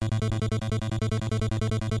And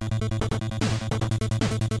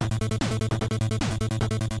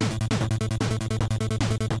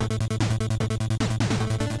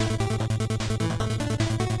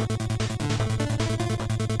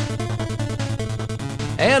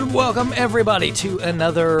welcome everybody to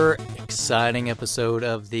another exciting episode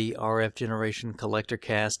of the RF Generation Collector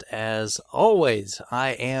Cast. As always,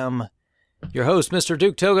 I am your host, Mr.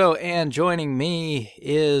 Duke Togo, and joining me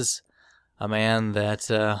is a man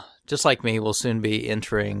that, just like me, will soon be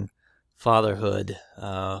entering fatherhood,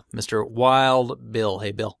 Mr. Wild Bill.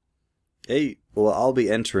 Hey, Bill. Hey, well, I'll be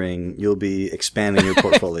entering. You'll be expanding your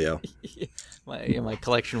portfolio. My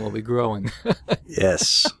collection will be growing.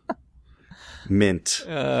 Yes. Mint.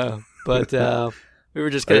 But we were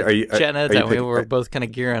just kind of chatting at that. We're both kind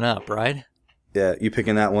of gearing up, right? Yeah, you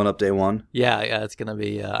picking that one up day one? Yeah, it's gonna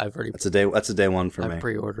be. I've already. That's a day one for me. I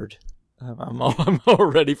pre-ordered. I'm all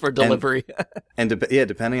ready for delivery. And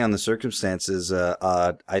depending on the circumstances,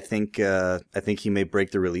 I think he may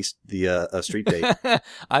break the release street date.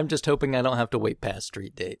 I'm just hoping I don't have to wait past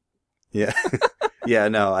street date. Yeah, yeah.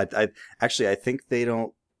 No, I think they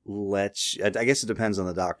don't let you. I guess it depends on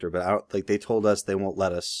the doctor, but I don't, like they told us they won't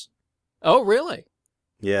let us. Oh, really?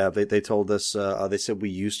 Yeah, they told us. They said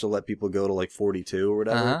we used to let people go to like 42 or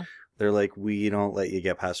whatever. Uh-huh. They're like, we don't let you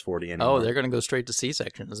get past 40 anymore. Oh, they're going to go straight to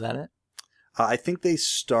C-section. Is that it? I think they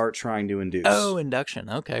start trying to induce. Oh, induction.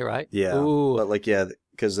 Okay, right. Yeah, Ooh. But like, yeah,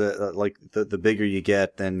 because like the bigger you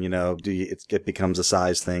get, then it becomes a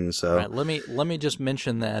size thing. So right, let me just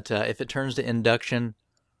mention that if it turns to induction.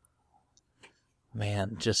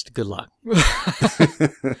 Man, just good luck.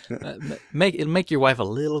 It'll make your wife a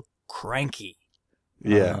little cranky.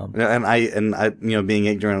 Yeah, and I, being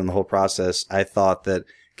ignorant on the whole process, I thought that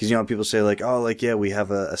because people say like, oh, like yeah, we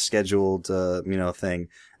have a scheduled thing.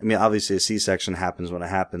 I mean, obviously a C-section happens when it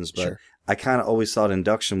happens, but sure. I kind of always thought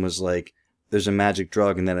induction was like there's a magic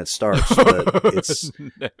drug and then it starts,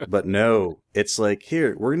 but no, it's like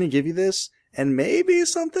here we're gonna give you this and maybe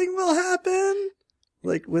something will happen.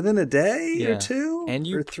 Like within a day or two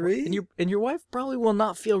or three, and your wife probably will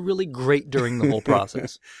not feel really great during the whole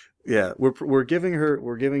process. Yeah, we're giving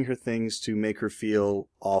her things to make her feel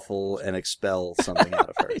awful and expel something out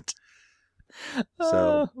of her.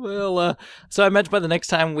 So so I mentioned by the next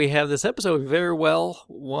time we have this episode, very well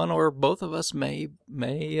one or both of us may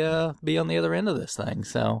be on the other end of this thing.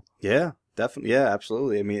 So yeah, definitely, yeah,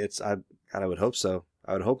 absolutely. I mean, I would hope so.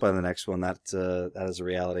 I would hope by the next one that is a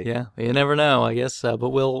reality. Yeah, you never know, I guess, but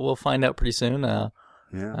we'll find out pretty soon. Yeah.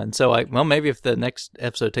 And so maybe if the next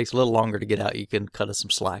episode takes a little longer to get out, you can cut us some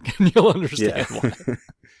slack and you'll understand why.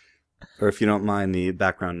 Or if you don't mind the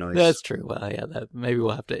background noise. That's true. Well, yeah, maybe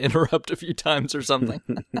we'll have to interrupt a few times or something.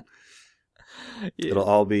 Yeah. It'll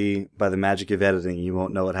all be by the magic of editing. You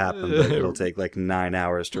won't know what happened, but it'll take like 9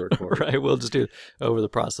 hours to record. Right, we'll just do it over the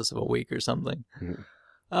process of a week or something. Mm-hmm.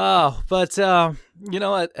 But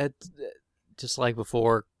just like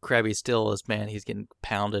before, Krabby still is, man, he's getting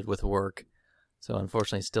pounded with work. So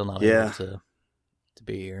unfortunately, still not able to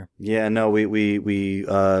be here. Yeah, no,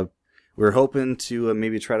 we're hoping to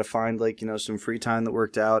maybe try to find some free time that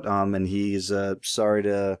worked out. And he's sorry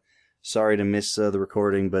to miss the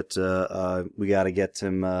recording, but we got to get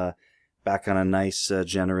him back on a nice,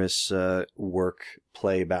 generous work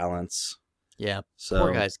play balance. Yeah,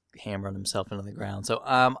 poor guy's hammering himself into the ground. So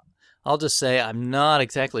I'll just say I'm not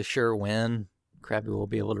exactly sure when Krabby will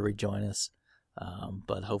be able to rejoin us,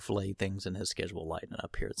 but hopefully things in his schedule lighten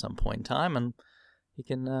up here at some point in time, and he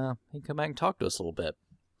can come back and talk to us a little bit.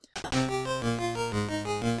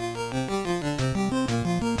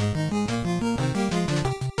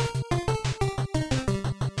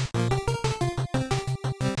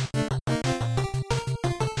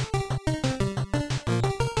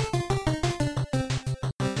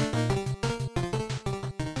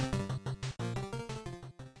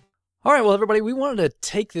 All right, well, everybody, we wanted to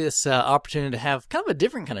take this opportunity to have kind of a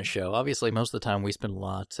different kind of show. Obviously, most of the time we spend a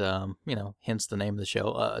lot, hence the name of the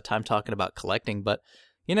show, time talking about collecting. But,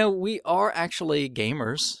 we are actually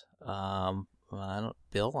gamers.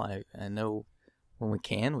 Bill, I know when we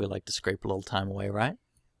can, we like to scrape a little time away, right?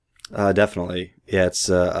 Definitely. Yeah, it's,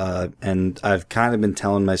 and I've kind of been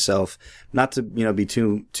telling myself not to, be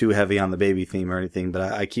too heavy on the baby theme or anything, but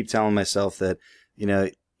I keep telling myself that,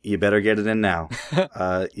 you better get it in now.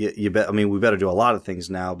 We better do a lot of things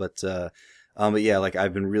now, but yeah, like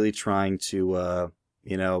I've been really trying to,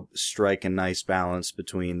 strike a nice balance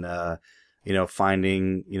between,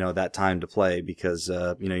 finding, that time to play because,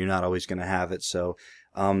 you're not always going to have it. So,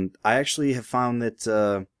 I actually have found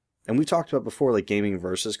that, and we talked about before, like gaming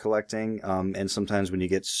versus collecting. And sometimes when you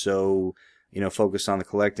get so, focused on the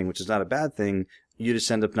collecting, which is not a bad thing, you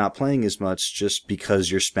just end up not playing as much just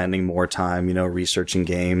because you're spending more time, researching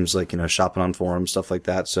games, like, shopping on forums, stuff like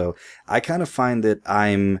that. So I kind of find that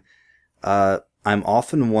I'm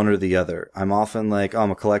often one or the other. I'm often like, oh,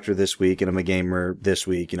 I'm a collector this week and I'm a gamer this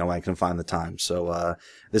week, I can find the time. So,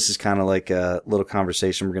 this is kind of like a little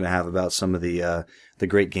conversation we're going to have about some of the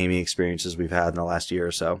great gaming experiences we've had in the last year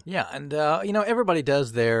or so. Yeah. And, everybody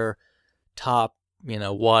does their top,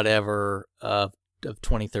 whatever, of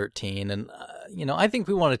 2013. And, I think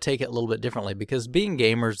we want to take it a little bit differently because being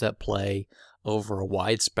gamers that play over a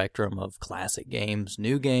wide spectrum of classic games,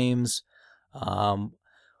 new games,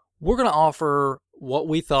 we're going to offer what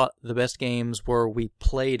we thought the best games were we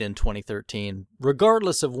played in 2013,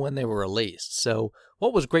 regardless of when they were released. So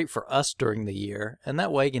what was great for us during the year? And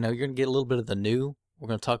that way, you're going to get a little bit of the new. We're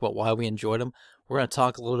going to talk about why we enjoyed them. We're going to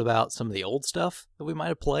talk a little bit about some of the old stuff that we might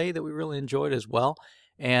have played that we really enjoyed as well.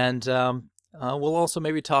 And we'll also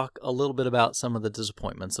maybe talk a little bit about some of the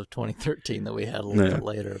disappointments of 2013 that we had a little bit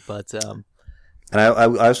later. But and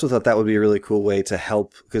I also thought that would be a really cool way to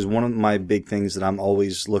help, because one of my big things that I'm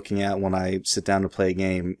always looking at when I sit down to play a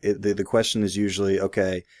game, the question is usually,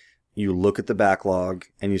 okay, you look at the backlog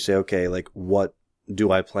and you say, okay, like, what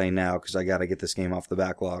do I play now? Because I got to get this game off the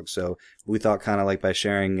backlog. So we thought kind of like by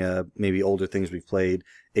sharing maybe older things we've played,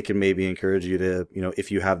 it can maybe encourage you to,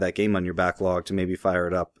 if you have that game on your backlog, to maybe fire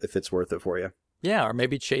it up if it's worth it for you. Yeah, or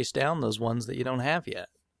maybe chase down those ones that you don't have yet.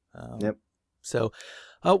 Yep. So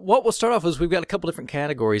what we'll start off is we've got a couple different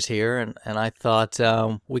categories here, and I thought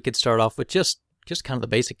we could start off with just kind of the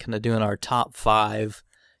basic, kind of doing our top 5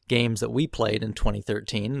 games that we played in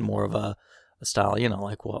 2013, more of a style,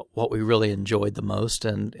 like what we really enjoyed the most,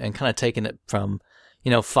 and kind of taking it from,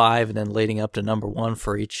 5 and then leading up to number 1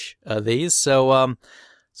 for each of these. So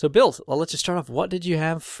Bill, I'll let you start off. What did you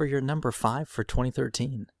have for your number 5 for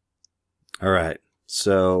 2013? All right.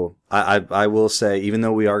 So I will say, even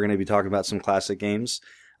though we are going to be talking about some classic games,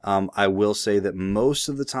 I will say that most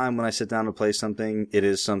of the time when I sit down to play something, it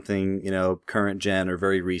is something, current gen or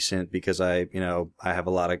very recent, because I have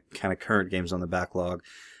a lot of kind of current games on the backlog.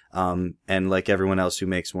 And like everyone else who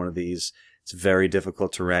makes one of these, it's very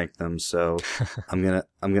difficult to rank them. So I'm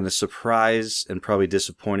going to surprise and probably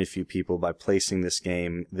disappoint a few people by placing this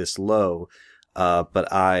game this low. But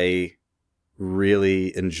I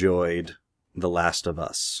really enjoyed The Last of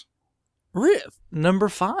Us. Number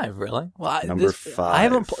 5, really? Well, number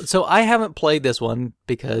 5. I haven't played this one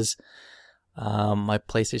because my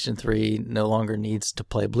PlayStation 3 no longer needs to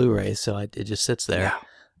play Blu-ray, so it just sits there.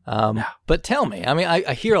 No. But tell me, I mean,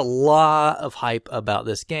 I hear a lot of hype about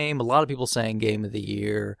this game. A lot of people saying Game of the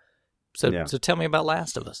Year. So tell me about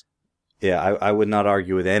Last of Us. Yeah, I would not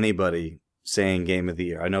argue with anybody saying Game of the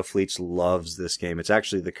Year. I know Fleets loves this game. It's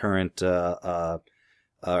actually the current,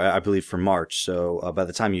 I believe, for March. So by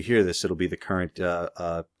the time you hear this, it'll be the current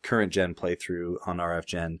gen playthrough on RF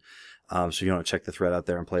Gen. So you want to check the thread out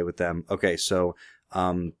there and play with them. Okay, so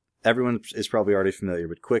everyone is probably already familiar,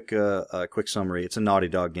 but quick summary. It's a Naughty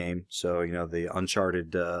Dog game. So the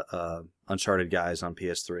Uncharted guys on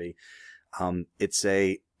PS3. It's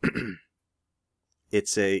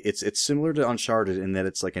similar to Uncharted in that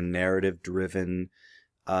it's like a narrative driven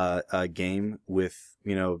game with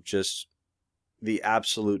just the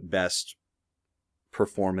absolute best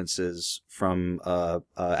performances from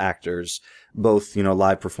actors, both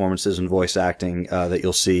live performances and voice acting that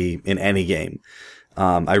you'll see in any game.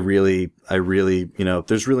 I really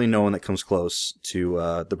there's really no one that comes close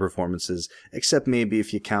to the performances, except maybe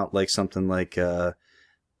if you count like something like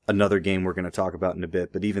another game we're going to talk about in a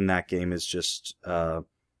bit. But even that game is just the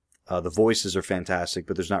voices are fantastic,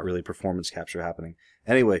 but there's not really performance capture happening.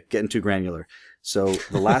 Anyway, getting too granular. So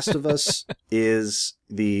The Last of Us is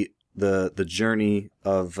the journey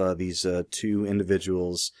of these two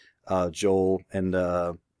individuals, Joel and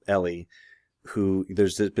Ellie, who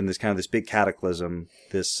there's been this big cataclysm,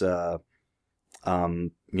 this kind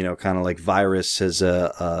of like virus has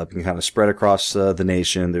been kind of spread across the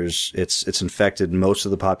nation. It's infected most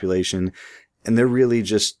of the population. And they're really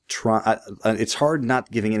just it's hard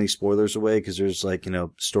not giving any spoilers away because there's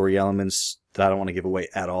story elements that I don't want to give away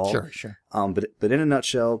at all. Sure. But in a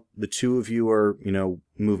nutshell, the two of you are,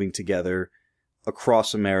 moving together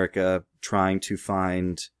across America trying to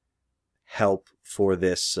find help for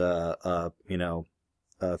this, thing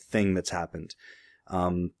that's happened.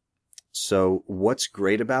 So what's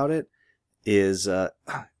great about it is, and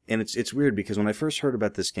it's weird because when I first heard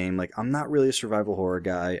about this game, I'm not really a survival horror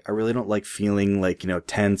guy. I really don't like feeling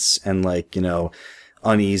tense and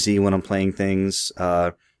uneasy when I'm playing things.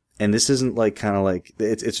 And this isn't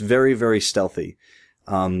it's very, very stealthy.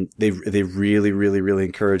 They really, really, really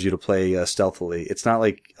encourage you to play stealthily. It's not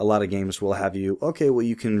like a lot of games will have you, okay, well,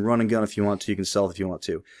 you can run and gun if you want to, you can stealth if you want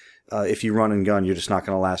to. If you run and gun, you're just not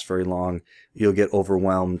going to last very long. You'll get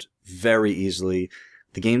overwhelmed very easily.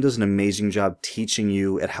 The game does an amazing job teaching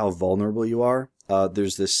you at how vulnerable you are.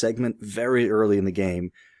 There's this segment very early in the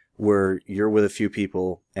game where you're with a few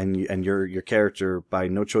people and your character, by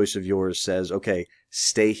no choice of yours, says, okay,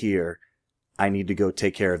 stay here. I need to go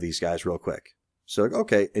take care of these guys real quick. So, like,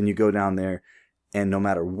 okay. And you go down there, and no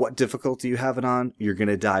matter what difficulty you have it on, you're going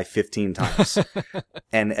to die 15 times.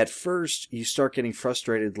 And at first, you start getting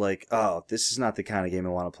frustrated, like, oh, this is not the kind of game I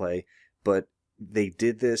want to play. But they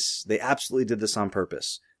absolutely did this on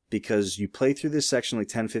purpose, because you play through this section like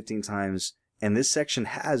 10, 15 times, and this section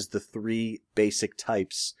has the 3 basic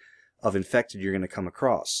types of infected you're going to come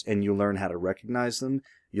across. And you learn how to recognize them.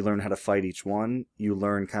 You learn how to fight each one. You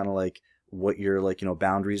learn kind of like what your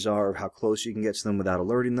boundaries are, of how close you can get to them without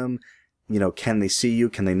alerting them. Can they see you?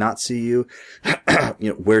 Can they not see you?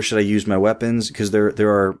 Where should I use my weapons? Because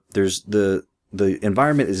there's the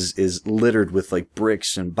environment is littered with like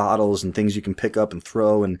bricks and bottles and things you can pick up and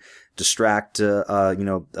throw and distract,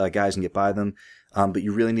 guys and get by them. But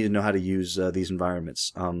you really need to know how to use these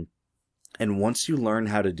environments. And once you learn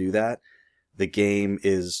how to do that, the game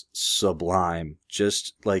is sublime.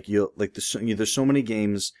 Just like there's so many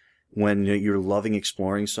games when you're loving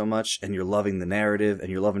exploring so much and you're loving the narrative and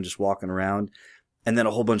you're loving just walking around, and then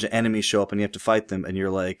a whole bunch of enemies show up and you have to fight them and you're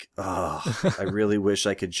like, oh, I really wish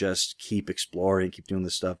I could just keep exploring, keep doing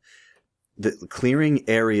this stuff. The clearing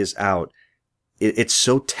areas out, it's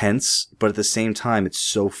so tense, but at the same time, it's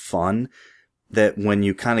so fun that when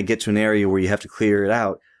you kind of get to an area where you have to clear it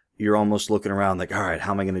out, you're almost looking around like, all right,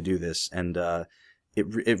 how am I going to do this? And,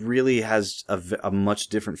 it really has a much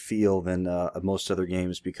different feel than most other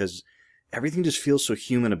games, because everything just feels so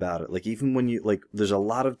human about it. Like, even when there's a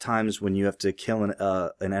lot of times when you have to kill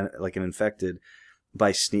an infected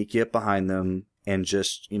by sneaking up behind them and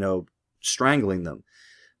just strangling them.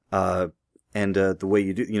 The way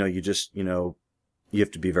you do, you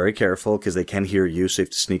have to be very careful because they can hear you, so you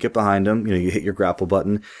have to sneak up behind them. You hit your grapple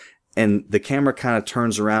button. And the camera kind of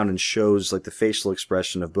turns around and shows like the facial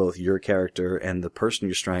expression of both your character and the person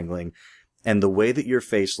you're strangling, and the way that your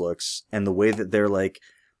face looks and the way that they're like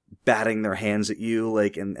batting their hands at you,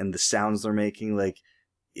 like, and the sounds they're making, like,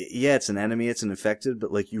 yeah, it's an enemy, it's an infected,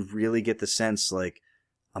 but like you really get the sense like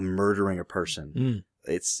I'm murdering a person. Mm.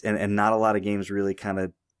 It's, and not a lot of games really kind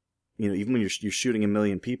of, even when you're shooting a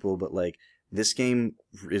million people, but like this game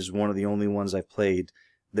is one of the only ones I've played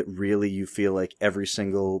that really you feel like every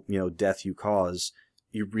single, death you cause,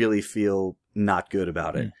 you really feel not good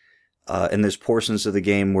about it. And there's portions of the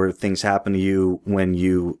game where things happen to you when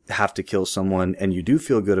you have to kill someone and you do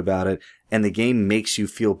feel good about it, and the game makes you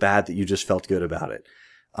feel bad that you just felt good about it.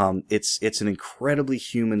 It's an incredibly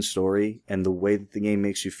human story, and the way that the game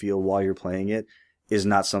makes you feel while you're playing it is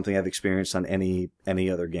not something I've experienced on any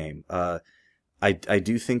other game. I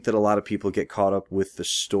do think that a lot of people get caught up with the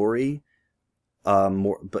story,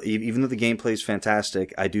 more, but even though the gameplay is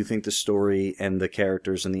fantastic, I do think the story and the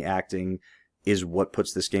characters and the acting is what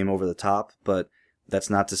puts this game over the top. But that's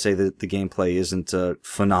not to say that the gameplay isn't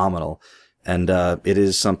phenomenal. And it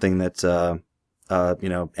is something that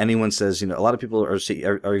anyone says. A lot of people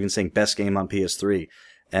are even saying best game on PS3,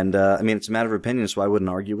 and it's a matter of opinion, so I wouldn't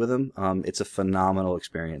argue with them. It's a phenomenal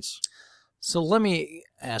experience. So let me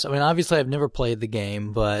ask. Obviously, I've never played the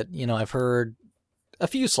game, but I've heard a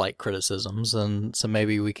few slight criticisms, and so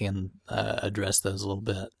maybe we can address those a little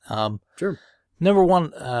bit. Sure. Number one,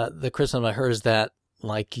 the criticism I heard is that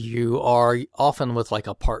like you are often with like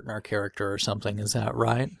a partner character or something. Is that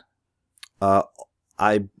right?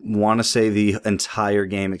 I want to say the entire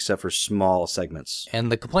game except for small segments.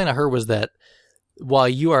 And the complaint I heard was that while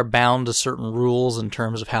you are bound to certain rules in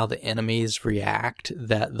terms of how the enemies react,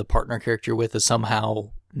 that the partner character you're with is somehow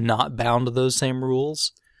not bound to those same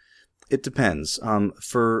rules. It depends.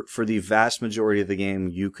 For the vast majority of the game,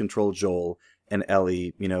 you control Joel, and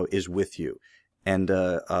Ellie, is with you. And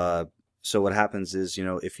so what happens is,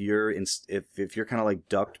 if you're kind of like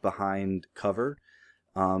ducked behind cover,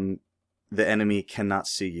 the enemy cannot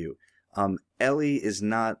see you. Ellie is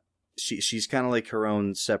not. She's kind of like her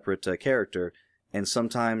own separate character, and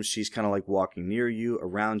sometimes she's kind of like walking near you,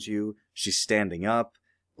 around you. She's standing up.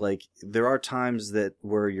 Like, there are times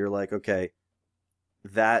where you're like, okay,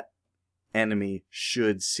 that enemy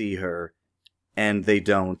should see her, and they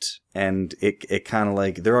don't, and it kind of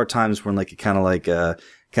like, there are times when like it kind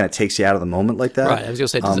of takes you out of the moment like that. Right. I was gonna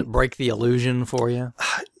say, does it break the illusion for you?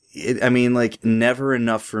 Never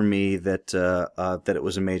enough for me that it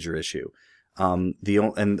was a major issue. And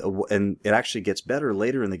it actually gets better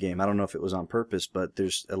later in the game. I don't know if it was on purpose, but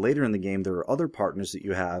there's later in the game there are other partners that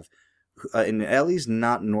you have, and Ellie's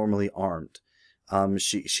not normally armed.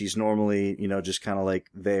 She's normally, just kind of like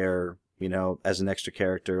there, as an extra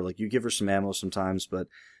character. Like you give her some ammo sometimes, but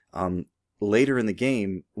later in the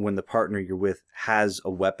game, when the partner you're with has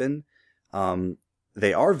a weapon,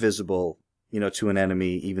 they are visible, to an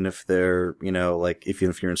enemy, even if they're, even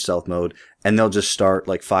if you're in stealth mode, and they'll just start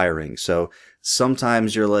like firing. So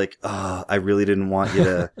sometimes you're like, oh, I really didn't want you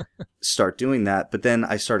to start doing that. But then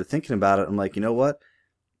I started thinking about it. I'm like, you know what?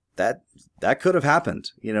 That could have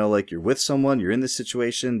happened. Like you're with someone, you're in this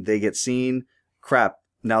situation, they get seen, crap,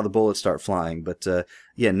 now the bullets start flying. But,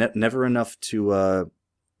 never enough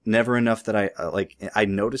that I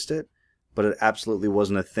noticed it, but it absolutely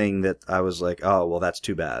wasn't a thing that I was like, oh, well, that's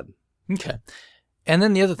too bad. Okay. And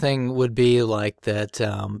then the other thing would be like that,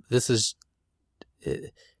 this is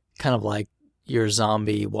kind of like your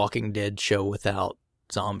zombie Walking Dead show without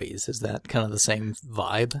zombies. Is that kind of the same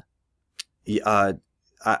vibe? Yeah,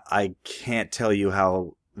 I can't tell you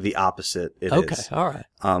how the opposite it is. Okay, all right.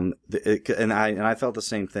 And I felt the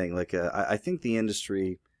same thing. Like, I think the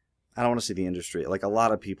industry, I don't want to say the industry, like a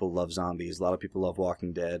lot of people love zombies. A lot of people love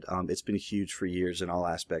Walking Dead. It's been huge for years in all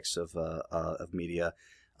aspects of media.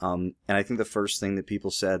 And I think the first thing that people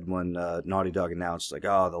said when Naughty Dog announced, like,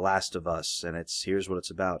 oh, The Last of Us, and here's what it's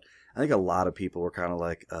about. I think a lot of people were kind of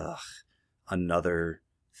like, ugh, another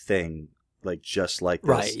thing, like just like this.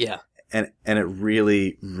 Right, yeah. And it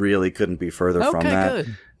really, really couldn't be further from that.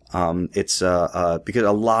 Good. It's because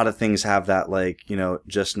a lot of things have that, like,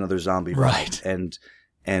 just another zombie vibe. Right.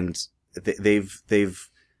 And they've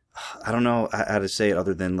I don't know how to say it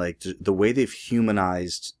other than like the way they've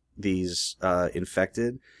humanized these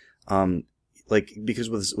infected, like, because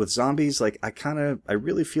with zombies, like I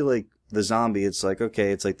really feel like the zombie, it's like,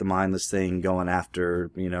 okay, it's like the mindless thing going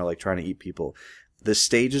after, like trying to eat people. The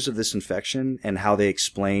stages of this infection and how they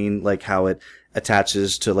explain, like, how it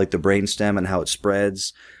attaches to like the brainstem and how it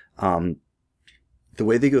spreads, the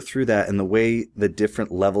way they go through that and the way the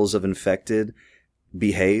different levels of infected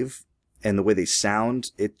behave and the way they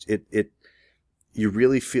sound, you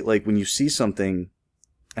really feel like when you see something,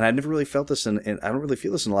 and I never really felt this and I don't really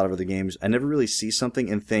feel this in a lot of other games. I never really see something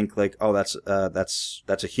and think like, oh, that's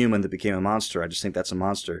a human that became a monster. I just think that's a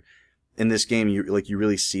monster. In this game, you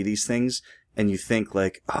really see these things and you think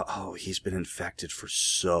like, oh, he's been infected for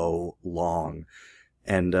so long.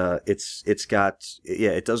 And,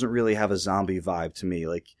 it doesn't really have a zombie vibe to me.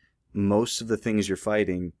 Like most of the things you're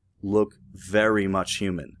fighting look very much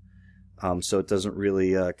human. So it doesn't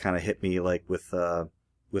really, kind of hit me like with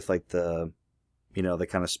like the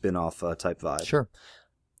kind of spin-off type vibe. Sure.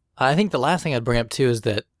 I think the last thing I'd bring up too is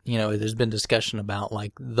that, there's been discussion about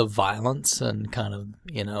like the violence and kind of,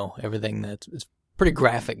 everything it's a pretty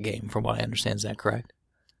graphic game from what I understand. Is that correct?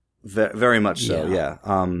 Very much so. Yeah.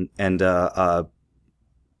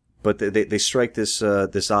 But they strike this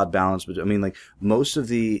odd balance. But I mean, like most of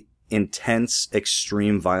the intense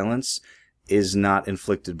extreme violence is not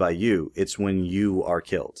inflicted by you. It's when you are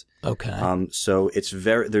killed. Okay. So it's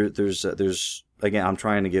there's again, I'm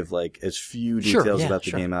trying to give like as few details about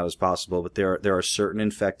the game out as possible, but there are certain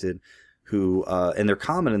infected who, and they're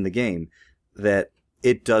common in the game, that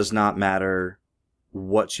it does not matter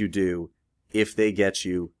what you do. If they get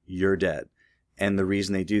you, you're dead. And the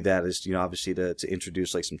reason they do that is, obviously to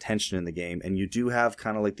introduce like some tension in the game. And you do have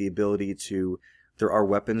kind of like the ability there are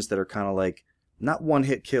weapons that are kind of like, not one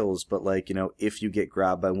hit kills, but like, if you get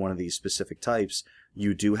grabbed by one of these specific types,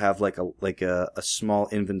 you do have like a small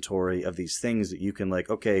inventory of these things that you can like,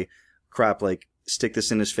 okay, crap, like stick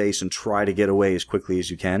this in his face and try to get away as quickly as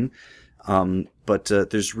you can. But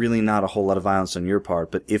there's really not a whole lot of violence on your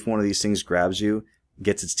part. But if one of these things grabs you,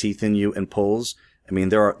 gets its teeth in you and pulls, I mean,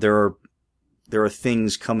 there are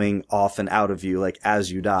things coming off and out of you like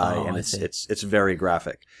as you die, and it's very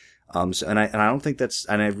graphic. And I don't think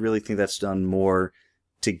I really think that's done more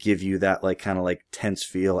to give you that like kind of like tense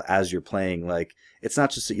feel as you're playing. Like it's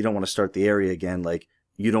not just that you don't want to start the area again, like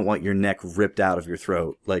you don't want your neck ripped out of your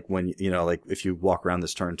throat, like when like if you walk around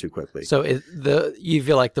this turn too quickly. So you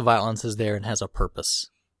feel like the violence is there and has a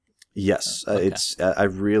purpose. Yes, okay. I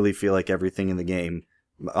really feel like everything in the game,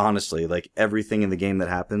 honestly, like everything in the game that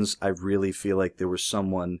happens, I really feel like there was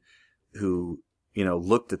someone who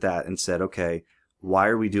looked at that and said, okay, why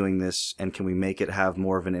are we doing this, and can we make it have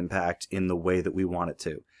more of an impact in the way that we want it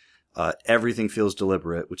to? Everything feels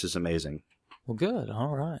deliberate, which is amazing. Well, good.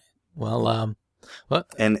 All right. Well, what?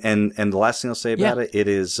 And the last thing I'll say about it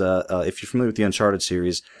is, if you're familiar with the Uncharted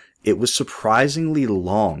series, it was surprisingly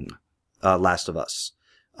long, Last of Us.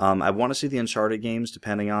 I want to see the Uncharted games,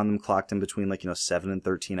 depending on them, clocked in between 7 and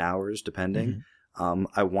 13 hours, depending. Mm-hmm.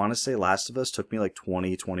 I want to say Last of Us took me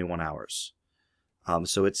 20, 21 hours.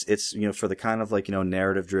 So it's for the kind of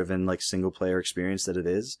narrative driven single player experience that it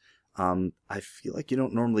is. I feel like you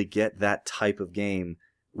don't normally get that type of game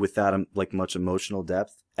without much emotional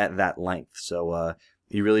depth at that length. So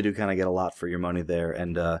you really do kind of get a lot for your money there,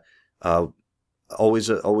 and always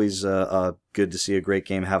good to see a great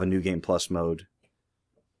game have a New Game Plus mode.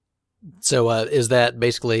 So is that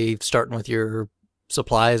basically starting with your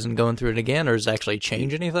supplies and going through it again, or does it actually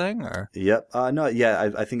change anything? Or Yep. No.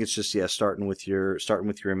 Yeah. I think it's just starting with your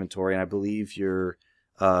inventory, and I believe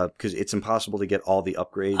because it's impossible to get all the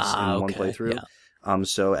upgrades in one playthrough. Yeah.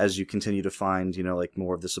 So as you continue to find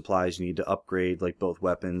more of the supplies, you need to upgrade both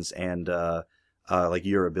weapons and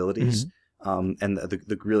your abilities. Mm-hmm. And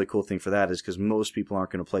the really cool thing for that is because most people aren't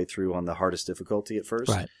going to play through on the hardest difficulty at first.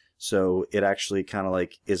 Right. So it actually kind of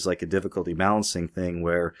is a difficulty balancing thing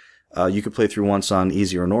where you could play through once on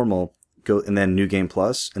easy or normal, go and then New Game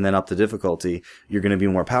Plus, and then up the difficulty. You're going to be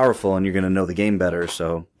more powerful and you're going to know the game better.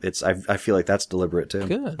 So I feel like that's deliberate too.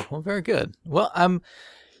 Good. Well, very good. Well,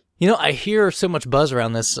 I hear so much buzz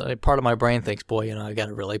around this. Part of my brain thinks, boy, I got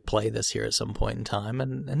to really play this here at some point in time.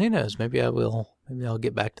 And who knows? Maybe I will. Maybe I'll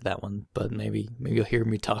get back to that one. But maybe you'll hear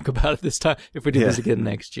me talk about it this time if we do this again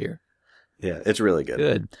next year. Yeah, it's really good.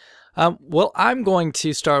 Good. Well, I'm going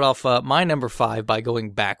to start off my number 5 by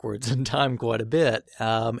going backwards in time quite a bit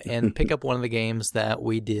and pick up one of the games that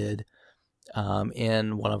we did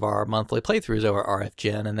in one of our monthly playthroughs over RF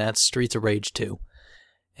Gen, and that's Streets of Rage 2.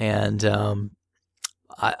 And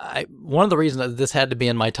I one of the reasons that this had to be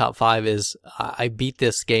in my top 5 is I beat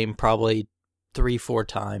this game probably 3-4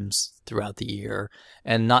 times throughout the year,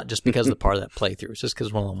 and not just because of the part of that playthrough. It's just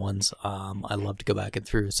because one of the ones I love to go back and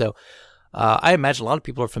through. So I imagine a lot of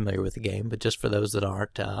people are familiar with the game, but just for those that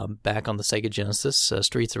aren't, back on the Sega Genesis,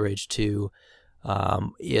 Streets of Rage 2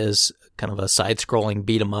 is kind of a side-scrolling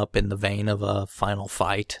beat-em-up in the vein of a Final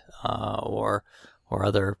Fight or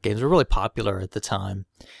other games that were really popular at the time.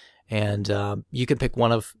 And you can pick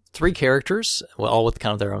one of 3 characters, all with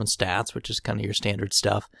kind of their own stats, which is kind of your standard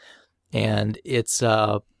stuff. And it's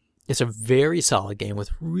a very solid game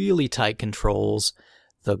with really tight controls.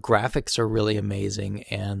 The graphics are really amazing,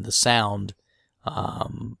 and the sound,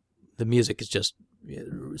 the music is just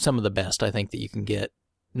some of the best I think that you can get,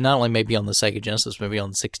 not only maybe on the Sega Genesis, maybe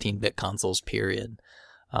on 16-bit consoles, period.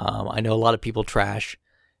 I know a lot of people trash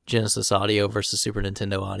Genesis audio versus Super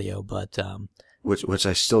Nintendo audio, but which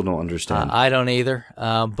I still don't understand. I don't either,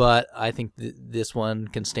 but I think this one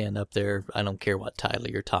can stand up there. I don't care what title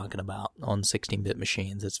you're talking about on 16-bit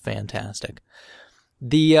machines. It's fantastic.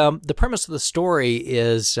 The premise of the story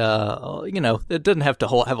is, it doesn't have to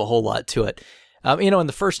have a whole lot to it. In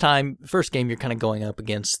the first game, you're kind of going up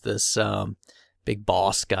against this big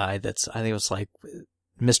boss guy that's, I think it was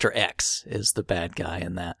Mr. X is the bad guy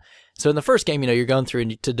in that. So in the first game, you're going through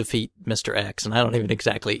to defeat Mr. X, and I don't even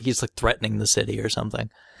exactly, he's threatening the city or something,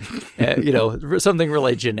 something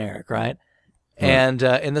really generic, right? Yeah. And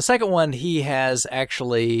in the second one, he has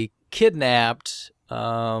actually kidnapped,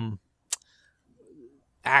 not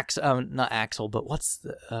Axel, but what's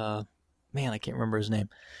the, I can't remember his name.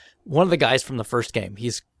 One of the guys from the first game,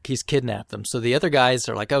 he's kidnapped them. So the other guys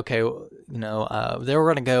are like, okay, they were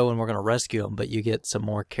going to go and we're going to rescue them, but you get some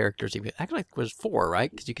more characters. Actually, it was 4,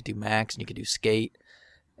 right? Because you could do Max and you could do Skate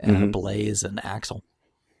and Blaze and Axel.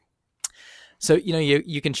 So,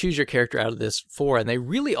 you can choose your character out of this 4, and they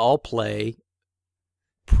really all play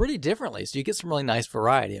pretty differently. So you get some really nice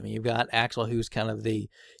variety. I mean, you've got Axel, who's kind of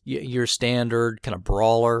your standard kind of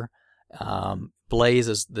brawler. Blaze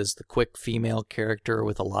is the quick female character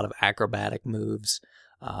with a lot of acrobatic moves.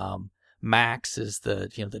 Max is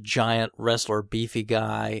the giant wrestler, beefy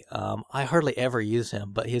guy. I hardly ever use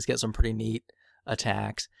him, but he's got some pretty neat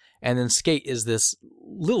attacks. And then Skate is this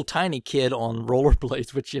little tiny kid on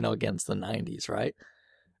rollerblades, which against the 90s, right?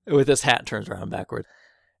 With his hat turns around backward,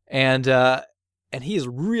 and he is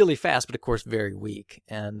really fast, but of course very weak.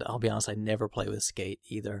 And I'll be honest, I never play with Skate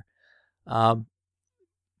either.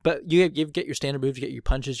 But you get your standard moves, you get your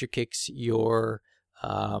punches, your kicks, your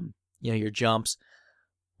jumps.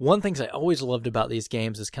 One thing I always loved about these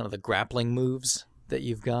games is kind of the grappling moves that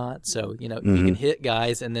you've got. So, you can hit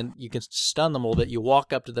guys and then you can stun them a little bit. You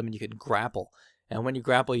walk up to them and you can grapple. And when you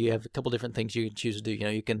grapple, you have a couple different things you can choose to do.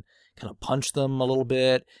 You can kind of punch them a little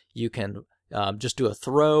bit. You can just do a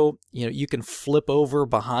throw. You can flip over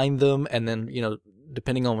behind them and then,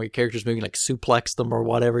 depending on where your character's moving, suplex them or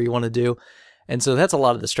whatever you want to do. And so that's a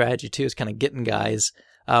lot of the strategy, too, is kind of getting guys.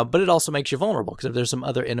 But it also makes you vulnerable, because if there's some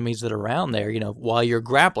other enemies that are around there, while you're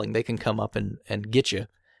grappling, they can come up and get you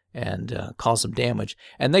and cause some damage.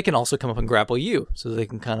 And they can also come up and grapple you, so they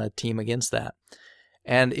can kind of team against that.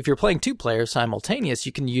 And if you're playing 2 players simultaneous,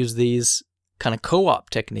 you can use these kind of co-op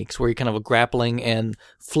techniques where you're kind of grappling and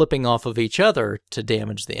flipping off of each other to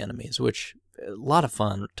damage the enemies, which a lot of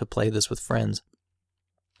fun to play this with friends.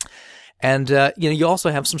 And, you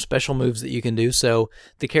also have some special moves that you can do. So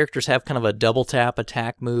the characters have kind of a double tap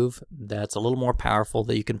attack move that's a little more powerful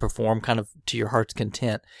that you can perform kind of to your heart's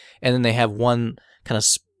content. And then they have one kind of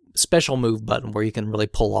special move button where you can really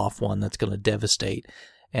pull off one that's going to devastate.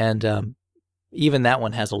 And even that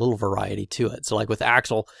one has a little variety to it. So like with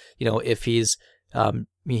Axel, if he's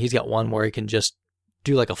got one where he can just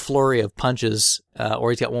do like a flurry of punches, or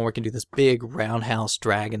he's got one where he can do this big roundhouse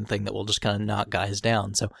dragon thing that will just kind of knock guys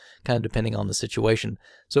down. So kind of depending on the situation.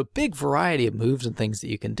 So big variety of moves and things that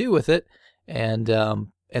you can do with it. And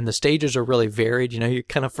the stages are really varied. You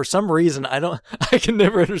kind of, for some reason, I can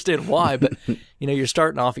never understand why, but you're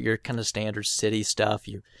starting off at your kind of standard city stuff.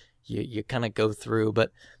 You kind of go through,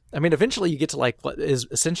 but I mean, eventually you get to like what is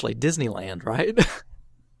essentially Disneyland, right?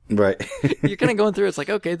 Right. You're kind of going through, it's like,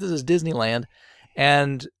 okay, this is Disneyland.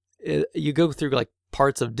 And you go through like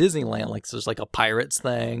parts of Disneyland, like so there's like a pirates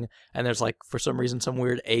thing, and there's like for some reason some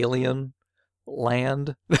weird alien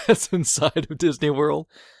land that's inside of Disney World.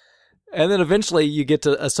 And then eventually you get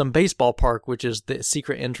to some baseball park, which is the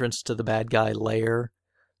secret entrance to the bad guy lair.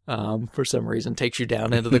 For some reason, takes you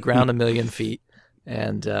down into the ground 1,000,000 feet,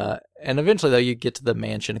 and eventually though you get to the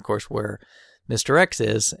mansion, of course, where Mr. X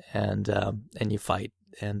is, and you fight.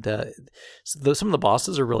 And so some of the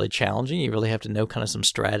bosses are really challenging. You really have to know kind of some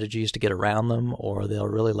strategies to get around them, or they'll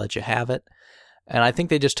really let you have it. And I think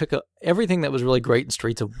they just took everything that was really great in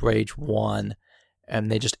Streets of Rage 1,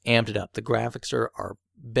 and they just amped it up. The graphics are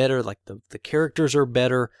better, like the characters are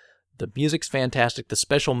better, the music's fantastic, the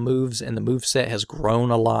special moves and the moveset has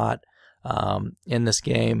grown a lot in this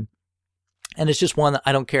game. And it's just one that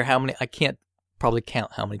I don't care how many, I can't probably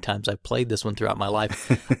count how many times I've played this one throughout my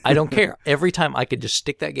life. I don't care. Every time I could just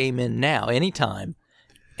stick that game in now, anytime,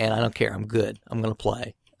 and I don't care. I'm good. I'm going to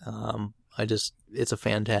play. It's a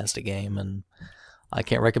fantastic game, and I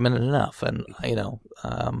can't recommend it enough. And,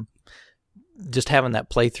 just having that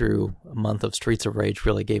playthrough a month of Streets of Rage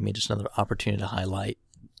really gave me just another opportunity to highlight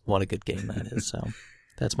what a good game that is. So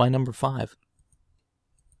that's my number 5.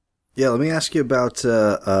 Yeah, let me ask you about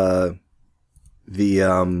the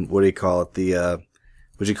what do you call it?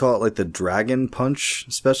 Would you call it like the Dragon Punch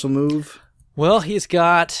special move? Well, he's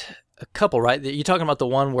got a couple, right? You're talking about the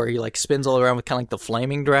one where he like spins all around with kind of like the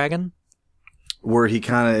flaming dragon? Where he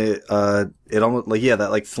kind of, it almost like, yeah, that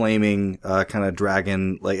like flaming kind of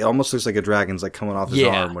dragon, like it almost looks like a dragon's like coming off his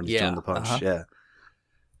arm when he's doing the punch. Yeah.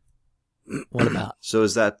 What about? So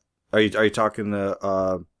is that, are you talking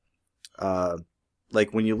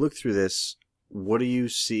like when you look through this, what do you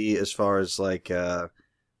see as far as like,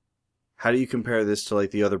 how do you compare this to like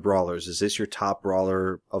the other brawlers? Is this your top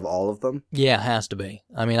brawler of all of them? Yeah, it has to be.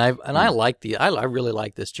 I mean, I really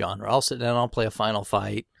like this genre. I'll sit down, I'll play a Final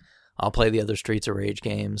Fight. I'll play the other Streets of Rage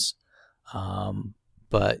games.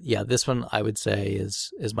 But yeah, this one I would say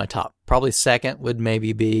is my top. Probably second would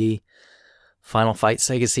maybe be Final Fight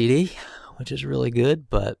Sega CD, which is really good.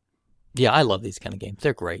 But yeah, I love these kind of games.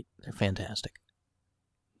 They're great. They're fantastic.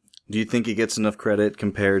 Do you think it gets enough credit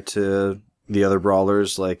compared to the other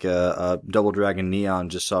brawlers? Like Double Dragon Neon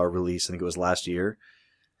just saw a release, I think it was last year.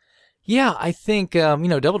 Yeah, I think,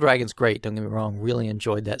 Double Dragon's great. Don't get me wrong. Really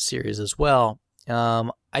enjoyed that series as well.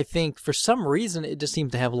 I think for some reason it just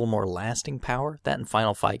seems to have a little more lasting power, that in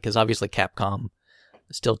Final Fight, because obviously Capcom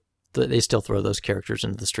still throw those characters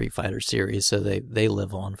into the Street Fighter series, so they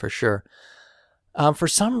live on for sure. For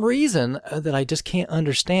some reason that I just can't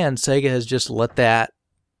understand, Sega has just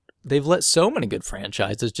they've let so many good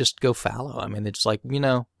franchises just go fallow. I mean, it's like, we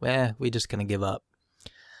just kind of give up.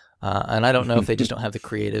 And I don't know if they just don't have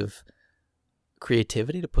the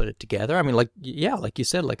creativity to put it together. I mean, like you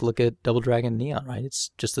said, like look at Double Dragon Neon, right?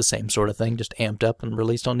 It's just the same sort of thing, just amped up and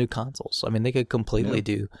released on new consoles. I mean, they could completely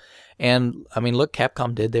do. And I mean, look,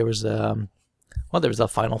 Capcom did. There was a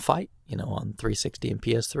Final Fight, on 360 and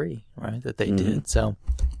PS3, right? That they did. So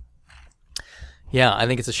yeah, I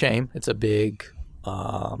think it's a shame. It's a big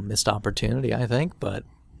missed opportunity, I think. But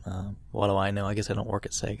what do I know? I guess I don't work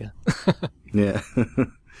at Sega. Yeah.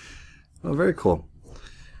 Well, very cool.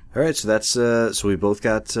 All right, so that's so we both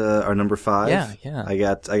got our number 5. Yeah. I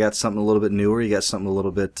got something a little bit newer. You got something a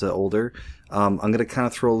little bit older. I'm gonna kind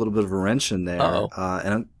of throw a little bit of a wrench in there,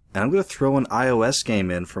 and I'm gonna throw an iOS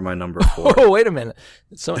game in for my number 4. Oh, wait a minute!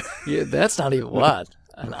 So that's not even what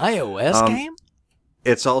an iOS game.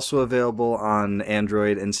 It's also available on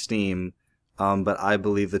Android and Steam. But I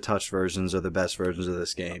believe the touch versions are the best versions of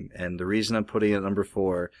this game. And the reason I'm putting it at number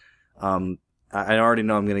 4, I already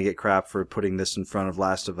know I'm going to get crap for putting this in front of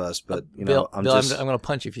Last of Us, but Bill, I'm going to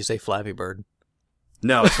punch you if you say Flappy Bird.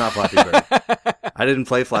 No, it's not Flappy Bird. I didn't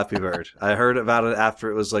play Flappy Bird. I heard about it after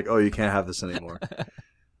it was like, oh, you can't have this anymore.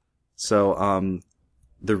 So,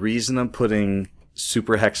 the reason I'm putting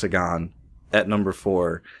Super Hexagon at number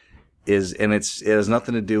 4 is, and it has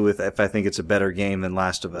nothing to do with if I think it's a better game than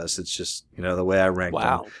Last of Us. It's just, the way I rank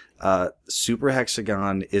them. Super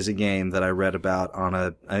Hexagon is a game that I read about on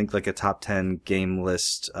I think like a top 10 game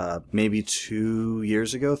list, maybe 3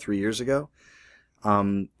 years ago.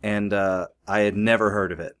 And I had never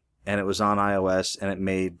heard of it, and it was on iOS, and it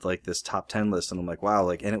made like this top 10 list, and I'm like, wow,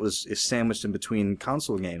 like, and it's sandwiched in between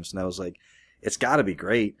console games, and I was like, it's gotta be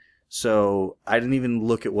great. So I didn't even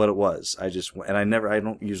look at what it was. I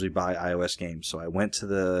don't usually buy iOS games. So I went to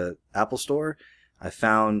the Apple Store. I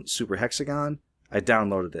found Super Hexagon. I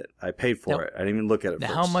downloaded it. I paid for it. I didn't even look at it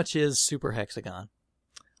first. How much is Super Hexagon?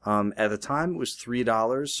 At the time it was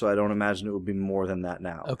 $3, so I don't imagine it would be more than that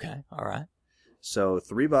now. Okay. All right. So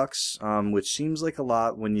 $3, which seems like a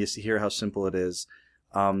lot when you hear how simple it is.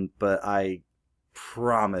 But I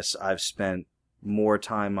promise I've spent more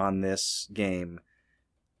time on this game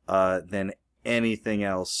than anything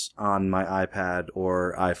else on my iPad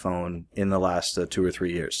or iPhone in the last 2 or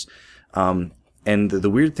 3 years. And the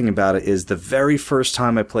weird thing about it is the very first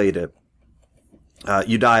time I played it,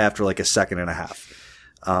 you die after like a second and a half.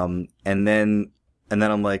 And then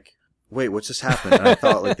I'm like, wait, what's just happened? And I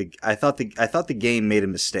thought the game made a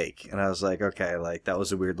mistake. And I was like, okay, like that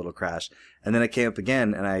was a weird little crash. And then it came up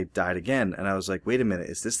again and I died again. And I was like, wait a minute,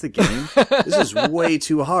 is this the game? This is way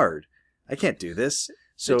too hard. I can't do this.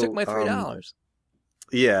 So it took my $3.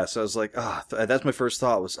 Yeah, so I was like, that's my first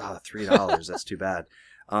thought was, $3, that's too bad.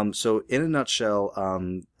 So in a nutshell,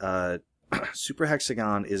 Super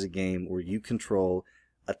Hexagon is a game where you control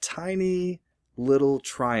a tiny little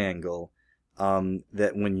triangle,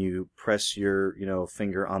 that when you press your,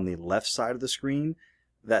 finger on the left side of the screen,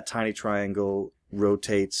 that tiny triangle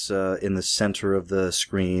rotates, in the center of the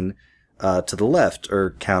screen, to the left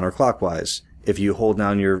or counterclockwise. If you hold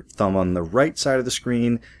down your thumb on the right side of the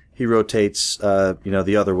screen, he rotates,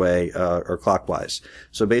 the other way, or clockwise.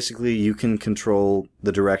 So basically you can control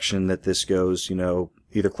the direction that this goes,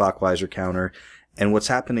 either clockwise or counter. And what's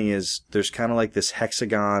happening is there's kind of like this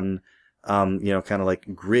hexagon, kind of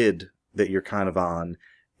like grid that you're kind of on.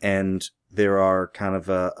 And there are kind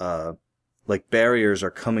of, like barriers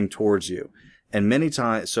are coming towards you. And many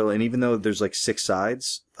times, and even though there's like 6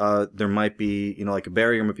 sides, there might be, like a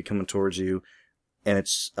barrier might be coming towards you, and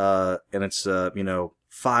it's 5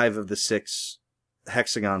 of the 6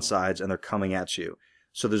 hexagon sides, and they're coming at you.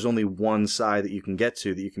 So there's only one side that you can get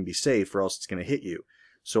to that you can be safe, or else it's going to hit you.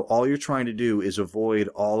 So all you're trying to do is avoid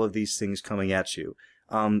all of these things coming at you.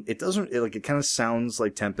 It kind of sounds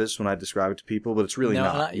like Tempest when I describe it to people, but it's really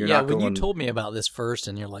not. You told me about this first,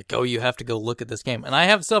 and you're like, oh, you have to go look at this game. And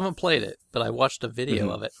I still haven't played it, but I watched a video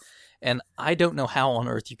of it, and I don't know how on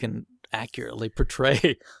earth you can accurately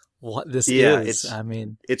portray what this is.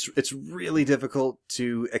 It's really difficult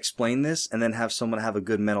to explain this and then have someone have a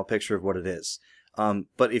good mental picture of what it is.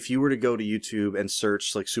 But if you were to go to YouTube and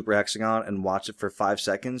search like Super Hexagon and watch it for 5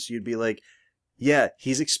 seconds, you'd be like, yeah,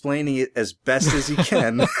 he's explaining it as best as he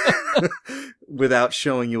can without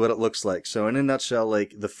showing you what it looks like. So in a nutshell,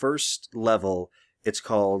 like the first level, it's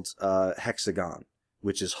called Hexagon,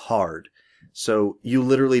 which is hard. So you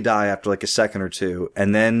literally die after like a second or two.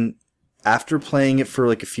 And then after playing it for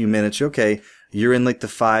like a few minutes, you're in like the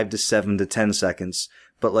 5 to 7 to 10 seconds,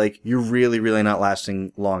 but like you're really, really not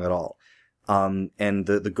lasting long at all. And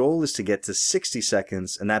the goal is to get to 60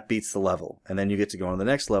 seconds, and that beats the level. And then you get to go on to the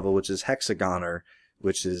next level, which is Hexagoner,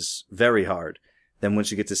 which is very hard. Then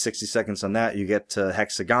once you get to 60 seconds on that, you get to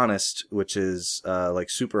Hexagonist, which is, like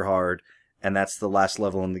super hard. And that's the last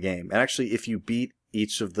level in the game. And actually, if you beat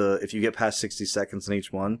if you get past 60 seconds in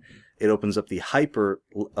each one, it opens up the hyper,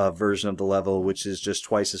 version of the level, which is just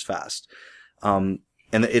twice as fast. And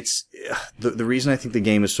it's, the reason I think the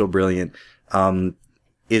game is so brilliant,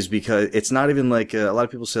 is because it's not even like a lot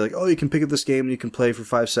of people say like, oh, you can pick up this game and you can play for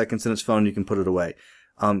 5 seconds and it's fun and you can put it away.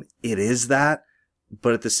 It is that,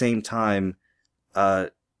 but at the same time,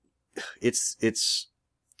 it's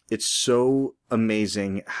so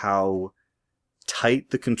amazing how tight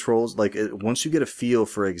the controls, once you get a feel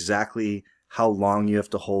for exactly how long you have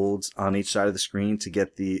to hold on each side of the screen to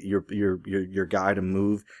get your guy to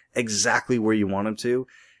move exactly where you want him to.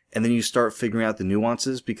 And then you start figuring out the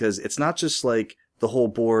nuances, because it's not just like the whole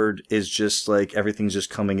board is just like everything's just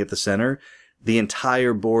coming at the center. the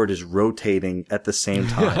entire board is rotating at the same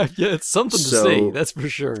time. Yeah, it's something to see, that's for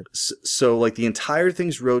sure. So like the entire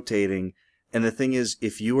thing's rotating, and the thing is,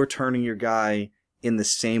 if you are turning your guy in the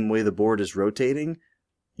same way the board is rotating,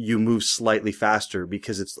 you move slightly faster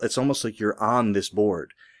because it's almost like you're on this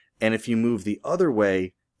board. And if you move the other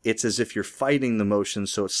way, it's as if you're fighting the motion,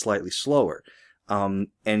 so it's slightly slower. And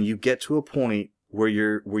you get to a point where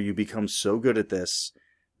you become so good at this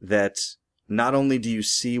that not only do you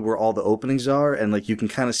see where all the openings are, and like you can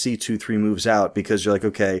kind of see 2-3 moves out because you're like,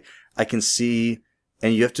 okay, I can see,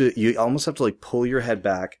 and you almost have to like pull your head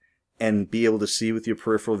back and be able to see with your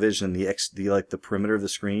peripheral vision the perimeter of the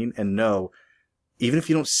screen, and know, even if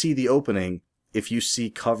you don't see the opening, if you see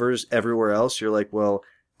covers everywhere else, you're like, well,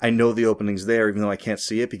 I know the opening's there even though I can't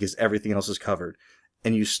see it because everything else is covered.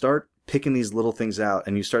 And you start picking these little things out,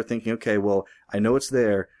 and you start thinking, okay, well, I know it's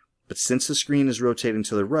there, but since the screen is rotating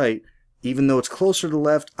to the right, even though it's closer to the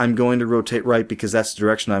left, I'm going to rotate right because that's the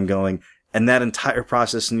direction I'm going. And that entire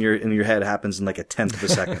process in your head happens in like a tenth of a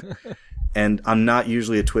second. And I'm not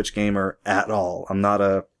usually a Twitch gamer at all. I'm not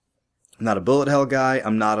a bullet hell guy.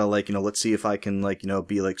 I'm not a like, let's see if I can like,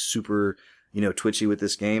 be like super, twitchy with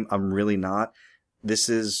this game. I'm really not. This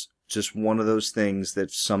is just one of those things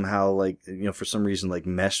that somehow like, for some reason like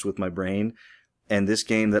meshed with my brain. And this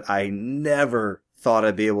game that I never thought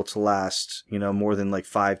I'd be able to last, more than like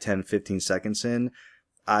 5, 10, 15 seconds in,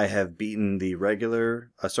 I have beaten the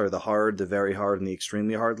the hard, the very hard, and the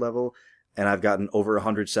extremely hard level, and I've gotten over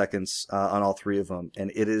 100 seconds on all 3 of them.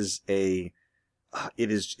 And it is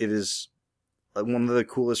one of the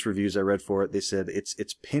coolest reviews I read for it. They said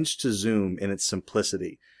it's pinch to zoom in its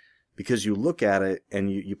simplicity, because you look at it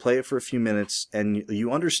and you play it for a few minutes and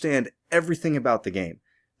you understand everything about the game.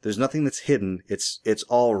 There's nothing that's hidden. It's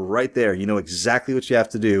all right there. You know exactly what you have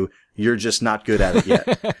to do. You're just not good at it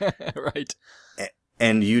yet. Right.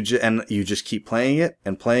 And you just keep playing it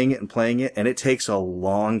and playing it and playing it. And it takes a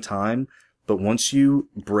long time. But once you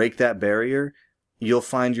break that barrier, you'll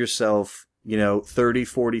find yourself, 30,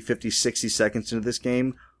 40, 50, 60 seconds into this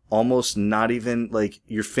game, almost not even like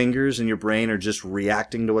your fingers and your brain are just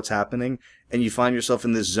reacting to what's happening. And you find yourself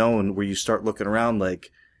in this zone where you start looking around like,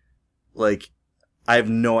 I have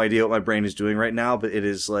no idea what my brain is doing right now, but it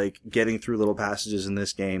is like getting through little passages in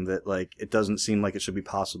this game that like it doesn't seem like it should be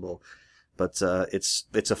possible. But it's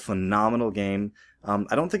a phenomenal game.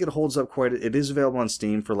 I don't think it holds up quite. It is available on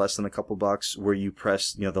Steam for less than a couple bucks, where you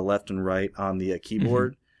press the left and right on the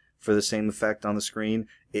keyboard for the same effect on the screen.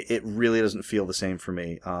 It really doesn't feel the same for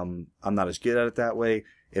me. I'm not as good at it that way.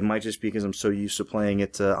 It might just be because I'm so used to playing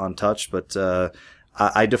it on touch. But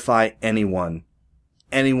I defy anyone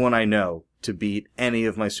I know to beat any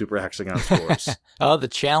of my Super Hexagon scores. Oh, the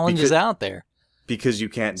challenge is out there. Because you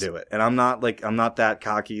can't do it. And I'm not that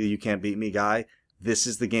cocky, you can't beat me guy. This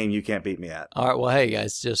is the game you can't beat me at. All right, well, hey,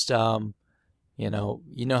 guys, just, you know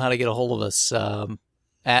how to get a hold of us.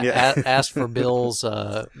 Ask for Bill's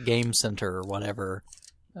Game Center or whatever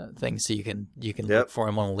thing, so you can look for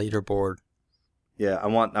him on a leaderboard. Yeah, I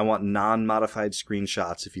want non-modified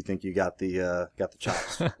screenshots if you think you got the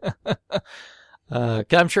chops.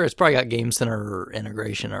 I'm sure it's probably got Game Center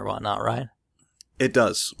integration or whatnot, right? It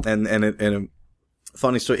does, and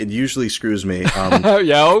funny story. It usually screws me.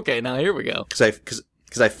 Yeah. Okay. Now here we go. Because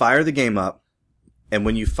I fire the game up, and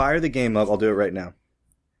when you fire the game up, I'll do it right now.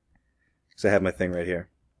 Because I have my thing right here.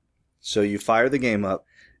 So you fire the game up,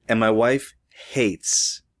 and my wife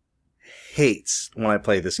hates when I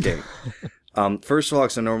play this game. First of all,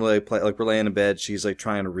 because I normally play like we're laying in bed, she's like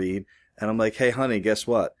trying to read, and I'm like, "Hey, honey, guess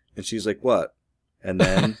what?" And she's like, "What?" And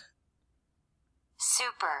then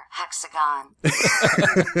Super Hexagon.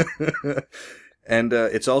 And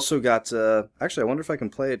it's also got. Actually, I wonder if I can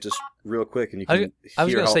play it just real quick, and you can hear I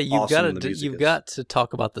was going to say you've got to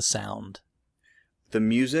talk about the sound. The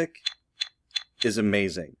music is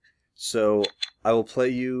amazing. So I will play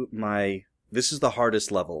you my. This is the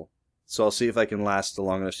hardest level, so I'll see if I can last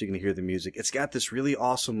long enough so you can hear the music. It's got this really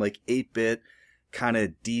awesome like 8-bit kind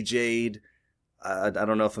of DJ'd. I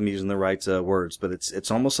don't know if I'm using the right words, but it's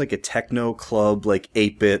almost like a techno club, like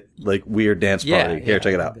 8-bit, like weird dance party. Here,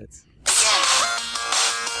 check it out.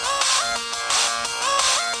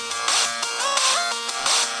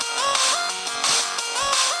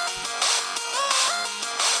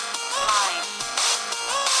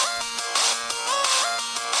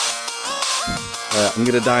 I'm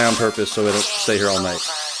going to die on purpose so it'll stay here all night.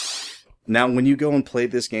 Now, when you go and play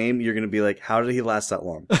this game, you're going to be like, how did he last that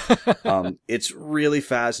long? It's really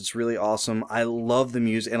fast. It's really awesome. I love the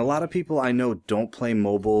music. And a lot of people I know don't play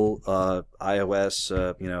mobile, iOS,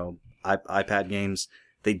 iPad games.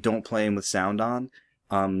 They don't play them with sound on.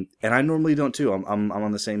 And I normally don't too. I'm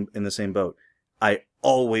in the same boat. I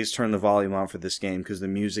always turn the volume on for this game because the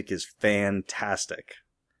music is fantastic.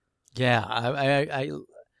 Yeah, I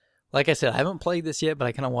like I said, I haven't played this yet, but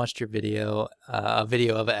I kind of watched your video, a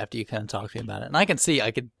video of it after you kind of talked to me about it, and I can see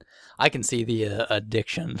the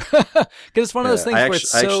addiction because it's one of those things where it's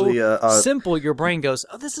so simple. Your brain goes,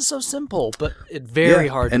 "Oh, this is so simple," but it's very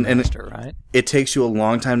hard to master, right? It takes you a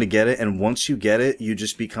long time to get it, and once you get it, you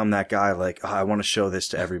just become that guy. Like, oh, I want to show this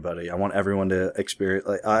to everybody. I want everyone to experience.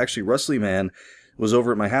 Like, actually, Rusty Man was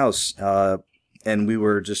over at my house, and we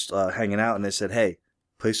were just hanging out, and they said, "Hey,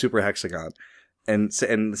 play Super Hexagon." And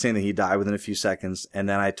the same thing, he died within a few seconds, and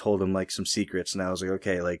then I told him, like, some secrets, and I was like,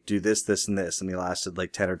 okay, like, do this, this, and this, and he lasted,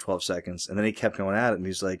 like, 10 or 12 seconds, and then he kept going at it, and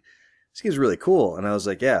he's like, this game's really cool, and I was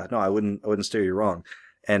like, yeah, no, I wouldn't steer you wrong.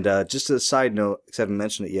 And just as a side note, because I haven't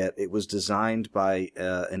mentioned it yet, it was designed by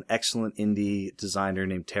an excellent indie designer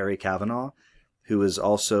named Terry Kavanagh, who is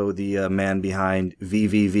also the man behind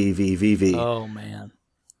VVVVVV. Oh, man.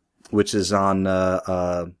 Which is on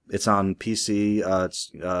it's on PC. It's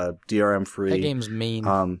DRM free. That game's mean.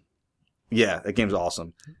 Yeah, that game's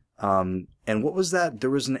awesome. And what was that? There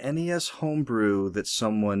was an NES homebrew that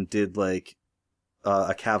someone did, like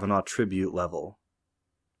a Kavanagh tribute level.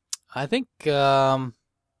 I think isn't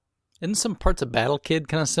some parts of Battle Kid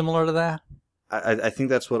kind of similar to that? I think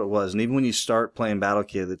that's what it was. And even when you start playing Battle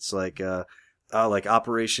Kid, it's like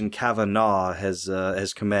Operation Kavanagh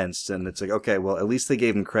has commenced, and it's like, okay, well, at least they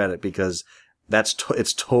gave him credit because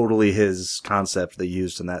it's totally his concept they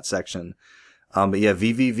used in that section. But yeah,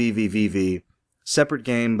 VVVVVV, separate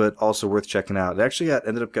game, but also worth checking out. It actually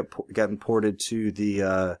ended up getting ported to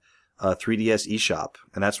the 3DS eShop,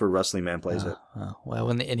 and that's where Wrestling Man plays it. Well,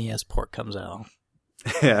 when the NES port comes out.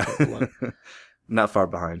 Yeah. Not far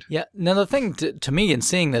behind. Yeah. Now, the thing to me in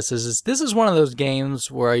seeing this is this is one of those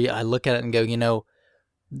games where I look at it and go,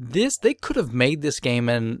 they could have made this game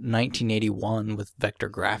in 1981 with vector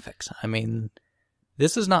graphics. I mean,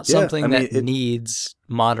 this is not something that needs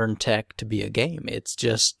modern tech to be a game. It's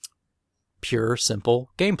just pure, simple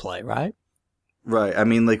gameplay, right? Right. I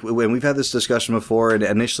mean, like, when we've had this discussion before, and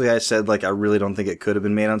initially I said, like, I really don't think it could have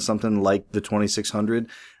been made on something like the 2600.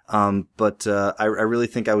 But I really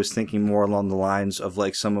think I was thinking more along the lines of,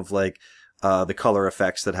 like, some of, like, the color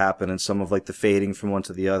effects that happen and some of, like, the fading from one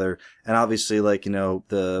to the other. And obviously, like,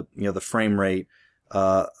 the frame rate,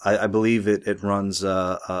 I believe it runs,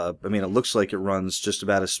 I mean, it looks like it runs just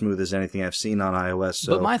about as smooth as anything I've seen on iOS.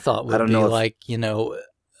 So but my thought would be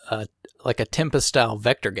like a Tempest style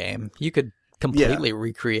vector game. You could completely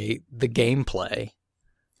recreate the gameplay.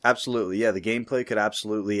 Absolutely. Yeah. The gameplay could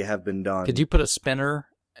absolutely have been done. Could you put a spinner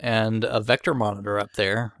and a vector monitor up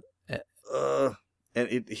there? You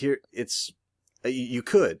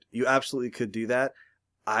absolutely could do that.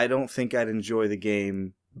 I don't think I'd enjoy the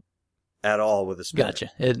game at all with a spinner.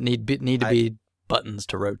 Gotcha. It need to be buttons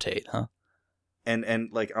to rotate, huh? And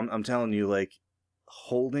like, I'm telling you, like,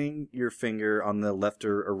 holding your finger on the left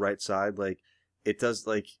or right side, like, it does,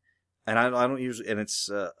 like, and I don't usually, and it's,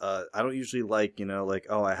 I don't usually like, like,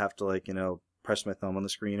 oh, I have to, like, press my thumb on the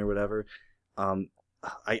screen or whatever.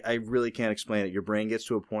 I really can't explain it. Your brain gets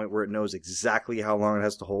to a point where it knows exactly how long it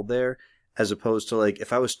has to hold there, as opposed to, like,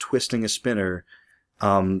 if I was twisting a spinner,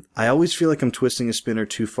 I always feel like I'm twisting a spinner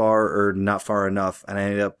too far or not far enough, and I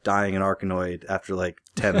ended up dying an Arkanoid after, like,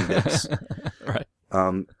 10 minutes. Right.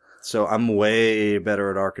 So I'm way better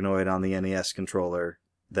at Arkanoid on the NES controller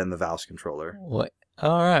than the VALS controller. What?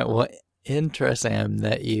 All right. Well, interesting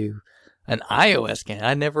that an iOS game.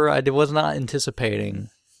 I was not anticipating.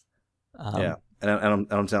 Yeah. And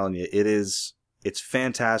I'm telling you, it's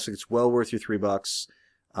fantastic. It's well worth your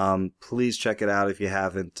 $3. Please check it out if you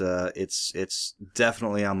haven't. It's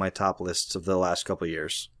definitely on my top lists of the last couple of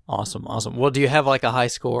years. Awesome. Well, do you have like a high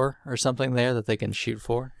score or something there that they can shoot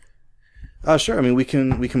for? Sure. I mean, we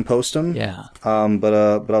can post them. Yeah. But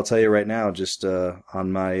I'll tell you right now, just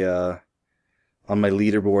on my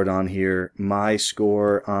leaderboard on here, my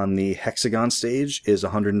score on the Hexagon stage is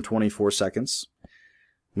 124 seconds.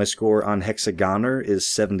 My score on Hexagoner is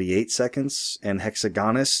 78 seconds, and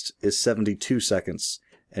Hexagonist is 72 seconds.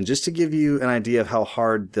 And just to give you an idea of how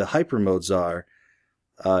hard the hyper modes are,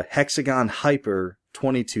 Hexagon Hyper,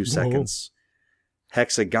 22 seconds.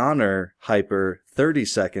 Hexagoner Hyper, 30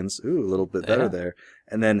 seconds. Ooh, a little bit better there.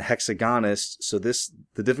 And then Hexagonist, so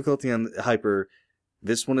the difficulty on the Hyper,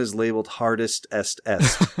 this one is labeled hardest est.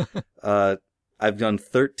 I've done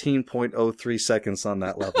 13.03 seconds on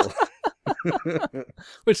that level.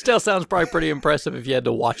 Which still sounds probably pretty impressive if you had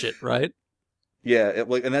to watch it, right? Yeah,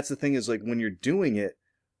 and that's the thing is, like, when you're doing it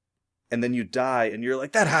and then you die and you're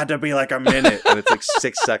like, that had to be like a minute, and it's like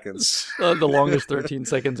 6 seconds. The longest 13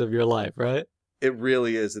 seconds of your life, right? It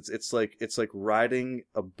really is. It's like riding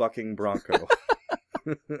a bucking bronco.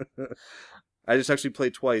 I just actually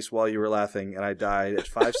played twice while you were laughing, and I died at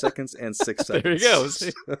 5 seconds and 6 seconds. There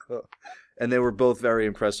you go. And they were both very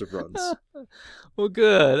impressive runs. Well,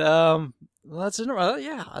 good. Well, that's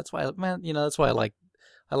yeah. That's why, man. That's why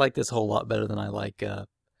I like this a whole lot better than I like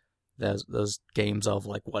those games of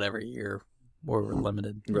like whatever year where we're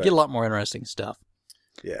limited. You get a lot more interesting stuff.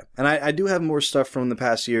 Yeah, and I do have more stuff from the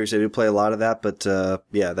past years. I do play a lot of that, but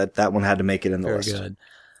yeah, that one had to make it in the list. Very good.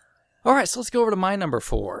 All right, so let's go over to my number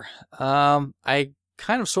 4. I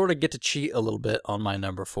kind of sort of get to cheat a little bit on my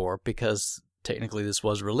number 4 because technically this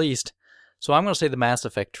was released. So I'm going to say the Mass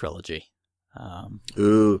Effect trilogy.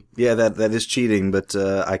 Ooh, yeah, that is cheating, but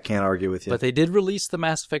I can't argue with you. But they did release the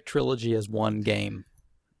Mass Effect trilogy as one game.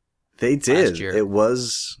 They did. It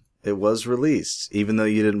was released, even though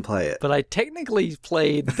you didn't play it. But I technically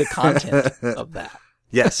played the content of that.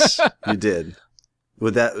 Yes, you did.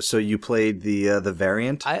 So you played the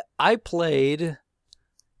variant? I played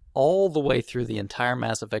all the way through the entire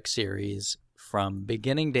Mass Effect series from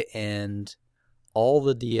beginning to end, all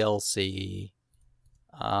the DLC,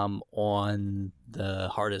 on the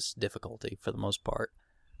hardest difficulty for the most part.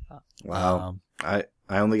 Wow. I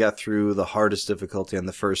only got through the hardest difficulty on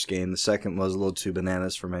the first game. The second was a little too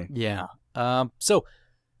bananas for me. Yeah. So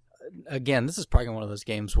again, this is probably one of those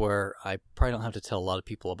games where I probably don't have to tell a lot of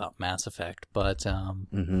people about Mass Effect, but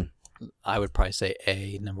I would probably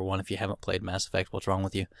say number 1 if you haven't played Mass Effect. What's wrong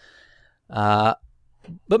with you? But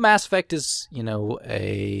Mass Effect is,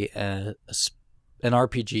 an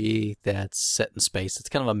RPG that's set in space. It's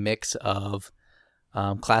kind of a mix of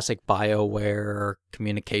classic BioWare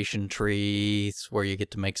communication trees where you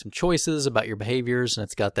get to make some choices about your behaviors, and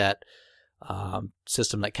it's got that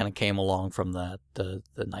system that kind of came along from the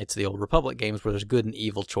Knights of the Old Republic games where there's good and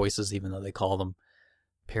evil choices, even though they call them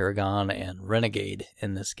Paragon and Renegade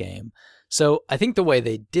in this game. So I think the way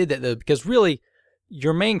they did that, though, because really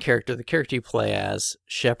your main character, the character you play as,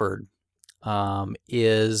 Shepard,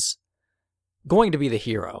 is going to be the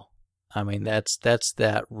hero. I mean, that's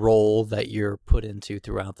that role that you're put into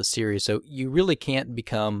throughout the series. So you really can't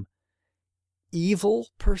become evil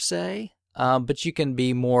per se, but you can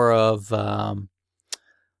be more of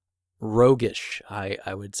roguish,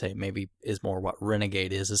 I would say maybe is more what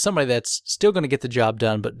Renegade is somebody that's still going to get the job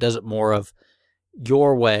done, but does it more of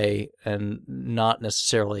your way and not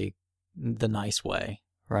necessarily the nice way,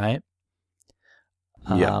 right?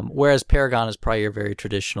 Yeah. Whereas Paragon is probably your very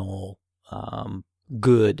traditional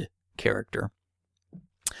good character.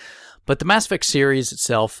 But the Mass Effect series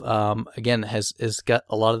itself, again, has got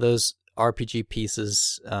a lot of those RPG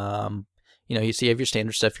pieces. You have your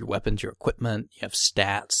standard stuff, your weapons, your equipment, you have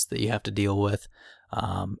stats that you have to deal with,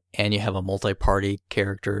 and you have a multi-party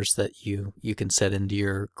characters that you can set into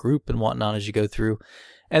your group and whatnot as you go through.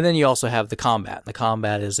 And then you also have the combat. The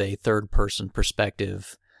combat is a third-person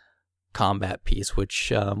perspective combat piece,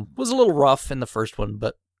 which was a little rough in the first one,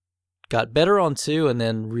 but got better on 2 and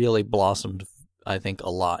then really blossomed, I think, a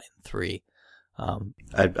lot in 3.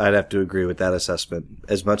 I'd have to agree with that assessment.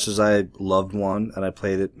 As much as I loved 1 and I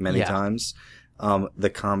played it many times,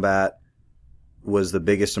 the combat was the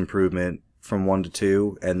biggest improvement from 1 to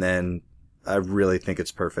 2, and then I really think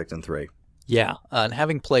it's perfect in 3. Yeah, and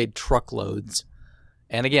having played truckloads,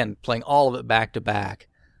 and again, playing all of it back to back,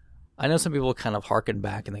 I know some people kind of harken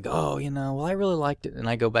back and they go, oh, well, I really liked it. And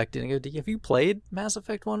I go back to it and go, have you played Mass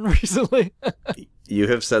Effect 1 recently? You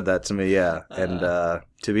have said that to me, yeah. And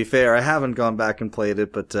to be fair, I haven't gone back and played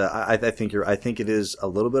it, but I think I think it is a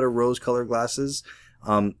little bit of rose-colored glasses.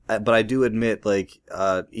 But I do admit,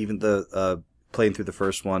 even the playing through the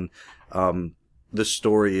first one, the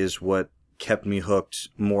story is what kept me hooked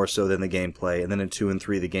more so than the gameplay. And then in 2 and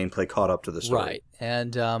 3, the gameplay caught up to the story. Right.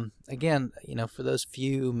 And again, for those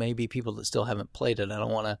few maybe people that still haven't played it, I don't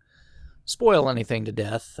want to spoil anything to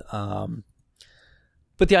death.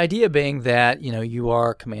 But the idea being that, you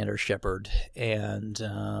are Commander Shepard, and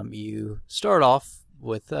you start off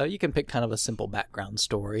with, you can pick kind of a simple background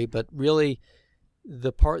story, but really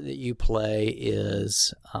the part that you play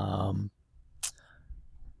is kind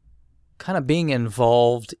of being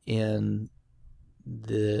involved in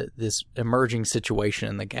this emerging situation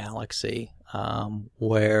in the galaxy,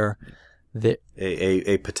 where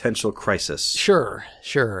a potential crisis. Sure.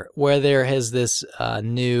 Where there has this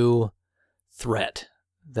new threat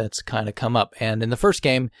that's kind of come up. And in the first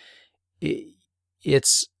game,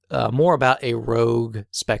 it's more about a rogue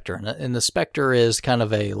Spectre. And the Spectre is kind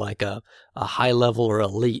of a high-level or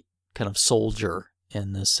elite kind of soldier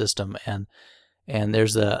in this system. And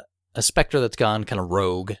there's a a Spectre that's gone kind of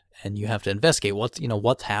rogue, and you have to investigate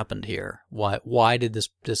what's happened here. Why did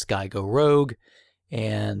this guy go rogue,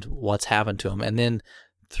 and what's happened to him? And then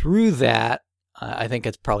through that, I think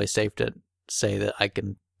it's probably safe to say that I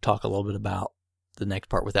can talk a little bit about the next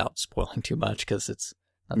part without spoiling too much, because it's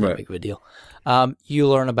not that big of a deal. You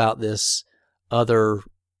learn about this other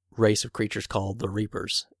race of creatures called the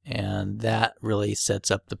Reapers, and that really sets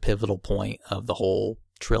up the pivotal point of the whole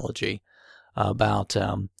trilogy about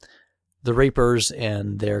the Reapers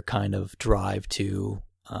and their kind of drive to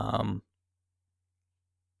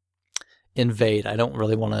invade. I don't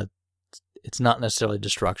really want to, it's not necessarily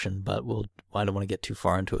destruction, but I don't want to get too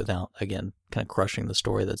far into it without, again, kind of crushing the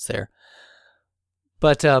story that's there.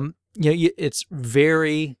 But, it's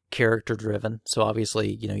very character driven. So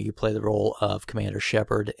obviously, you play the role of Commander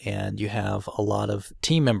Shepard, and you have a lot of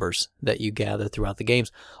team members that you gather throughout the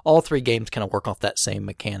games. All 3 games kind of work off that same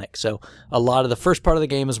mechanic. So a lot of the first part of the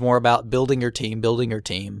game is more about building your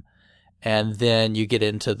team. And then you get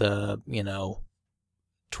into the,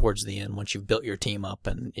 towards the end, once you've built your team up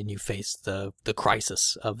and you face the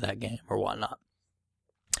crisis of that game or whatnot.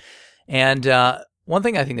 And, one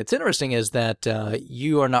thing I think that's interesting is that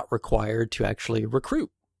you are not required to actually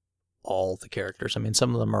recruit all the characters. I mean,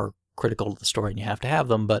 some of them are critical to the story and you have to have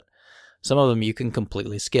them, but some of them you can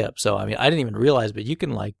completely skip. So, I mean, I didn't even realize, but you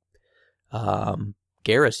can, like,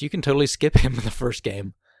 Garrus, you can totally skip him in the first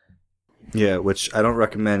game. Yeah, which I don't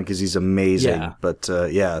recommend because he's amazing. Yeah. But,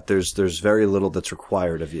 there's very little that's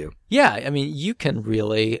required of you. Yeah, I mean, you can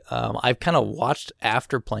really, I've kind of watched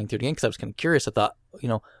after playing through the game because I was kind of curious. I thought,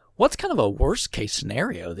 what's kind of a worst case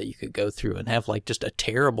scenario that you could go through and have like just a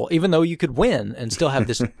terrible, even though you could win and still have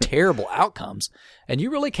this terrible outcomes, and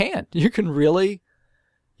you really can. You can really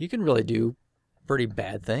do pretty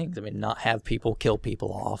bad things. I mean, not have people kill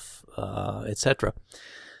people off, etc.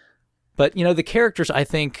 But the characters, I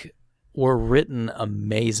think, were written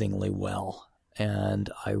amazingly well,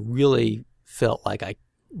 and I really felt like I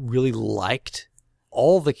really liked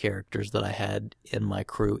all the characters that I had in my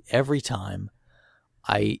crew every time.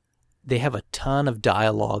 They have a ton of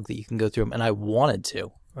dialogue that you can go through them, and I wanted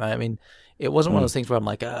to, right? I mean, it wasn't one of those things where I'm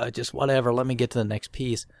like, just whatever, let me get to the next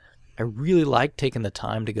piece. I really liked taking the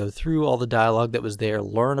time to go through all the dialogue that was there,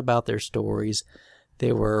 learn about their stories.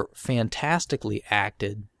 They were fantastically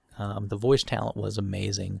acted. The voice talent was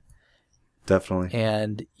amazing. Definitely.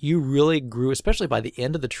 And you really grew, especially by the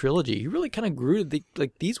end of the trilogy, you really kind of grew to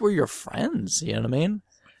like these were your friends, you know what I mean?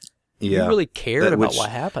 Yeah. You really cared about what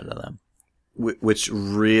happened to them. Which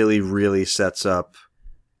really, really sets up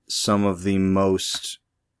some of the most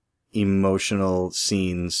emotional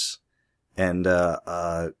scenes, and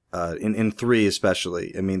in 3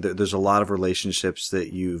 especially. I mean, there's a lot of relationships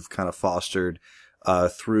that you've kind of fostered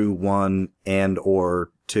through 1 and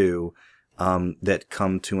or 2 that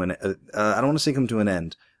come to an. I don't want to say come to an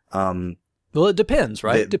end. Well, it depends,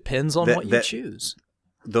 right? It depends on what you choose.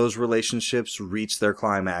 Those relationships reach their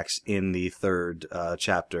climax in the 3rd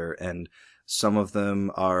chapter, and some of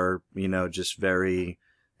them are, just very,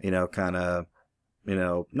 kind of,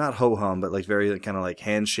 not ho-hum, but like very kind of like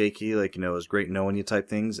handshaky, like, it was great knowing you type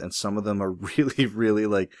things. And some of them are really, really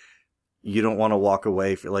like, you don't want to walk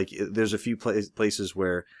away. There's a few places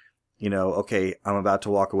where, okay, I'm about to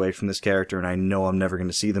walk away from this character and I know I'm never going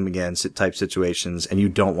to see them again, type situations, and you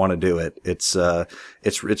don't want to do it.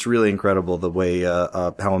 It's really incredible the way,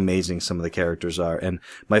 how amazing some of the characters are. And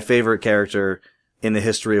my favorite character in the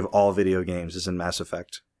history of all video games is in Mass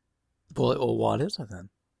Effect. Well, what is it then?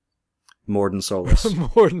 Mordin Solus.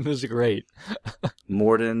 Mordin is great.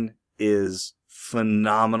 Mordin is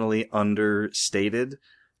phenomenally understated.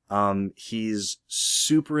 He's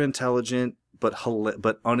super intelligent,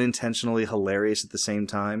 but unintentionally hilarious at the same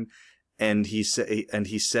time. And he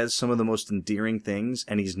says some of the most endearing things,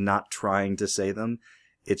 and he's not trying to say them.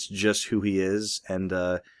 It's just who he is, and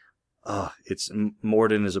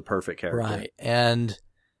Mordin is a perfect character. Right. And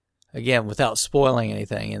again, without spoiling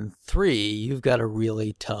anything, in 3, you've got a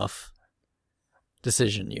really tough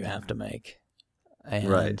decision you have to make. And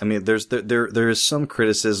right. I mean, there is some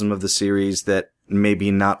criticism of the series that maybe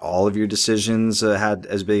not all of your decisions had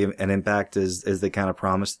as big an impact as they kind of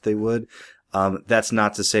promised they would. That's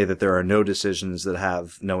not to say that there are no decisions that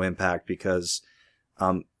have no impact, because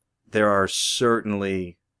there are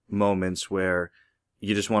certainly moments where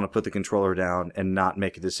you just want to put the controller down and not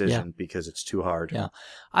make a decision because it's too hard. Yeah.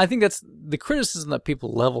 I think that's the criticism that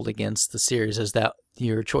people leveled against the series, is that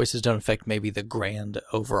your choices don't affect maybe the grand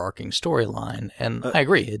overarching storyline. And I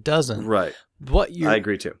agree, it doesn't. Right. I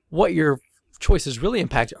agree too. What your choices really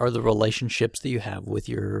impact are the relationships that you have with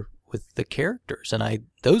your with the characters, and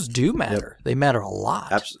those do matter. Yep. They matter a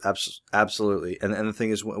lot. Absolutely. And the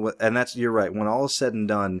thing is, and that's, you're right. When all is said and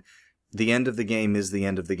done, the end of the game is the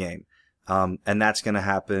end of the game. And that's going to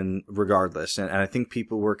happen regardless. And I think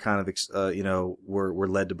people were kind of, were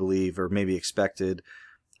led to believe, or maybe expected,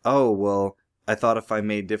 oh, well, I thought if I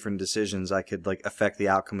made different decisions, I could like affect the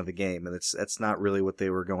outcome of the game. And that's not really what they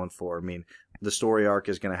were going for. I mean, the story arc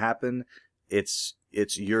is going to happen. It's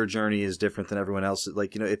your journey is different than everyone else's.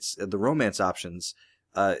 Like, it's the romance options.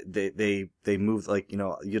 They move, like,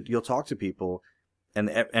 you'll talk to people, and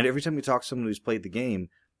every time you talk to someone who's played the game,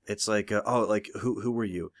 it's like, oh, like, who were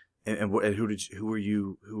you? And who were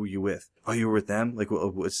you with? Oh, you were with them? Like,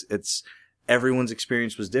 it's everyone's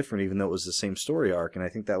experience was different, even though it was the same story arc. And I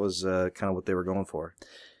think that was, kind of what they were going for.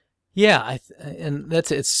 Yeah. And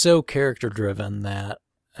it's so character driven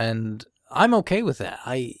and I'm okay with that.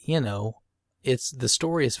 The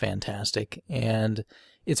story is fantastic, and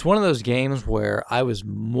it's one of those games where I was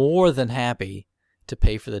more than happy to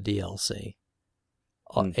pay for the DLC.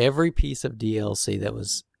 Every piece of DLC that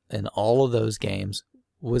was in all of those games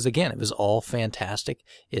it was all fantastic.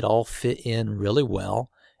 It all fit in really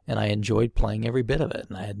well, and I enjoyed playing every bit of it,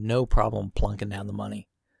 and I had no problem plunking down the money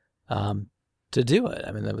to do it.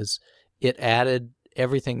 I mean, it added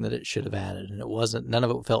everything that it should have added, and none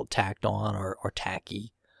of it felt tacked on or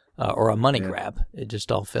tacky. Or a money grab. It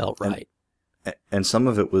just all felt right. And some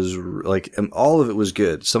of it was like, all of it was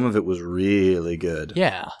good. Some of it was really good.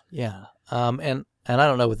 Yeah. And I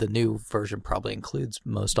don't know what the new version probably includes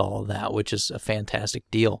most all of that, which is a fantastic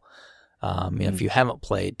deal. If you haven't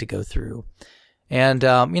played, to go through. And,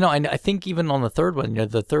 I think even on the third one,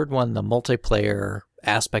 the multiplayer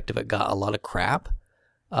aspect of it got a lot of crap.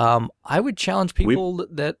 I would challenge people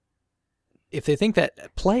that if they think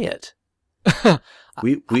that, play it.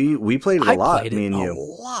 We played it a lot, me and you. A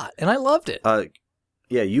lot, and I loved it.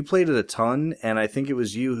 Yeah, you played it a ton, and I think it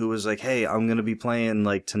was you who was like, "Hey, I'm gonna be playing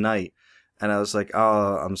like tonight," and I was like,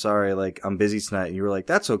 "Oh, I'm sorry, like I'm busy tonight." And you were like,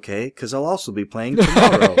 "That's okay, because I'll also be playing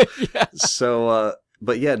tomorrow." Yeah. So,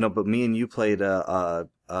 but me and you played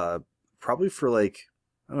probably for like,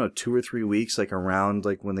 I don't know, 2 or 3 weeks, like around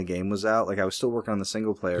like when the game was out. Like I was still working on the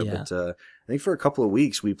single player, but I think for a couple of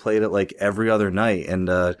weeks we played it like every other night. And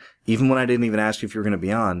even when I didn't even ask you if you were going to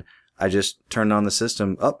be on, I just turned on the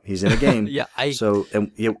system. Oh, he's in a game.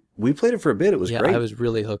 We played it for a bit. It was great. I was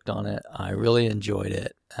really hooked on it. I really enjoyed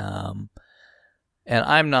it. And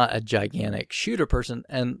I'm not a gigantic shooter person.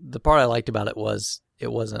 And the part I liked about it was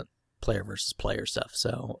it wasn't player versus player stuff.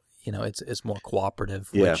 So, it's more cooperative,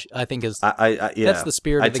 which I think is that's the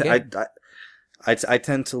spirit of the game. I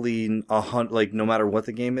tend to lean like no matter what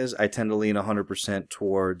the game is, I tend to lean 100%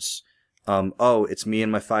 towards it's me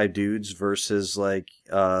and my 5 dudes versus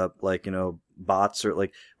bots, or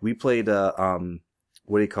like we played what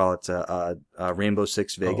do you call it, Rainbow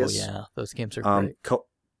Six Vegas. Oh yeah, those games are great.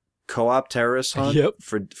 Co-op terrorist hunt. Yep.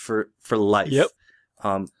 for life. Yep.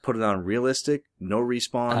 Put it on realistic, no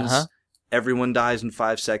respawns. Everyone dies in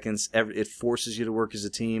 5 seconds. It forces you to work as a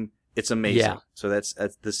team. It's amazing. Yeah. So that's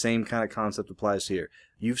the same kind of concept applies here.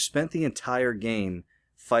 You've spent the entire game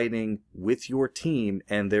fighting with your team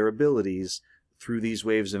and their abilities through these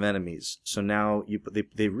waves of enemies. So now they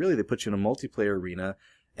put you in a multiplayer arena,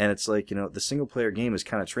 and it's like, the single player game has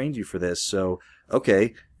kind of trained you for this. So,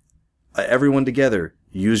 okay, everyone together,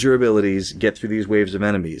 use your abilities, get through these waves of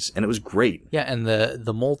enemies, and it was great. Yeah, and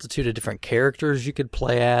the multitude of different characters you could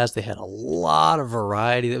play as, they had a lot of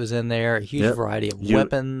variety that was in there, a huge variety of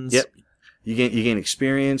weapons. Yep. You gain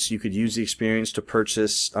experience. You could use the experience to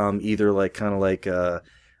purchase either like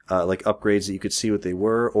upgrades that you could see what they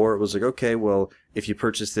were, or it was like, okay, well, if you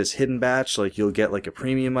purchase this hidden batch, like you'll get like a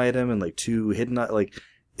premium item and like 2 hidden, like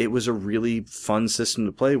it was a really fun system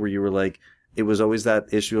to play where you were like, it was always that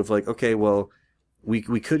issue of like, okay, well, we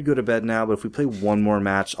could go to bed now, but if we play one more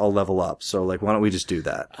match, I'll level up. So like, why don't we just do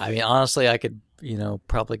that? I mean, honestly, I could,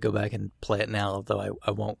 probably go back and play it now, although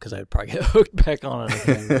I won't, because I'd probably get hooked back on it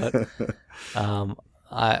again. But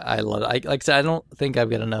I love it. Like I said, I don't think I've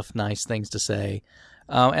got enough nice things to say.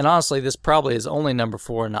 And honestly, this probably is only number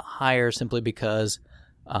 4 and not higher, simply because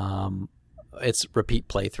it's repeat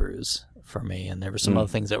playthroughs for me. And there were some other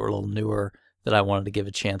things that were a little newer that I wanted to give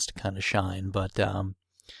a chance to kind of shine. But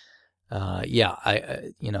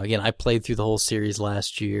I played through the whole series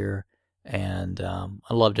last year, and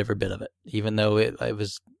I loved every bit of it, even though it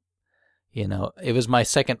was, it was my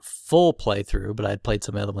second full playthrough, but I'd played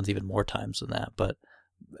some other ones even more times than that, but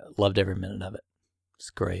loved every minute of it.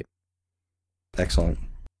 It's great. Excellent.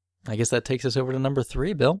 I guess that takes us over to number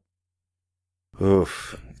 3, Bill.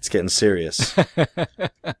 Oof, it's getting serious.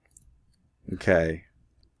 Okay.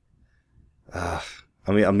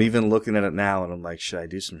 I mean, I'm even looking at it now, and I'm like, should I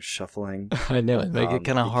do some shuffling? I know it make it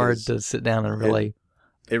kind of hard to sit down and really.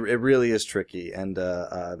 It really is tricky, and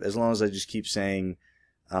as long as I just keep saying,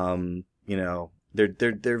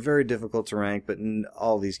 they're very difficult to rank, but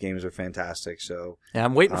all these games are fantastic. So yeah,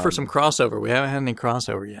 I'm waiting for some crossover. We haven't had any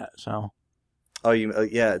crossover yet, so. Oh,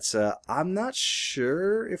 yeah. It's I'm not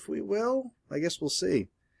sure if we will. I guess we'll see.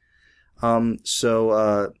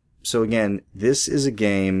 So again, this is a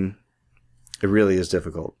game. It really is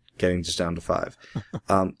difficult getting just down to 5.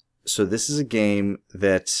 So this is a game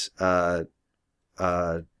that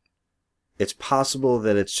it's possible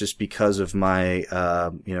that it's just because of my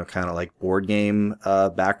kind of like board game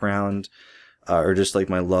background, or just like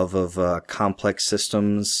my love of complex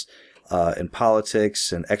systems and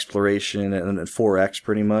politics and exploration and 4X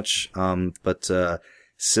pretty much. But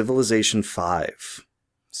Civilization 5.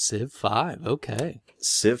 Civ 5, okay.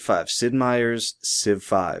 Civ 5. Sid Meier's Civ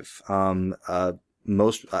 5. I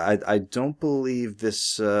don't believe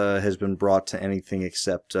this has been brought to anything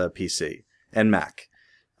except PC and Mac.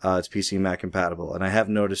 It's PC and Mac compatible. And I have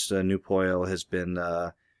noticed New Poil has been,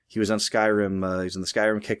 he was on Skyrim, he was on the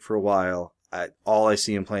Skyrim kick for a while. All I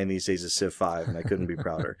see him playing these days is Civ 5, and I couldn't be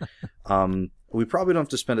prouder. We probably don't have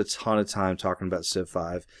to spend a ton of time talking about Civ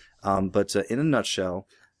 5, but in a nutshell,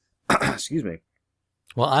 excuse me.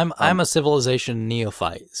 Well, I'm a Civilization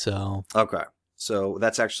neophyte, so. Okay. So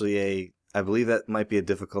that's actually I believe that might be a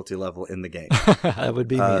difficulty level in the game. That would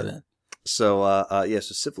be me then. So, so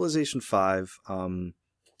Civilization 5,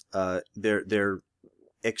 they're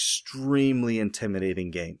extremely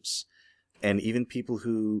intimidating games. And even people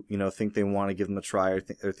who, think they want to give them a try or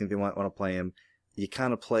think they want to play them, you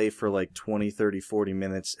kind of play for like 20, 30, 40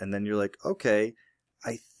 minutes, and then you're like, okay,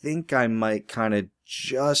 I think I might kind of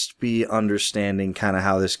just be understanding kind of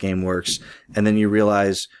how this game works. And then you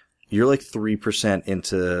realize you're like 3%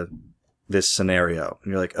 into this scenario.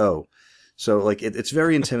 And you're like, oh. So like it's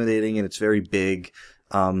very intimidating and it's very big.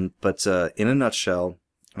 But in a nutshell,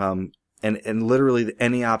 and literally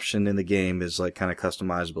any option in the game is like kind of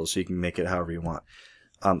customizable, so you can make it however you want.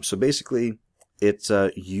 So basically, it's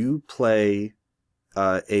you play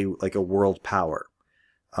a world power.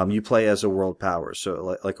 You play as a world power,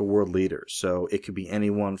 so like a world leader. So it could be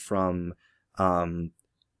anyone from Tutankhamun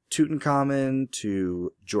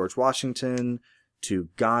to George Washington to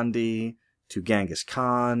Gandhi to Genghis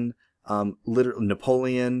Khan, literally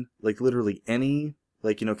Napoleon, like literally any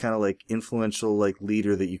kind of like influential like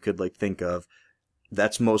leader that you could like think of.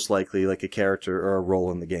 That's most likely like a character or a role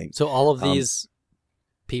in the game. So all of these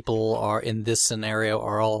people are in this scenario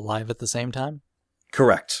are all alive at the same time?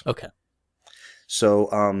 Correct. Okay. So,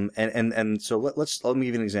 so let me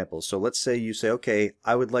give you an example. So let's say you say, okay,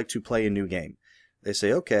 I would like to play a new game. They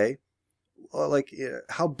say, okay, well,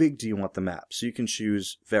 how big do you want the map? So you can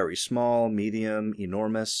choose very small, medium,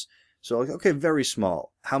 enormous. So, okay, very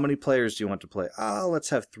small. How many players do you want to play? Let's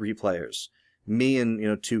have 3 players. Me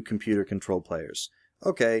and, 2 computer control players.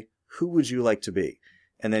 Okay, who would you like to be?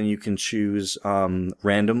 And then you can choose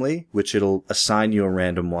randomly, which it'll assign you a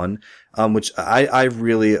random one, which I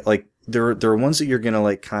really like. There are ones that you're going to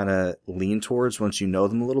like kind of lean towards once you know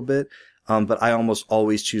them a little bit. But I almost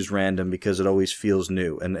always choose random because it always feels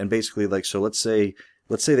new. And basically so let's say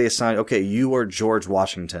they assign, okay, you are George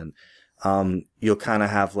Washington. You'll kind of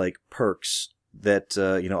have like perks that,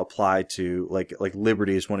 apply to like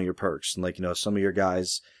liberty is one of your perks. And some of your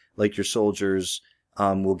guys, like your soldiers,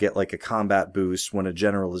 will get like a combat boost when a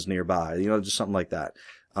general is nearby, just something like that.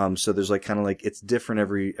 So there's like kind of like, it's different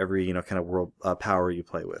every, kind of world, power you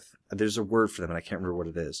play with. There's a word for them and I can't remember what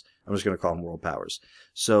it is. I'm just going to call them world powers.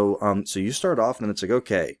 So you start off and then it's like,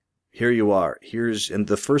 okay, here you are. And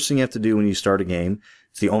the first thing you have to do when you start a game,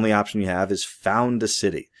 it's the only option you have, is found a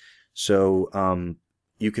city. So,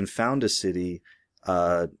 you can found a city,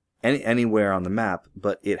 anywhere on the map,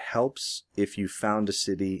 but it helps if you found a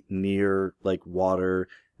city near like water,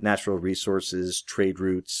 natural resources, trade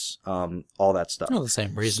routes, all that stuff. Well, the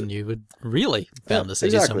same reason you would really found a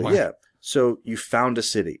city somewhere. Yeah. So you found a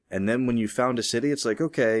city, and then when you found a city, it's like,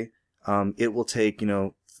 okay, it will take,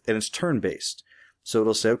 and it's turn-based. So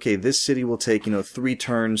it'll say, okay, this city will take, 3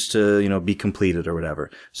 turns to, be completed or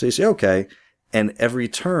whatever. So you say, okay, and every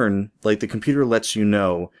turn, like the computer lets you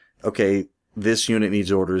know, okay, this unit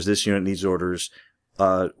needs orders, this unit needs orders.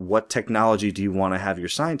 What technology do you want to have your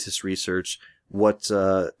scientists research? What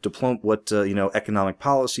economic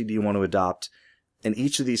policy do you want to adopt? And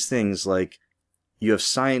each of these things, like, you have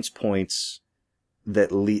science points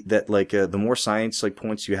the more science like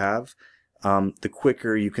points you have, the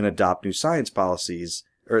quicker you can adopt new science policies,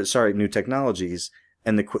 new technologies.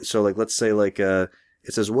 And so like, let's say like,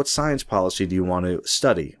 it says, what science policy do you want to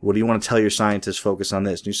study? What do you want to tell your scientists focus on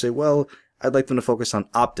this? And you say, well, I'd like them to focus on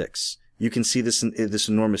optics. You can see this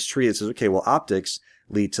enormous tree. It says, okay, well, optics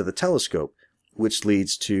lead to the telescope, which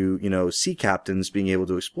leads to, sea captains being able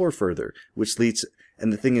to explore further, which leads,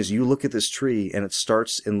 and the thing is, you look at this tree and it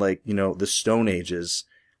starts in the Stone Ages.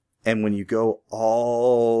 And when you go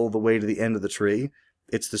all the way to the end of the tree,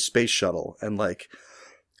 it's the space shuttle. And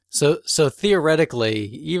So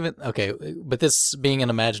theoretically, but this being an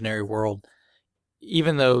imaginary world,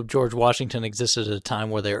 even though George Washington existed at a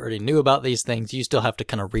time where they already knew about these things, you still have to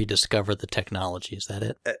kind of rediscover the technology. Is that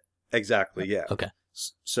it? Exactly. Yeah. Okay.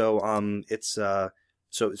 So, it's,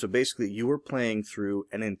 so basically you were playing through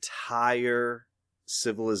an entire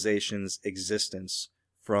civilization's existence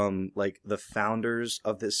from the founders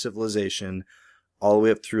of this civilization all the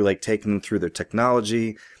way up through taking them through their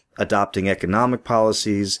technology, adopting economic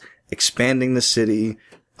policies, expanding the city,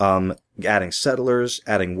 adding settlers,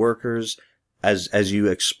 adding workers. As you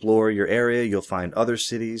explore your area, you'll find other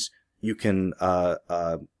cities. You can,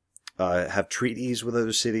 have treaties with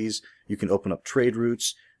other cities. You can open up trade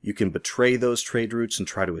routes. You can betray those trade routes and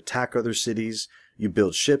try to attack other cities. You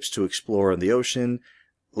build ships to explore in the ocean.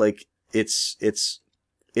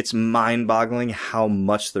 It's mind-boggling how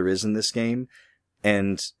much there is in this game.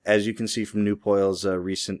 And as you can see from Newpoil's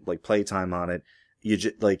recent playtime on it, you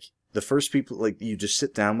just the first people you just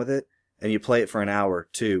sit down with it and you play it for an hour,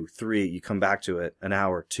 2, 3. You come back to it an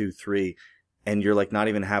hour, 2, 3, and you're not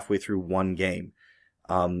even halfway through one game.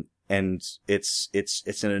 And it's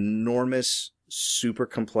an enormous, super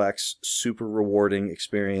complex, super rewarding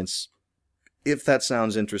experience. If that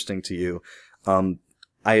sounds interesting to you,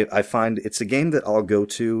 I find it's a game that I'll go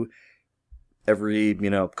to every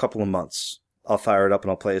couple of months. I'll fire it up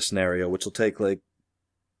and I'll play a scenario, which will take 2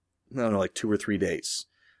 or 3 days.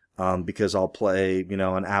 Because I'll play,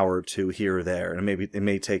 an hour or 2 here or there. And it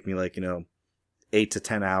may take me 8 to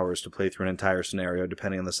 10 hours to play through an entire scenario,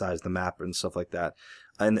 depending on the size of the map and stuff like that.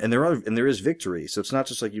 And there is victory. So it's not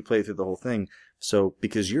just you play through the whole thing. So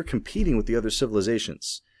because you're competing with the other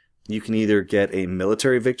civilizations, you can either get a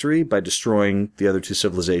military victory by destroying the other 2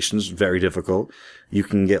 civilizations, very difficult. You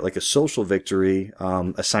can get a social victory,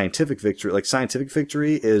 a scientific victory. Scientific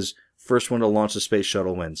victory is first one to launch the space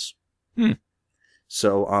shuttle wins.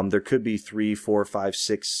 So, there could be 3, 4, 5,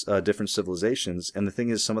 6, different civilizations. And the thing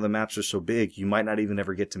is, some of the maps are so big, you might not even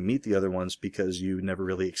ever get to meet the other ones because you never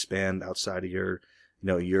really expand outside of your,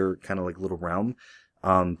 your kind of little realm.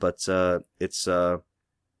 But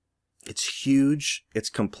it's huge. It's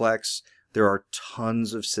complex. There are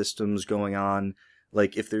tons of systems going on.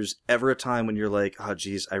 If there's ever a time when you're oh,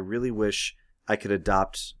 geez, I really wish I could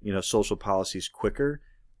adopt, social policies quicker,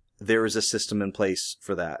 there is a system in place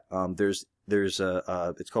for that. There's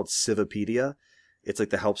it's called Civipedia. It's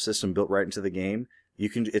the help system built right into the game.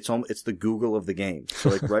 It's the Google of the game.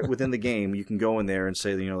 So right within the game, you can go in there and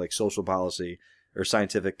say, social policy or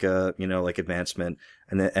scientific, advancement.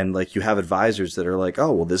 And you have advisors that are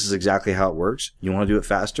oh, well, this is exactly how it works. You want to do it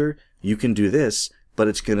faster? You can do this, but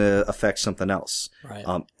it's going to affect something else. Right.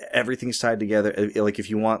 Everything's tied together. If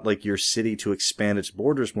you want your city to expand its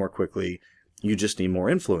borders more quickly, you just need more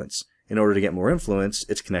influence. In order to get more influence,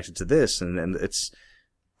 it's connected to this, and it's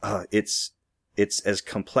as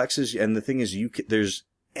complex as. And the thing is, there's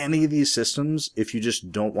any of these systems. If you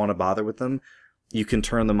just don't want to bother with them, you can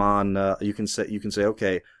turn them on. You can say,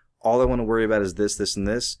 okay, all I want to worry about is this, this, and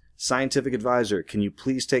this. Scientific advisor, can you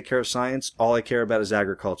please take care of science? All I care about is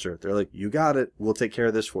agriculture. They're you got it. We'll take care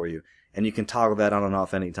of this for you, and you can toggle that on and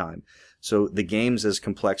off anytime. So the game's as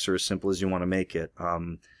complex or as simple as you want to make it.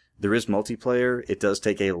 There is multiplayer. It does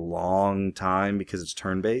take a long time because it's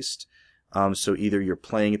turn-based. So either you're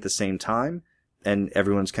playing at the same time and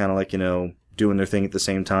everyone's kind of doing their thing at the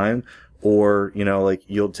same time, or,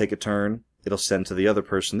 you'll take a turn, it'll send to the other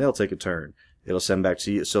person, they'll take a turn, it'll send back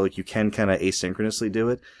to you. So you can kind of asynchronously do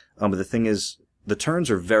it. But the thing is, the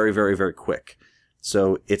turns are very, very, very quick.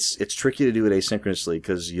 So it's tricky to do it asynchronously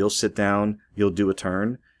because you'll sit down, you'll do a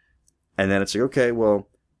turn, and then it's okay, well,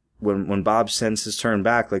 when Bob sends his turn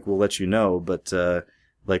back, we'll let you know. But,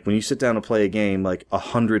 when you sit down to play a game,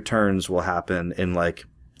 100 turns will happen in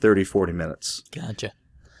 30, 40 minutes. Gotcha.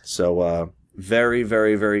 So, very,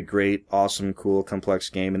 very, very great, awesome, cool,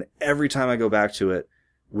 complex game. And every time I go back to it,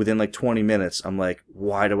 within 20 minutes, I'm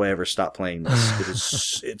why do I ever stop playing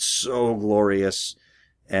this? It's so glorious.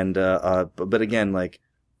 And, but again,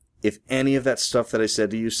 if any of that stuff that I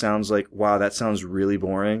said to you sounds wow, that sounds really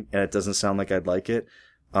boring and it doesn't sound like I'd like it,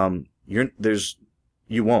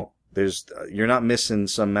 you won't. you're not missing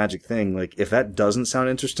some magic thing. Like, if that doesn't sound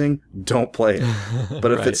interesting, don't play it.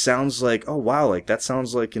 But if Right. it sounds like, oh wow, like that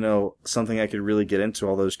sounds like, something I could really get into,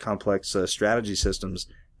 all those complex strategy systems,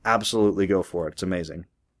 absolutely go for it. It's amazing.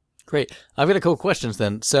 Great. I've got a couple questions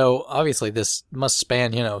then. So obviously this must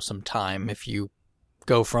span, some time if you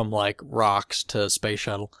go from like rocks to space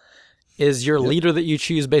shuttle. Is your leader that you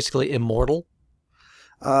choose basically immortal?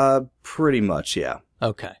 Pretty much, yeah.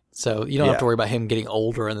 Okay. So you don't have to Yeah. worry about him getting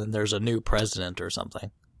older and then there's a new president or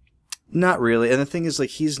something. Not really. And the thing is, like,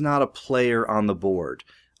 he's not a player on the board.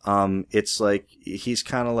 It's like, he's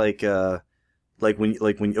kind of like when,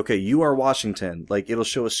 okay, you are Washington. Like, it'll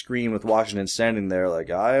show a screen with Washington standing there, like,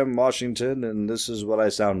 I am Washington, and this is what I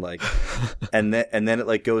sound like. and then it,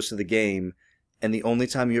 like, goes to the game, and the only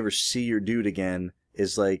time you ever see your dude again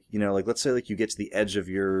is, like, let's say, like, you get to the edge of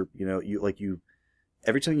your,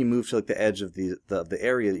 every time you move to, like, the edge of the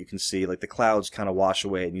area that you can see, like, the clouds kind of wash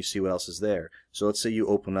away, and you see what else is there. So let's say you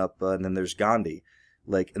open up, and then there's Gandhi.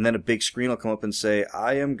 Like, and then a big screen will come up and say,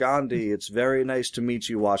 I am Gandhi. It's very nice to meet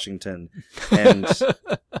you, Washington.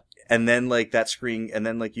 And then, like, that screen, and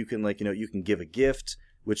then, like, you can, like, you can give a gift,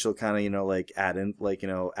 which will kind of, like, add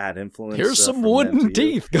influence. Here's some from them wooden to you.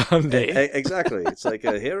 teeth, Gandhi. Exactly. It's like,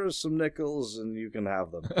 here are some nickels, and you can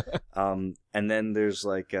have them. And then there's,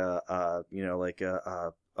 like, let's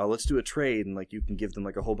do a trade, and, like, you can give them,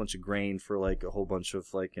 like, a whole bunch of grain for, like, a whole bunch of,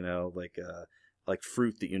 like, like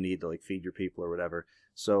fruit that you need to, like, feed your people or whatever.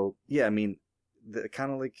 So yeah, I mean,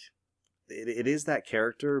 kind of like it is that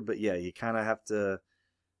character, but yeah, you kind of have to.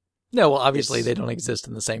 No, well, obviously they don't exist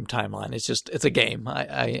in the same timeline. It's a game.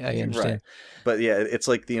 I understand. Right. But yeah, it's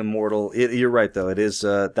like the immortal. You're right though. It is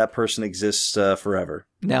that person exists forever.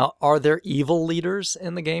 Now, are there evil leaders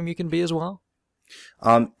in the game you can be as well?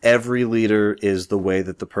 Every leader is the way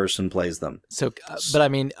that the person plays them. So, but I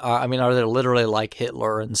mean, are there literally like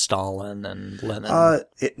Hitler and Stalin and Lenin?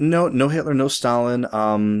 No Hitler, no Stalin.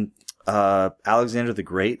 Alexander the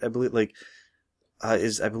Great, I believe,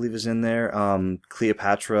 is in there.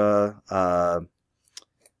 Cleopatra. I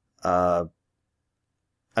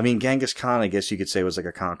mean, Genghis Khan, I guess you could say, was like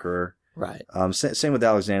a conqueror. Right. Same with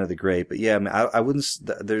Alexander the Great. But yeah, I mean, I wouldn't.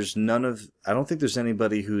 There's none of. I don't think there's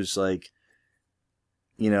anybody who's like,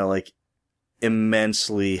 like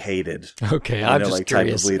immensely hated. Okay, I'm just like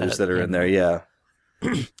curious. Type of leaders that are in there. Yeah.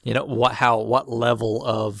 What level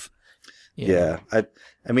of? Yeah, I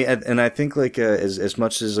mean, and I think like as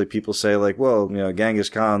much as like people say like, well, Genghis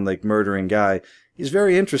Khan, like murdering guy, he's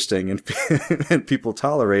very interesting and and people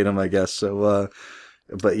tolerate him, I guess. So,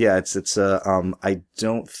 but yeah, it's I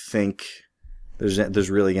don't think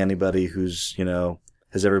there's really anybody who's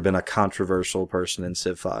has ever been a controversial person in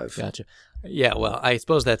Civ 5. Gotcha. Yeah, well, I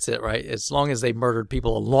suppose that's it, right? As long as they murdered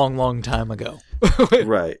people a long, long time ago.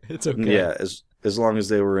 Right. It's okay. Yeah, as long as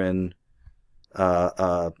they were in,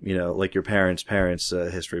 like your parents'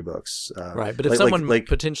 history books. Right, but if someone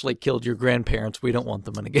potentially killed your grandparents, we don't want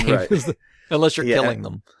them in a game, right. unless you're killing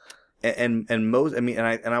them. And most, I mean,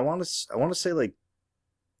 and I want to say like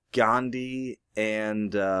Gandhi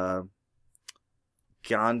and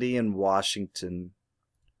Washington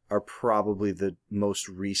are probably the most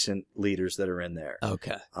recent leaders that are in there.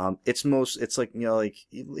 Okay. It's like, like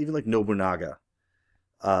even like Nobunaga,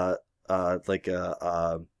 like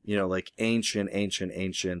ancient, kind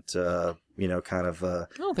of, I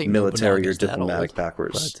don't think military or Nobunaga's that diplomatic old,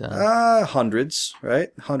 backwards. but, hundreds, right?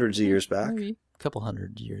 Hundreds of years back. Maybe a couple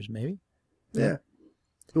hundred years, maybe. Yeah.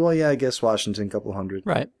 Well, yeah, I guess Washington, couple hundred.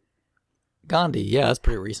 Right. Gandhi, yeah, that's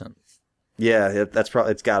pretty recent. Yeah,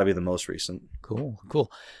 it's got to be the most recent. Cool.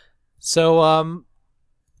 So,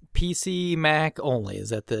 PC, Mac only. Is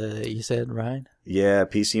that you said, Ryan? Yeah,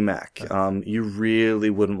 PC, Mac. Okay. You really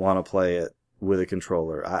wouldn't want to play it with a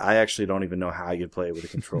controller. I actually don't even know how you'd play it with a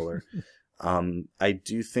controller. I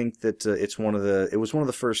do think that it was one of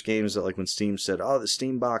the first games that, like, when Steam said, "Oh, the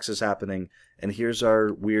Steam box is happening, and here's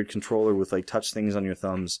our weird controller with like touch things on your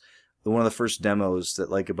thumbs." One of the first demos that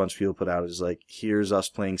like a bunch of people put out is like, "Here's us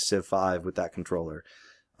playing Civ 5 with that controller."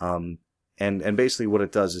 And basically what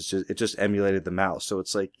it does is it just emulated the mouse. So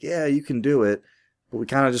it's like, yeah, you can do it, but we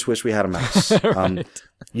kind of just wish we had a mouse. Right.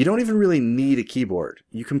 You don't even really need a keyboard.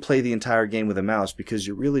 You can play the entire game with a mouse because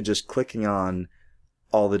you're really just clicking on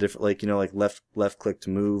all the different, like, like left click to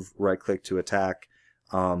move, right click to attack.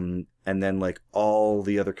 And then like all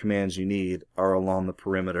the other commands you need are along the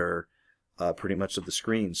perimeter, pretty much of the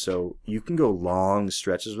screen. So you can go long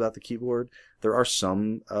stretches without the keyboard. There are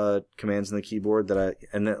some commands in the keyboard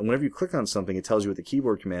and then whenever you click on something, it tells you what the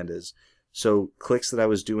keyboard command is. So clicks that I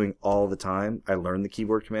was doing all the time, I learned the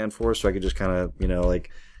keyboard command for, so I could just kind of,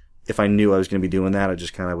 like, if I knew I was going to be doing that, I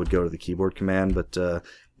just kind of would go to the keyboard command. But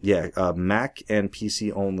Mac and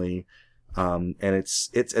PC only. And it's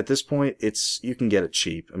at this point, you can get it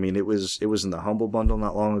cheap. I mean, it was in the Humble Bundle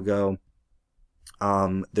not long ago.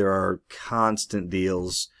 There are constant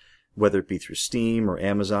deals, whether it be through Steam or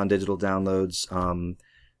Amazon digital downloads.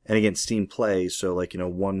 And again, Steam Play, so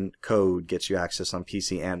one code gets you access on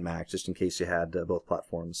PC and Mac, just in case you had both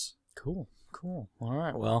platforms. Cool. All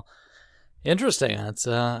right, well, interesting. That's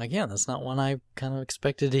again, that's not one I kind of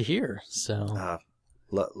expected to hear. So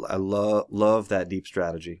I love that deep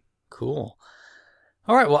strategy. Cool.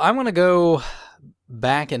 All right, well, I'm going to go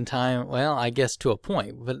back in time, well, I guess to a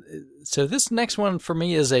point. But so this next one for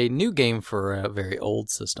me is a new game for a very old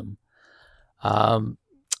system.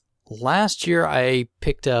 Last year, I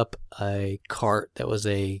picked up a cart that was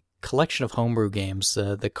a collection of homebrew games.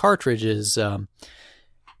 The cartridge is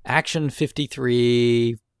Action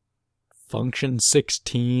 53, Function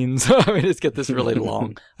 16s. I mean, it's got this really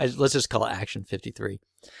long. Let's just call it Action 53.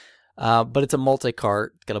 But it's a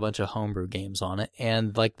multi-cart, got a bunch of homebrew games on it.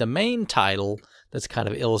 And like the main title that's kind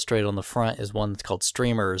of illustrated on the front is one that's called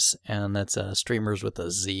Streamers. And that's Streamers with a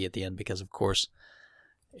Z at the end because, of course,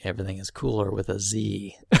 everything is cooler with a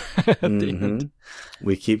Z at the end.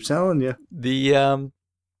 We keep telling you. The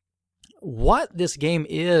what this game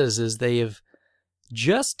is they've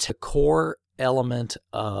just a core element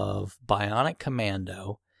of Bionic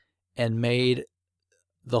Commando and made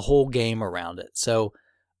the whole game around it. So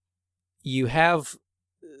you have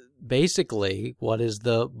basically what is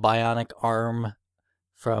the bionic arm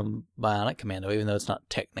from Bionic Commando, even though it's not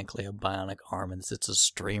technically a bionic arm, it's a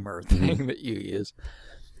streamer thing that you use.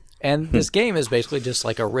 And this game is basically just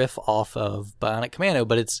like a riff off of Bionic Commando,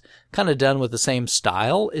 but it's kind of done with the same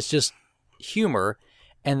style. It's just humor,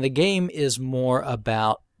 and the game is more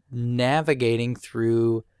about navigating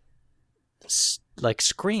through like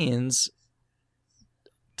screens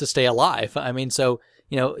to stay alive. I mean, so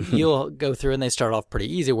you'll go through and they start off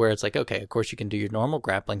pretty easy where it's like, okay, of course you can do your normal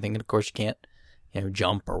grappling thing, and of course you can't,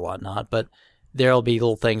 jump or whatnot, but there'll be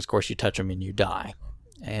little things, of course you touch them and you die.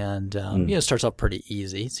 And, it starts off pretty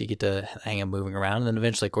easy, so you get to hang them moving around, and then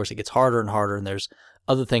eventually, of course, it gets harder and harder, and there's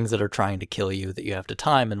other things that are trying to kill you that you have to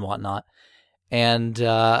time and whatnot. And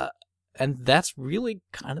that's really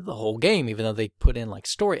kind of the whole game, even though they put in like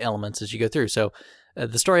story elements as you go through. So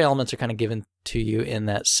the story elements are kind of given to you in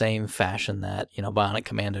that same fashion that, Bionic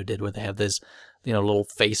Commando did, where they have this, little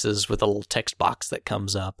faces with a little text box that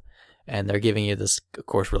comes up, and they're giving you this, of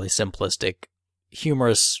course, really simplistic,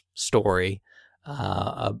 humorous story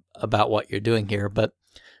about what you're doing here. But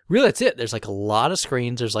really, that's it. There's like a lot of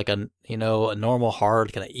screens. There's like a normal,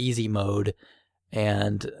 hard, kind of easy mode.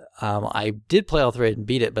 And I did play all three and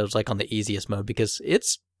beat it, but it was like on the easiest mode because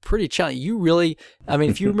it's pretty challenging. You really,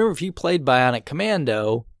 if you remember, if you played Bionic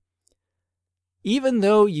Commando, even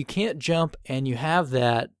though you can't jump and you have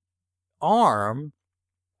that arm,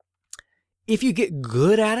 if you get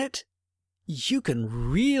good at it, you can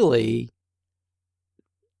really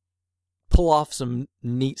pull off some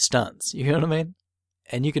neat stunts. You know what I mean?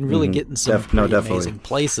 And you can really get in some amazing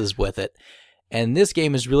places with it. And this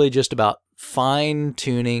game is really just about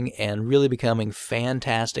fine-tuning and really becoming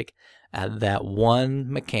fantastic at that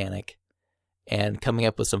one mechanic and coming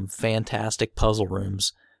up with some fantastic puzzle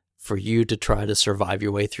rooms for you to try to survive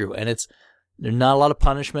your way through. And there's not a lot of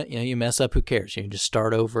punishment. You mess up, who cares? You can just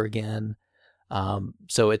start over again.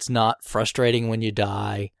 So it's not frustrating when you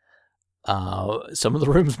die. Some of the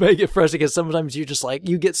rooms may get frustrating because sometimes you just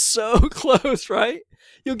you get so close, right?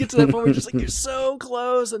 You'll get to that point where you're just you're so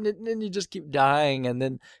close, and then you just keep dying, and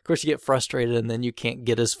then of course you get frustrated, and then you can't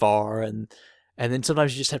get as far, and then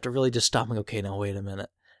sometimes you just have to really just stop and go, okay, now wait a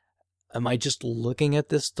minute. Am I just looking at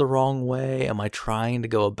this the wrong way? Am I trying to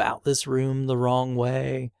go about this room the wrong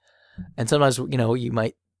way? And sometimes, you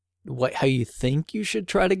might, how you think you should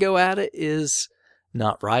try to go at it is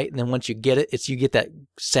not right. And then once you get it, you get that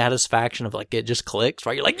satisfaction of it just clicks,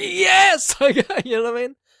 right? You're like, yes! You know what I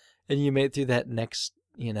mean? And you made it through that next,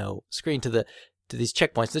 screen to these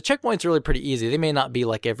checkpoints. The checkpoints are really pretty easy. They may not be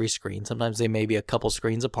like every screen. Sometimes they may be a couple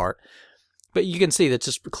screens apart. But you can see that's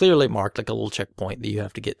just clearly marked like a little checkpoint that you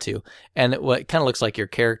have to get to. And it kind of looks like your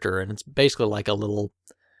character, and it's basically like a little,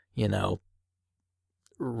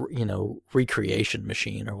 recreation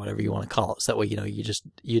machine or whatever you want to call it. So that way,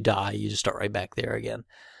 you die, you just start right back there again.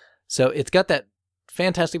 So it's got that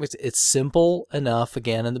fantastic mix. It's simple enough,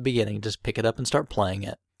 again, in the beginning, just pick it up and start playing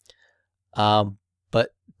it. But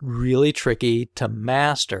really tricky to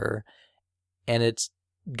master. And it's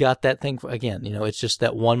got that thing, again, it's just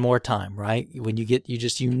that one more time, right? When you get,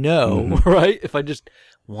 right? If I just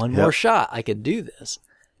one more shot, I can do this.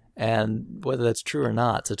 And whether that's true or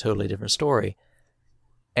not, it's a totally different story.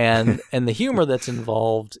 And the humor that's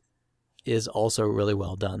involved is also really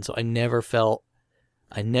well done. So I never felt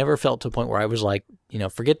to a point where I was like,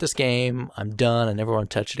 forget this game. I'm done. I never want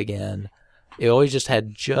to touch it again. It always just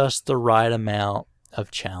had just the right amount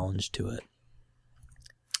of challenge to it.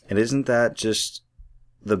 And isn't that just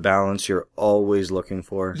the balance you're always looking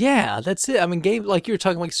for? Yeah, that's it. I mean, games like you were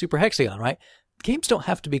talking like Super Hexagon, right? Games don't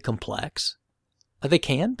have to be complex. They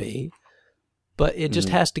can be, but it just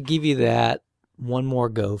has to give you that one more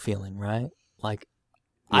go feeling, right? Like,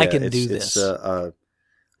 yeah, I can do this.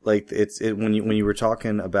 When you were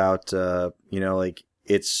talking about, you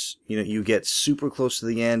get super close to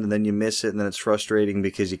the end and then you miss it and then it's frustrating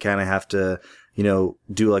because you kind of have to,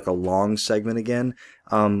 do like a long segment again.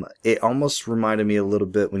 It almost reminded me a little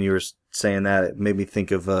bit when you were saying that. It made me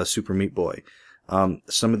think of Super Meat Boy.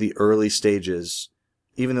 Some of the early stages,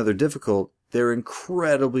 even though they're difficult, they're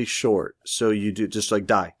incredibly short. So you do just like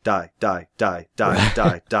die. Oh,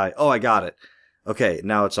 I got it. Okay,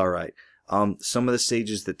 now it's all right. Some of the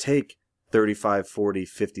stages that take 35, 40,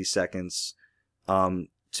 50 seconds, to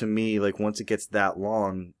me, like once it gets that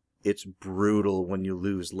long, it's brutal when you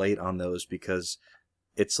lose late on those because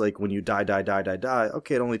it's like when you die.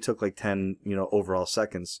 Okay, it only took like 10, overall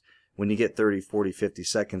seconds. When you get 30, 40, 50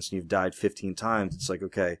 seconds and you've died 15 times, it's like,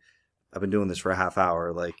 okay, I've been doing this for a half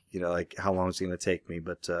hour. Like, like how long is it going to take me?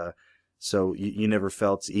 But, so you never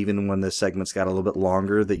felt, even when the segments got a little bit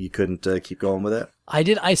longer, that you couldn't keep going with it? I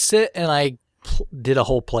did. I sit and I did a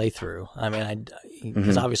whole playthrough. I mean,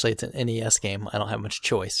 because obviously it's an NES game. I don't have much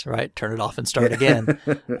choice, right? Turn it off and start again.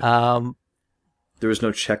 There was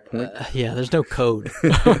no checkpoint? Yeah, there's no code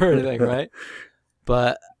or anything, right?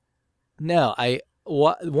 But no,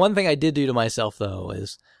 one thing I did do to myself, though,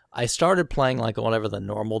 is I started playing like whatever the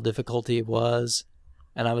normal difficulty was,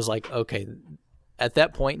 and I was like, okay, at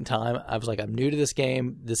that point in time, I was like, I'm new to this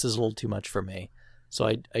game. This is a little too much for me. So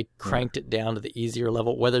I cranked it down to the easier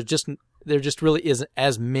level, where there just really isn't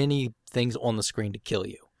as many things on the screen to kill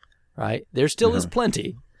you, right? There still is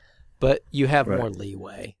plenty, but you have more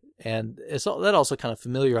leeway. And that also kind of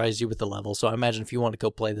familiarizes you with the level. So I imagine if you want to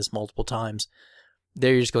go play this multiple times,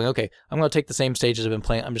 there you're just going, okay, I'm going to take the same stages I've been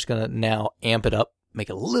playing. I'm just going to now amp it up,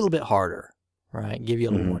 make it a little bit harder, right? Give you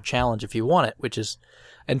a little more challenge if you want it,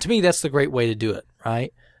 and to me, that's the great way to do it,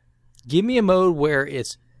 right? Give me a mode where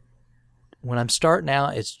when I'm starting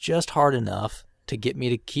out, it's just hard enough to get me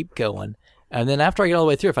to keep going. And then after I get all the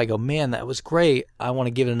way through, if I go, man, that was great, I want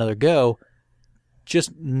to give it another go,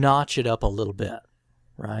 just notch it up a little bit,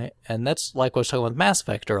 right? And that's like what I was talking about with Mass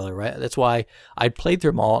Effect earlier, right? That's why I played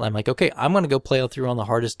through them all, and I'm like, okay, I'm going to go play through on the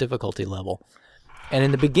hardest difficulty level. And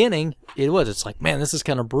in the beginning, it's like, man, this is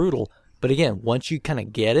kind of brutal. But again, once you kind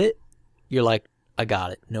of get it, you're like, I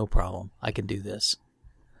got it, no problem, I can do this.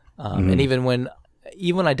 And even when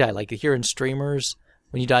I die, like here in streamers,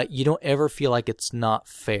 when you die, you don't ever feel like it's not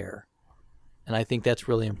fair. And I think that's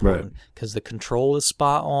really important because the control is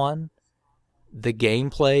spot on. The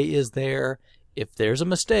gameplay is there. If there's a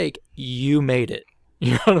mistake, you made it.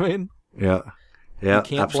 You know what I mean? Yeah. You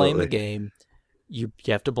can't blame the game. You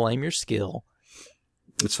have to blame your skill.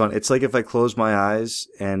 It's fun. It's like if I close my eyes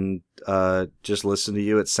and just listen to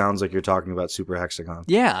you, it sounds like you're talking about Super Hexagon.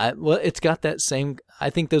 Yeah, well, it's got that same,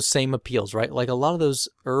 I think those same appeals, right? Like a lot of those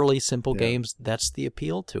early simple games, that's the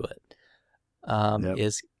appeal to it.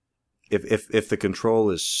 Is if the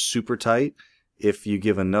control is super tight, if you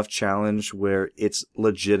give enough challenge where it's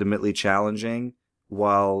legitimately challenging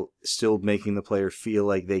while still making the player feel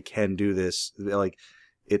like they can do this, like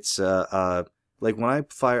it's like when I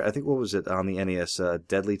fire, I think, what was it on the NES?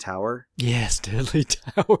 Deadly Tower? Yes, Deadly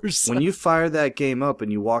Towers. When you fire that game up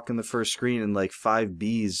and you walk in the first screen and like 5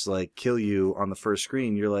 bees like kill you on the first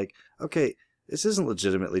screen, you're like, okay, this isn't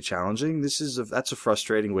legitimately challenging. That's a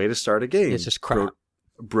frustrating way to start a game. It's just crap.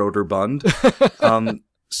 Broderbund.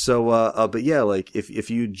 But yeah, like if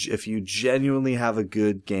you genuinely have a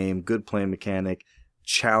good game, good play mechanic,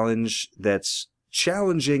 challenge that's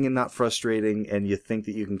challenging and not frustrating, and you think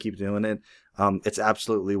that you can keep doing it, it's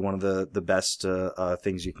absolutely one of the best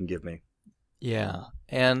things you can give me. Yeah,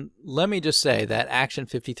 and let me just say that Action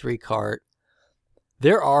 53 cart,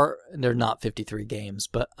 they're not 53 games,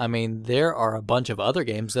 but I mean there are a bunch of other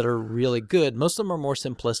games that are really good. Most of them are more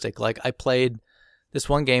simplistic. Like I played this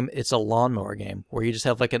one game, it's a lawnmower game where you just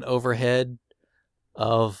have like an overhead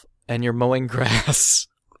and you're mowing grass.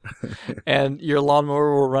 And your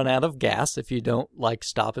lawnmower will run out of gas if you don't like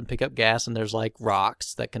stop and pick up gas, and there's like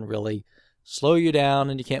rocks that can really slow you down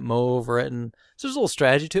and you can't mow over it, and so there's a little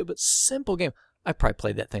strategy to it, but simple game. I probably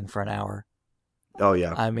played that thing for an hour. Oh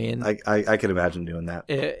yeah. I mean, I can imagine doing that.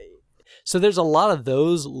 So there's a lot of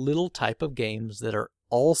those little type of games that are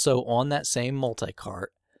also on that same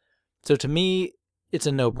multi-cart So to me, it's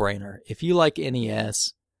a no-brainer. If you like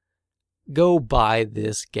NES, go buy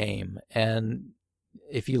this game. And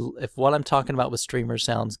if what I'm talking about with streamers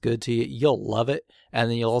sounds good to you, you'll love it. And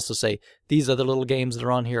then you'll also say, these other little games that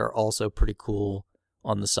are on here are also pretty cool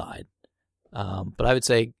on the side. But I would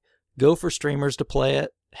say go for streamers to play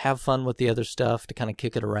it, have fun with the other stuff to kind of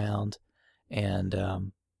kick it around. And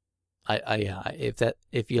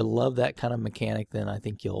if you love that kind of mechanic, then I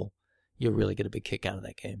think you'll really get a big kick out of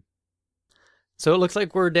that game. So it looks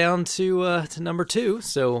like we're down to number 2.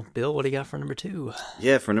 So, Bill, what do you got for number 2?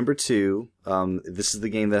 Yeah, for number 2, this is the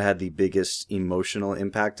game that had the biggest emotional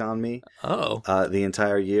impact on me. Oh. The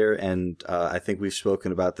entire year, and I think we've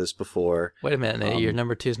spoken about this before. Wait a minute, your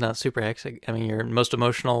number 2 is not Super Hexagon. I mean, your most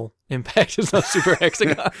emotional impact is not Super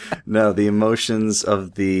Hexagon. No, the emotions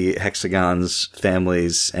of the Hexagons,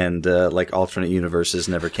 families, and like alternate universes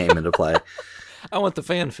never came into play. I want the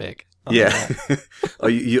fanfic. Yeah.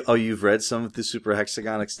 You've read some of the Super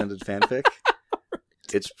Hexagon extended fanfic?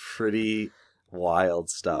 It's pretty wild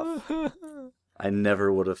stuff. I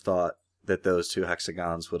never would have thought that those two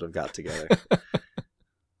hexagons would have got together.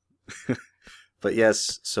 But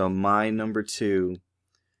yes, so my number 2,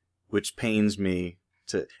 which pains me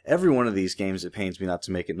to every one of these games, it pains me not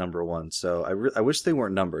to make it number 1. So I wish they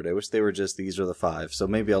weren't numbered. I wish they were just these are the 5. So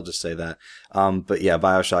maybe I'll just say that. But yeah,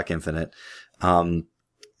 BioShock Infinite.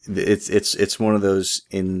 It's one of those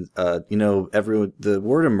the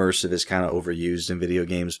word immersive is kind of overused in video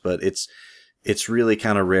games, but it's really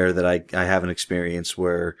kind of rare that I have an experience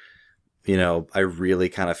where, I really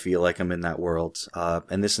kind of feel like I'm in that world.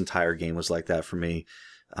 And this entire game was like that for me.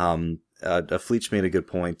 Fleech made a good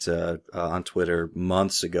point, on Twitter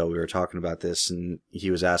months ago. We were talking about this and he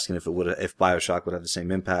was asking if BioShock would have the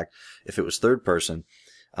same impact if it was third person.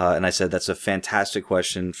 And I said, that's a fantastic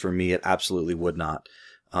question. For me, it absolutely would not.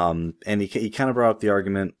 And he kind of brought up the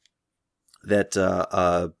argument that,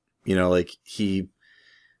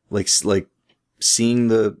 seeing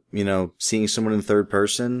someone in third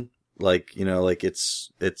person,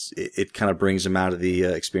 it kind of brings him out of the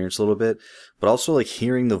experience a little bit, but also like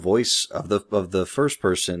hearing the voice of the first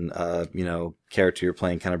person, character you're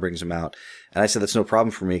playing kind of brings him out. And I said, that's no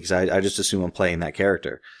problem for me because I just assume I'm playing that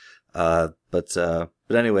character. But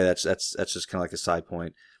anyway, that's just kind of like a side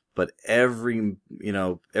point. But every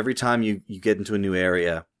time you get into a new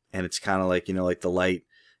area and it's kind of like, like the light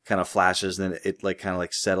kind of flashes, then it like kind of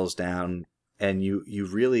like settles down and you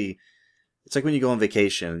really, it's like when you go on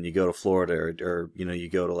vacation and you go to Florida or you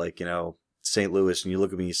go to like, St. Louis and you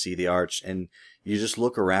look at me, you see the arch and you just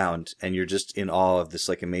look around and you're just in awe of this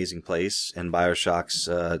like amazing place. And BioShock's,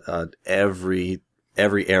 every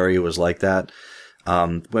area was like that.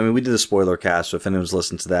 We did a spoiler cast, so if anyone's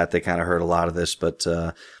listened to that, they kind of heard a lot of this, but,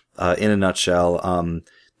 in a nutshell,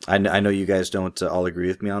 I know you guys don't all agree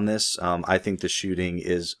with me on this. I think the shooting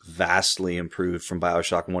is vastly improved from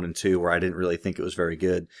BioShock 1 and 2, where I didn't really think it was very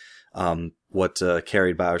good. What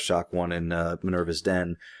carried BioShock 1 and Minerva's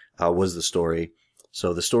Den was the story.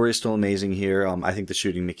 So the story is still amazing here. I think the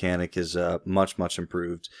shooting mechanic is much, much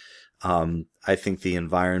improved. I think the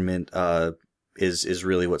environment is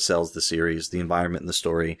really what sells the series, the environment and the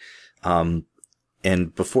story.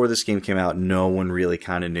 And before this game came out, no one really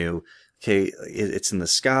kind of knew, okay, it's in the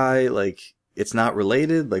sky, like, it's not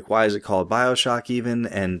related, like, why is it called BioShock even?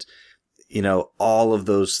 And, all of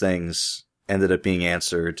those things ended up being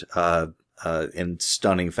answered, in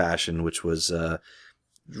stunning fashion, which was,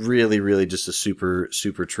 really, really just a super,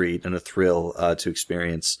 super treat and a thrill, to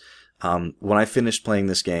experience. When I finished playing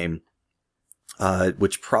this game,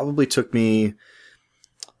 which probably took me,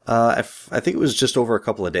 I think it was just over a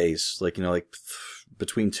couple of days,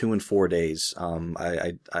 between 2 and 4 days.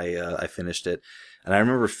 I finished it, and I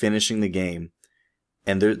remember finishing the game.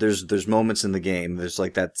 And there's moments in the game. There's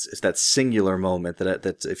like it's that singular moment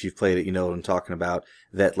that if you've played it, you know what I'm talking about.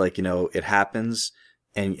 That it happens,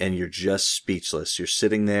 and you're just speechless. You're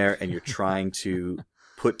sitting there and you're trying to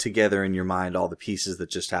put together in your mind all the pieces that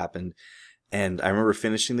just happened. And I remember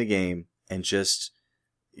finishing the game and just.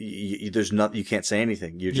 There's nothing, you can't say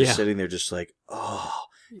anything. You're just sitting there just like, oh.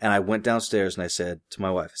 And I went downstairs and I said to my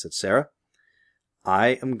wife, I said, Sarah,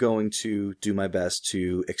 I am going to do my best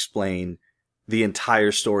to explain the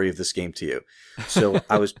entire story of this game to you. So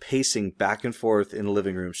I was pacing back and forth in the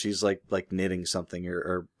living room. She's like knitting something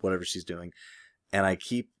or whatever she's doing. And I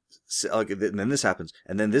keep, and then this happens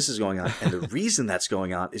and then this is going on. And the reason that's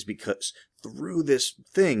going on is because through this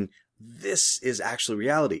thing, this is actually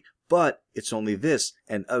reality. But it's only this,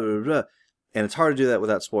 and it's hard to do that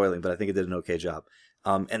without spoiling, but I think it did an okay job.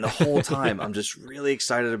 And the whole time, I'm just really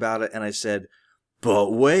excited about it, and I said,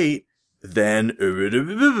 but wait, then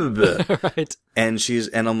Right.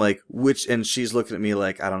 and I'm like, and she's looking at me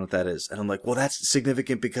like, I don't know what that is. And I'm like, well, that's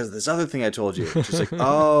significant because of this other thing I told you. She's like,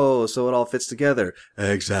 oh, so it all fits together.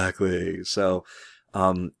 Exactly. So,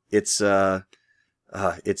 it's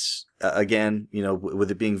again,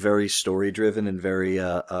 with it being very story driven and very,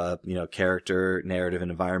 character, narrative,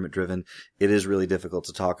 and environment driven, it is really difficult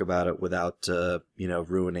to talk about it without,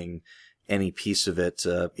 ruining any piece of it.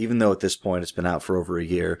 Even though at this point it's been out for over a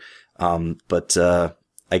year. But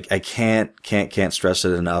I can't stress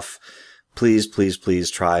it enough. Please, please, please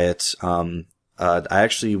try it. I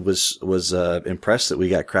actually was impressed that we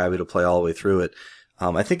got Krabby to play all the way through it.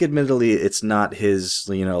 I think admittedly it's not his,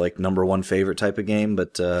 number one favorite type of game,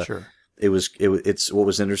 but, Sure. It's what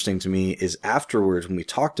was interesting to me is afterwards when we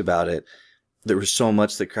talked about it, there was so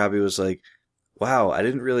much that Krabby was like, wow, I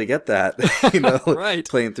didn't really get that, Right.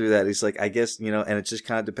 Playing through that. He's like, I guess, and it just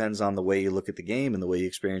kind of depends on the way you look at the game and the way you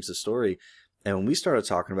experience the story. And when we started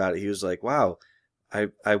talking about it, he was like, wow, I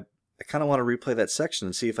kind of want to replay that section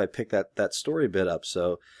and see if I pick that story bit up.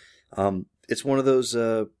 So, it's one of those,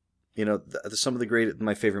 some of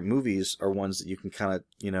my favorite movies are ones that you can kind of,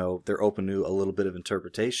 they're open to a little bit of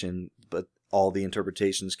interpretation, but all the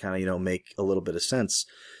interpretations kind of, make a little bit of sense.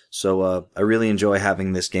 So, I really enjoy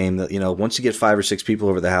having this game that, once you get 5 or 6 people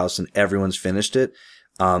over the house and everyone's finished it,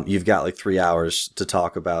 you've got like 3 hours to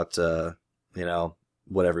talk about,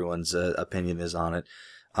 what everyone's opinion is on it.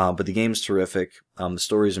 But the game's terrific. The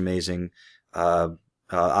story's amazing.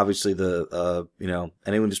 Obviously anyone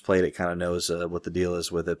who's played it kind of knows, what the deal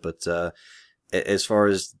is with it. But, as far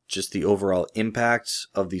as just the overall impact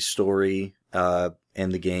of the story,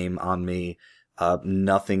 and the game on me,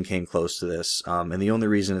 nothing came close to this. And the only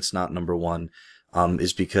reason it's not number one,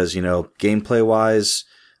 is because, gameplay wise,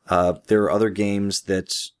 there are other games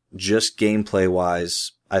that just gameplay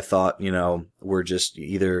wise, I thought, were just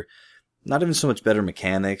either not even so much better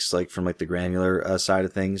mechanics, like from like the granular, side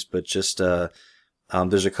of things, but just,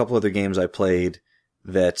 there's a couple other games I played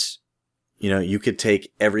that, you could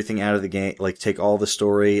take everything out of the game, like take all the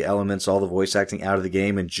story elements, all the voice acting out of the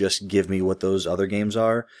game and just give me what those other games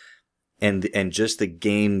are. And just the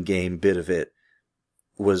game bit of it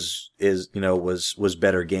was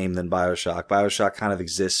better game than BioShock. BioShock kind of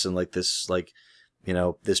exists in like this,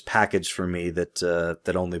 this package for me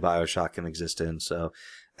that only BioShock can exist in. So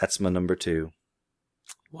that's my number 2.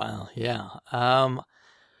 Wow. Yeah.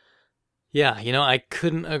 Yeah, I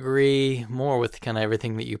couldn't agree more with kind of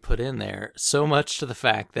everything that you put in there. So much to the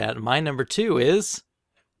fact that my number 2 is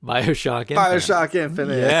BioShock Infinite. BioShock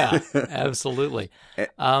Infinite. Yeah, absolutely.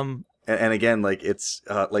 And again, like it's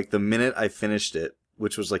like the minute I finished it,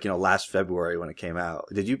 which was like last February when it came out.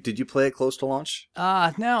 Did you play it close to launch?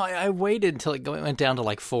 No, I waited until it went down to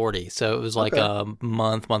like 40, so it was like a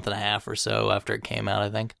month and a half or so after it came out, I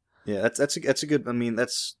think. Yeah, that's a good. I mean,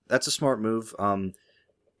 that's a smart move.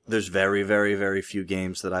 There's very, very, very few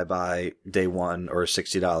games that I buy day one or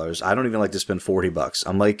 $60. I don't even like to spend $40.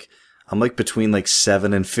 I'm like between like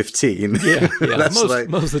 7 and 15. Yeah.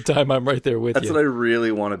 most of the time I'm right there with you. That's what I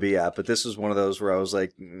really want to be at. But this was one of those where I was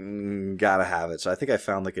like, gotta have it. So I think I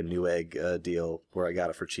found like a Newegg deal where I got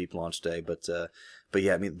it for cheap launch day. But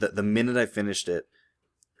yeah, I mean, the minute I finished it,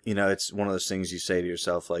 it's one of those things you say to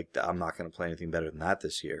yourself, like, I'm not going to play anything better than that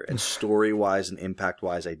this year. And story wise and impact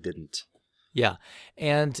wise, I didn't. Yeah,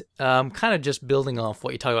 and kind of just building off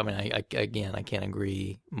what you talk about. I mean, I can't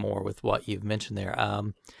agree more with what you've mentioned there.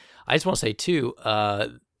 I just want to say too,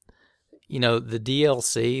 the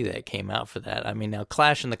DLC that came out for that. I mean, now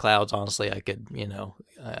Clash in the Clouds, honestly, I could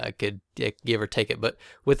give or take it, but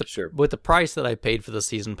with the price that I paid for the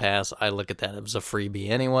season pass, I look at that it was a freebie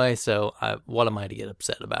anyway. So what am I to get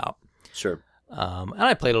upset about? Sure. And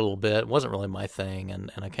I played a little bit. It wasn't really my thing,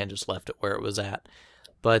 and I kind of just left it where it was at.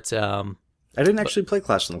 But I didn't actually play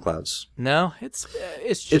Clash in the Clouds. No, it's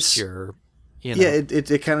just your, Yeah,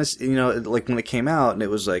 it kind of, like when it came out and it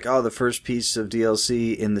was like, oh, the first piece of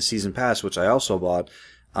DLC in the season pass, which I also bought,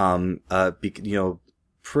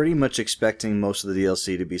 pretty much expecting most of the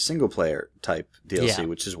DLC to be single player type DLC,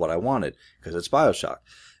 which is what I wanted because it's BioShock.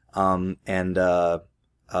 So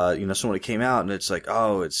when it came out and it's like,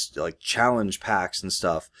 oh, it's like challenge packs and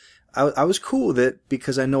stuff. I was cool with it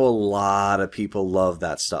because I know a lot of people love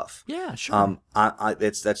that stuff. Yeah, sure.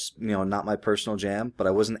 That's not my personal jam, but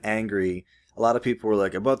I wasn't angry. A lot of people were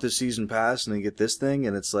like, I bought this season pass and then get this thing,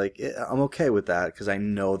 and it's like, I'm okay with that because I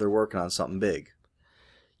know they're working on something big.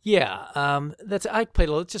 Yeah, I played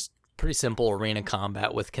a little, just pretty simple arena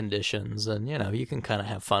combat with conditions, and you can kind of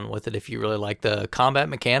have fun with it if you really like the combat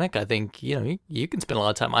mechanic. I think you can spend a lot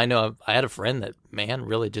of time. I know I had a friend that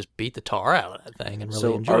really just beat the tar out of that thing and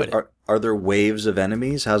really enjoyed it. Are there waves of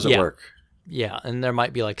enemies? How's it work? Yeah, and there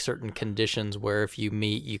might be like certain conditions where if you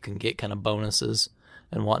meet, you can get kind of bonuses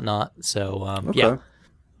and whatnot. So Okay. yeah.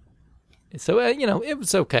 So it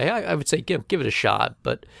was okay. I would say give it a shot,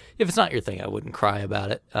 but if it's not your thing, I wouldn't cry about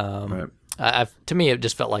it. Right. To me, it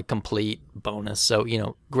just felt like complete bonus. So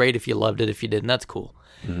great if you loved it. If you didn't, that's cool.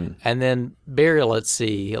 Mm-hmm. And then Burial at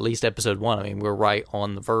Sea, at least episode 1. I mean, we're right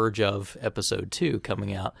on the verge of episode 2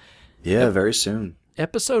 coming out. Yeah, very soon.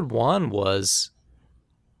 Episode 1 was,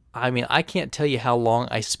 I mean, I can't tell you how long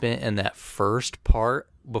I spent in that first part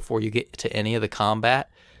before you get to any of the combat,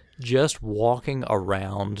 just walking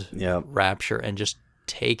around Rapture and just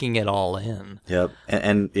taking it all in. Yep.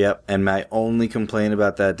 And my only complaint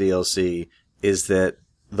about that DLC is that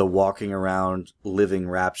the walking around living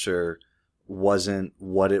Rapture wasn't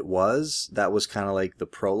what it was. That was kind of like the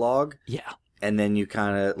prologue. Yeah. And then you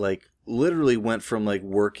kind of like literally went from like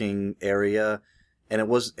working area, and it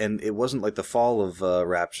wasn't like the fall of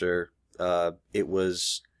Rapture. It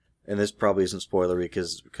was, and this probably isn't spoilery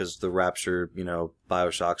because the Rapture,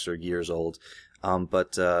 BioShocks are years old.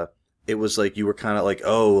 But it was like you were kind of like,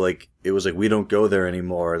 it was like we don't go there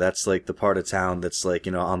anymore. That's like the part of town that's like,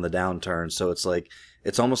 on the downturn. So it's like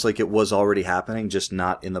it's almost like it was already happening, just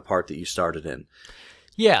not in the part that you started in.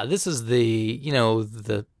 Yeah, this is the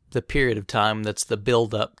the period of time that's the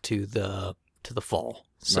build up to the fall.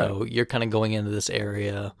 So You're kind of going into this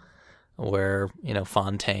area where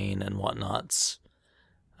Fontaine and whatnots,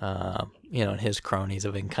 and his cronies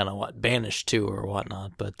have been kind of banished to or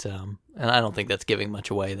whatnot. But and I don't think that's giving much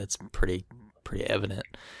away. That's pretty evident.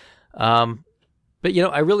 But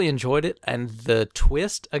I really enjoyed it, and the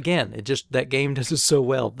twist again. That game does it so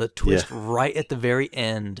well. The twist right at the very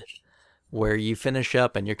end, where you finish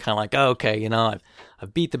up and you're kind of like, oh, okay,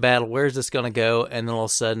 I've beat the battle. Where's this gonna go? And then all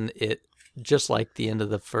of a sudden, it just like the end of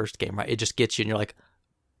the first game, right? It just gets you, and you're like,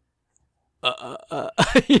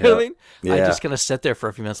 you know what I mean? Yeah. I just kind of sit there for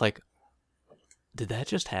a few minutes, like, did that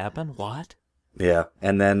just happen? What? Yeah,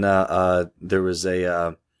 and then there was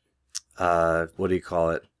a what do you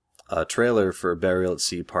call it? A trailer for Burial at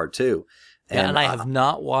Sea Part 2. And I have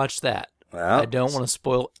not watched that. Well, I don't want to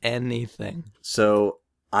spoil anything. So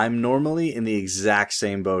I'm normally in the exact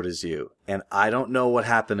same boat as you, and I don't know what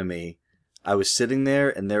happened to me. I was sitting there,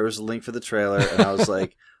 and there was a link for the trailer, and I was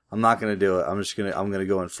like, I'm not gonna do it. I'm gonna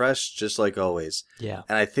go in fresh, just like always. Yeah.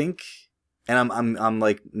 And I think, and I'm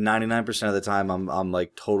like 99% of the time, I'm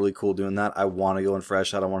like totally cool doing that. I want to go in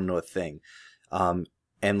fresh. I don't want to know a thing.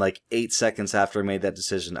 And like 8 seconds after I made that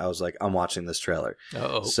decision, I was like, I'm watching this trailer.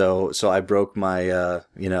 Uh-oh. So I broke my,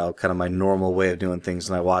 kind of my normal way of doing things,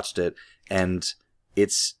 and I watched it, and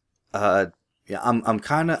it's,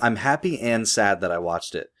 I'm happy and sad that I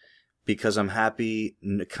watched it, because I'm happy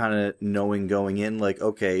kind of knowing going in, like,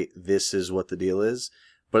 okay, this is what the deal is.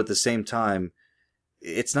 But at the same time,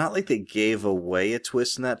 it's not like they gave away a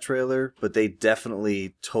twist in that trailer, but they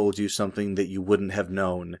definitely told you something that you wouldn't have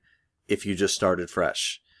known if you just started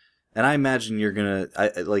fresh. And I imagine you're gonna,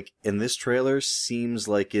 in this trailer, seems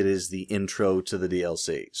like it is the intro to the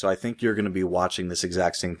DLC. So I think you're gonna be watching this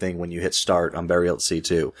exact same thing when you hit start on Burial at Sea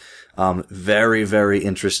 2. Very, very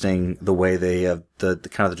interesting the way they have, the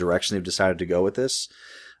kind of the direction they've decided to go with this.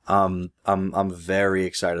 I'm very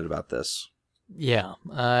excited about this. Yeah,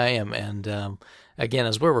 I am. And, again,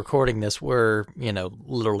 as we're recording this, we're,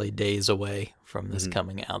 literally days away from this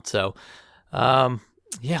coming out. So,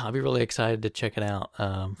 yeah, I'll be really excited to check it out.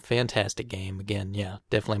 Fantastic game. Again, yeah,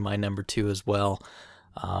 definitely my number 2 as well.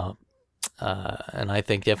 And I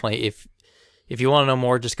think definitely if you want to know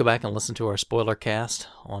more, just go back and listen to our spoiler cast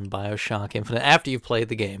on BioShock Infinite after you've played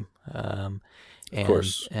the game. Of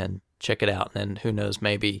course. And check it out. And then who knows,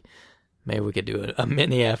 maybe we could do a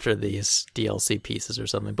mini after these DLC pieces or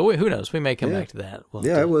something. But who knows? We may come back to that.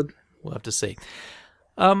 I would. We'll have to see.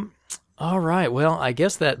 All right. Well, I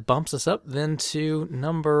guess that bumps us up then to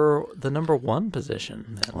the number 1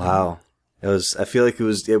 position. Wow. I feel like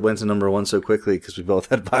it went to number 1 so quickly because we both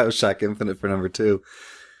had BioShock Infinite for number 2.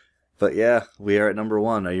 But yeah, we are at number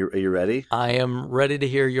 1. Are you ready? I am ready to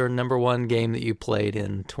hear your number 1 game that you played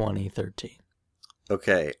in 2013.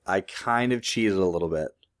 Okay. I kind of cheated a little bit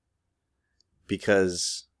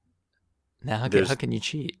because now how can you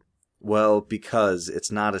cheat? Well, because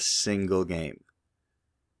it's not a single game.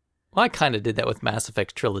 Well, I kind of did that with Mass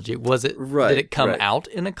Effect Trilogy. Was it? Right. Did it come out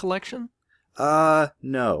in a collection?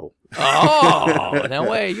 No. Oh, no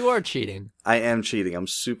way! You are cheating. I am cheating. I'm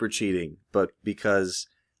super cheating, but because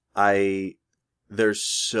they're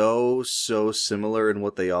so similar in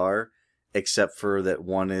what they are, except for that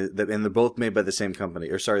one is that, and they're both made by the same company,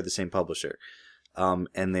 or sorry, the same publisher.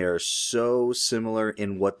 And they are so similar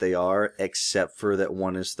in what they are, except for that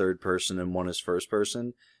one is third person and one is first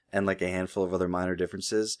person, and like a handful of other minor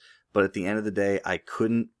differences. But at the end of the day, I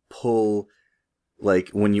couldn't pull, like,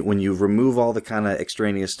 when you remove all the kind of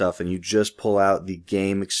extraneous stuff and you just pull out the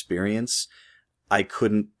game experience, I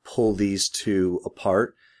couldn't pull these two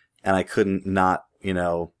apart, and I couldn't not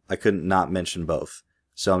mention both.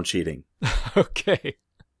 So I'm cheating. Okay.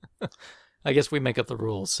 I guess we make up the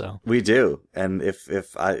rules, so. We do. And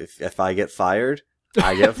if I get fired,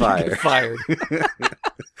 I get fired. You get fired.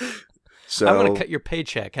 So I'm going to cut your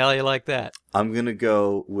paycheck. How do you like that? I'm going to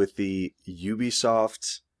go with the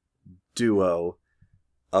Ubisoft duo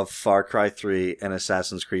of Far Cry 3 and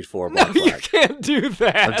Assassin's Creed 4 Black Flag. You can't do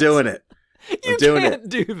that. I'm doing it. You can't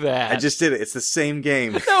do that. I just did it. It's the same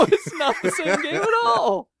game. No, it's not the same game at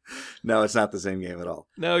all. No, it's not the same game at all.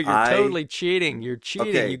 No, you're totally cheating. You're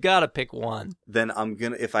cheating. Okay. You got to pick one. Then I'm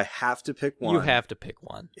going to, if I have to pick one. You have to pick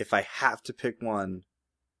one. If I have to pick one,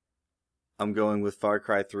 I'm going with Far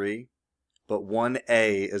Cry 3. But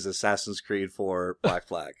 1A is Assassin's Creed 4 Black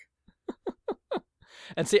Flag.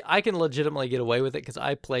 And see, I can legitimately get away with it because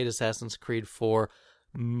I played Assassin's Creed 4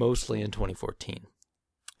 mostly in 2014.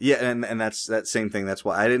 Yeah, and that's that same thing. That's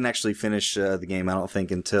why I didn't actually finish the game, I don't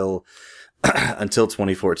think, until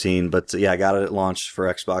 2014. But yeah, I got it at launch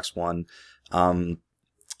for Xbox One.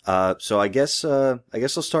 So I guess I'll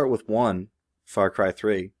start with one, Far Cry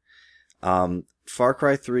 3. Far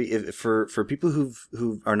Cry 3, for people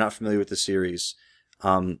who are not familiar with the series,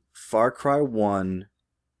 Far Cry 1,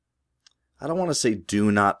 I don't want to say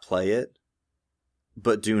do not play it,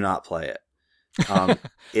 but do not play it.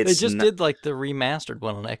 They just did like the remastered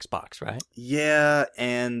one on Xbox, right? Yeah,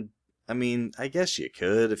 and I mean, I guess you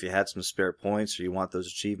could if you had some spare points or you want those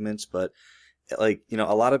achievements, but like, you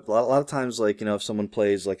know, a lot of times, like, you know, if someone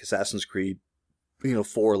plays like Assassin's Creed,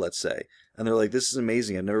 4, let's say, and they're like, this is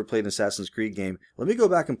amazing, I've never played an Assassin's Creed game, let me go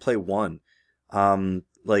back and play 1.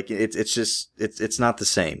 Like it's not the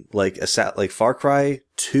same. Like Far Cry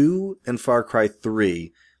 2 and Far Cry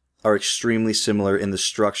 3 are extremely similar in the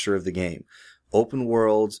structure of the game. Open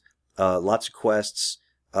world, lots of quests,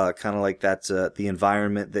 kind of like that, the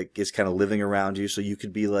environment that is kind of living around you. So you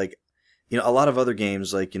could be like, a lot of other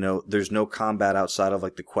games, like, there's no combat outside of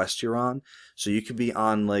like the quest you're on. So you could be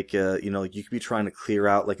on like, like you could be trying to clear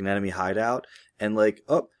out like an enemy hideout, and like,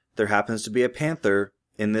 oh, there happens to be a panther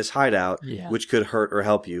in this hideout, which could hurt or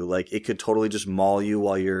help you. Like, it could totally just maul you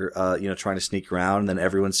while you're, trying to sneak around, and then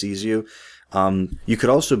everyone sees you. You could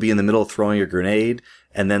also be in the middle of throwing a grenade,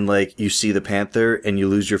 and then like you see the panther and you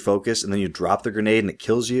lose your focus, and then you drop the grenade and it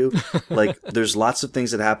kills you. Like, there's lots of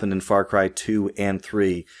things that happened in Far Cry 2 and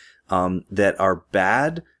 3, that are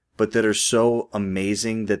bad, but that are so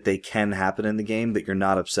amazing that they can happen in the game that you're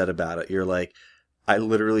not upset about it. You're like, I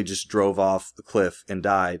literally just drove off the cliff and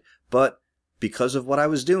died, but because of what I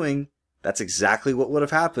was doing, that's exactly what would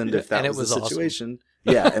have happened if that was the situation.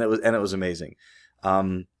 Awesome. Yeah, and it was amazing.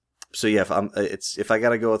 So yeah, if I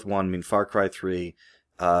gotta go with one, I mean, Far Cry 3,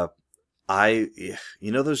 those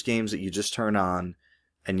games that you just turn on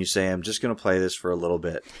and you say, I'm just gonna play this for a little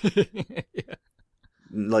bit. Yeah.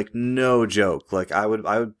 Like, no joke. Like, I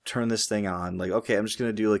would turn this thing on, like, okay, I'm just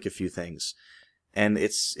gonna do like a few things. And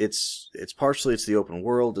it's partially it's the open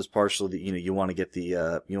world, it's partially you want to get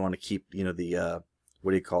the you want to keep the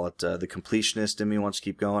what do you call it, the completionist in me wants to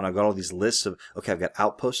keep going. I've got all these lists of, okay, I've got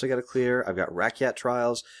outposts I got to clear, I've got Rakyat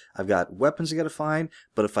trials, I've got weapons I got to find,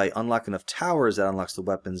 but if I unlock enough towers, that unlocks the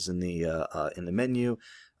weapons in the menu.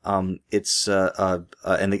 And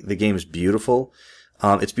the game is beautiful.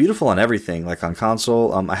 It's beautiful on everything, like on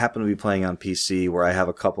console. I happen to be playing on PC, where I have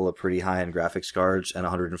a couple of pretty high-end graphics cards and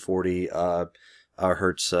 140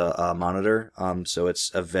 hertz monitor. So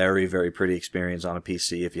it's a very, very pretty experience on a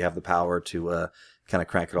PC if you have the power to kind of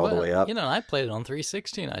crank it all the way up. I played it on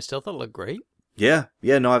 360 and I still thought it looked great. Yeah.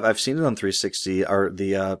 No, I've seen it on 360, or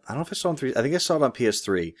the I don't know if I saw it on 3. I think I saw it on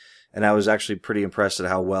PS3, and I was actually pretty impressed at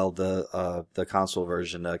how well the console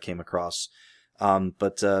version came across.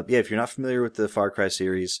 But if you're not familiar with the Far Cry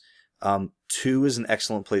series, 2 is an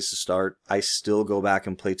excellent place to start. I still go back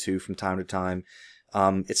and play 2 from time to time.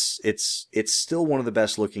 It's still one of the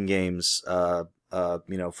best looking games,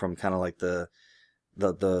 from kind of like the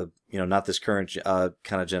not this current,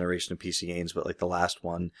 kind of generation of PC games, but like the last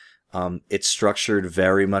one. It's structured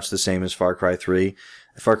very much the same as Far Cry 3.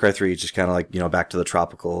 Far Cry 3 is just kind of like, back to the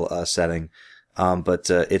tropical, setting. But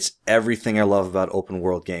it's everything I love about open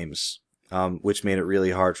world games, which made it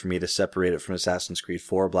really hard for me to separate it from Assassin's Creed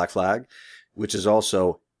 4 Black Flag, which is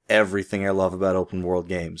also everything I love about open world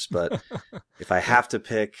games. But if I have to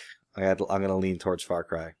pick, I'm going to lean towards Far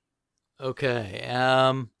Cry. Okay.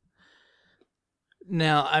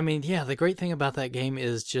 Now, I mean, yeah, the great thing about that game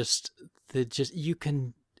is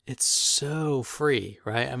it's so free,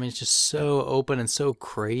 right? I mean, it's just so open and so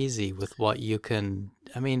crazy with what you can.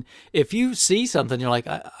 I mean, if you see something, you're like,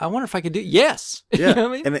 I wonder if I could do. Yes, Yeah, you know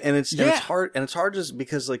what I mean? and it's hard, and it's hard just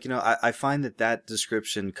because, like, I find that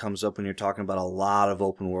description comes up when you're talking about a lot of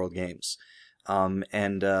open world games. Sometimes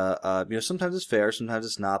it's fair, sometimes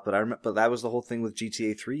it's not, but that was the whole thing with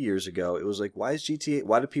GTA 3 years ago. It was like, why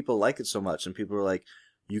do people like it so much? And people were like,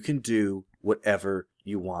 you can do whatever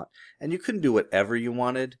you want. And you couldn't do whatever you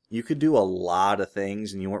wanted. You could do a lot of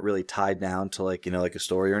things, and you weren't really tied down to like a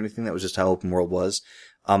story or anything. That was just how open world was.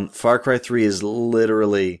 Far Cry 3 is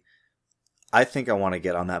literally, I think I want to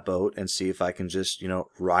get on that boat and see if I can just,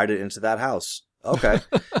 ride it into that house. Okay.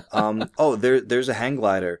 There's a hang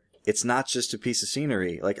glider. It's not just a piece of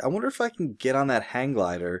scenery. Like, I wonder if I can get on that hang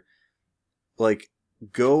glider, like,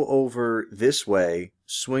 go over this way,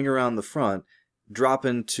 swing around the front, drop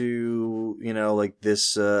into,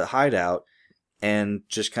 this hideout, and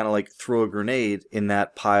just kind of like throw a grenade in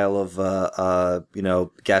that pile of,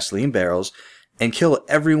 gasoline barrels and kill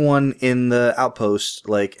everyone in the outpost,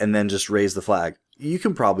 like, and then just raise the flag. You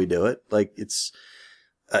can probably do it. Like, it's,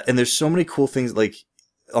 and there's so many cool things, like,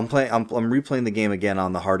 I'm replaying the game again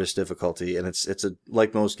on the hardest difficulty, and it's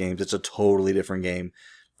like most games, it's a totally different game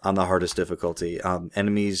on the hardest difficulty.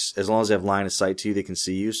 Enemies, as long as they have line of sight to you, they can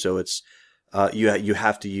see you. So it's, you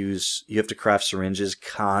have to craft syringes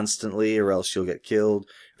constantly, or else you'll get killed,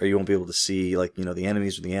 or you won't be able to see, like, the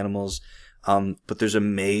enemies or the animals. But there's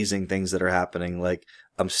amazing things that are happening. Like,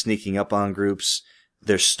 I'm sneaking up on groups.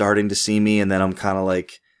 They're starting to see me, and then I'm kind of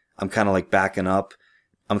like backing up.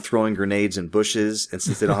 I'm throwing grenades in bushes, and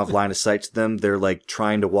since they don't have line of sight to them, they're like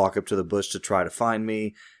trying to walk up to the bush to try to find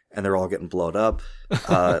me, and they're all getting blown up.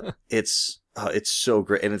 It's so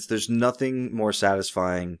great, and there's nothing more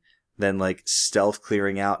satisfying than like stealth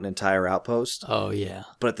clearing out an entire outpost. Oh yeah.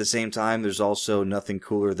 But at the same time, there's also nothing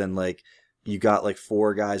cooler than like you got like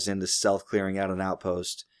 4 guys into stealth clearing out an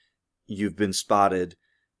outpost. You've been spotted,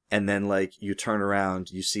 and then like you turn around,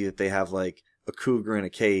 you see that they have like a cougar in a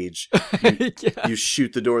cage. You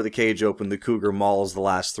shoot the door of the cage open, the cougar mauls the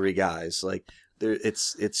last 3 guys. Like,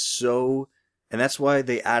 it's so, and that's why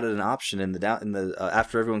they added an option in the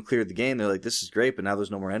after everyone cleared the game. They're like, this is great, but now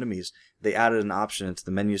there's no more enemies. They added an option into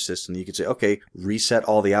the menu system that you could say, okay, reset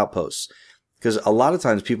all the outposts. Because a lot of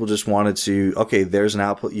times people just wanted to, okay, there's an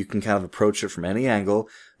outpost, you can kind of approach it from any angle,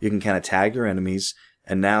 you can kind of tag your enemies,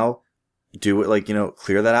 and now do it like,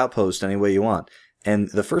 clear that outpost any way you want. And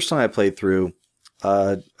the first time I played through,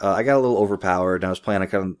 I got a little overpowered, and I was playing on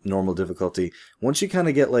kind of normal difficulty. Once you kind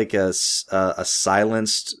of get like a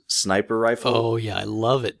silenced sniper rifle. Oh yeah, I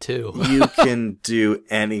love it too. You can do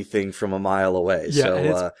anything from a mile away. Yeah, so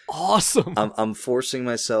it's awesome. I'm forcing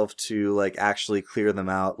myself to like actually clear them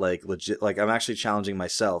out, like legit. Like, I'm actually challenging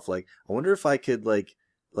myself. Like, I wonder if I could like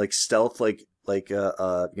stealth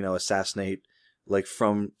assassinate like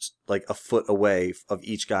from like a foot away of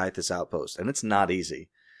each guy at this outpost, and it's not easy.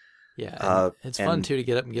 Yeah, it's fun too to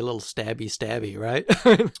get up and get a little stabby, right?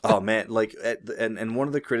 Oh man, like, and one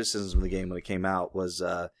of the criticisms of the game when it came out was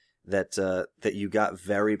that you got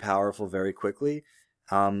very powerful very quickly,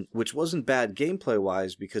 which wasn't bad gameplay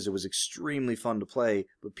wise because it was extremely fun to play.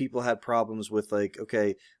 But people had problems with like,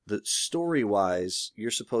 okay, the story wise, you're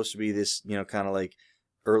supposed to be this kind of like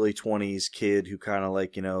early 20s kid who kind of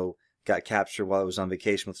like got captured while I was on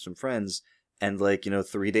vacation with some friends. And like,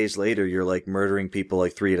 3 days later, you're like murdering people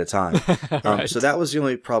like 3 at a time. Right. So that was the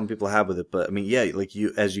only problem people had with it. But I mean, yeah, like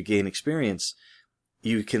as you gain experience,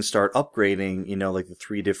 you can start upgrading, like the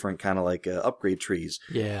 3 different kind of like upgrade trees.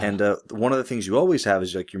 Yeah. And one of the things you always have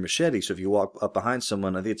is like your machete. So if you walk up behind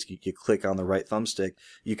someone, I think you click on the right thumbstick,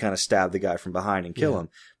 you kind of stab the guy from behind and kill him.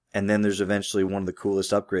 And then there's eventually one of the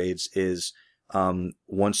coolest upgrades is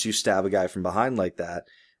once you stab a guy from behind like that,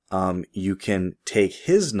 you can take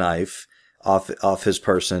his knife off his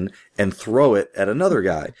person and throw it at another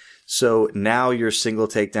guy. So now your single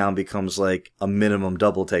takedown becomes like a minimum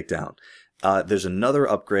double takedown. There's another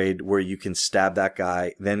upgrade where you can stab that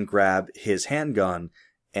guy, then grab his handgun,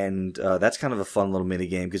 and that's kind of a fun little mini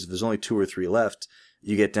game because if there's only 2 or 3 left,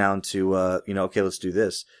 you get down to okay, let's do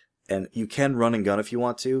this. And you can run and gun if you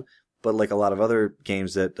want to, but like a lot of other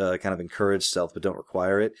games that kind of encourage stealth but don't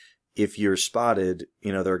require it, if you're spotted,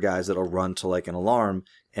 there are guys that'll run to like an alarm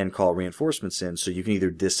and call reinforcements in. So you can either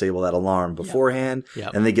disable that alarm beforehand,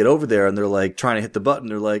 and they get over there and they're like trying to hit the button.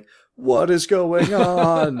 They're like, what is going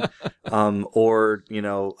on? Or,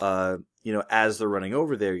 as they're running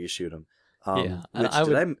over there, you shoot them. Yeah.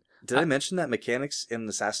 Did I mention that mechanics in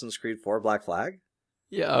Assassin's Creed 4 Black Flag?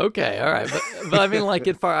 Yeah, okay, all right. But I mean, like,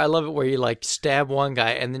 I love it where you, like, stab one guy,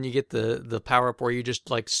 and then you get the power-up where you just,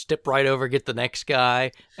 like, step right over, get the next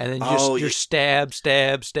guy, and then you're stab,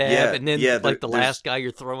 and then, the last guy,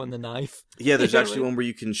 you're throwing the knife. Yeah, there's actually one where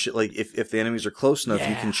you can, if the enemies are close enough,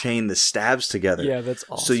 you can chain the stabs together. Yeah, that's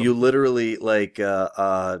awesome. So you literally, there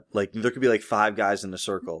could be, 5 guys in a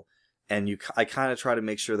circle. And I kind of try to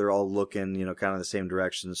make sure they're all looking, kind of the same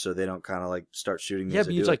direction, so they don't kind of start shooting. Yeah,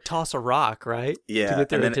 but you toss a rock, right? Yeah, to get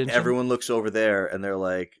their and then attention. Everyone looks over there, and they're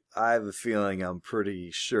like, "I have a feeling, I'm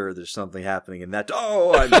pretty sure there's something happening in that.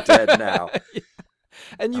 Oh, I'm dead now." Yeah.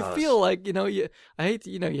 And you feel like I hate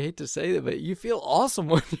you hate to say that, but you feel awesome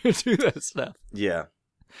when you do that stuff. Yeah,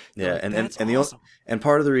 yeah, like, and awesome. And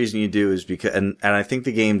part of the reason you do is because, and I think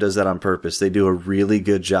the game does that on purpose. They do a really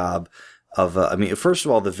good job of, first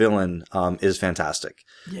of all, the villain, is fantastic.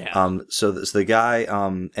 Yeah. So the guy,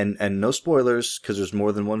 and no spoilers, cause there's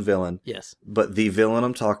more than one villain. Yes. But the villain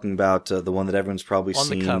I'm talking about, the one that everyone's probably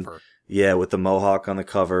seen. On the cover. Yeah, with the mohawk on the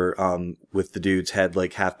cover, with the dude's head,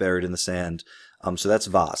 half buried in the sand. So that's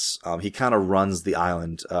Voss. He kind of runs the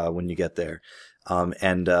island, when you get there.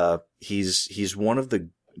 And he's one of the,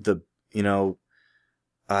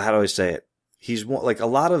 how do I say it? He's one, a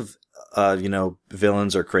lot of,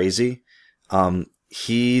 villains are crazy.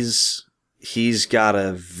 He's got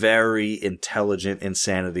a very intelligent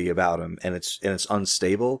insanity about him, and it's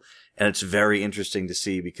unstable, and it's very interesting to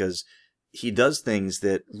see because he does things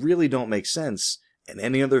that really don't make sense, and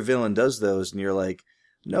any other villain does those, and you're like,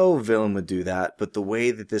 no villain would do that, but the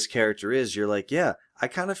way that this character is, you're like, yeah, I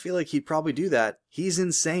kind of feel like he'd probably do that. He's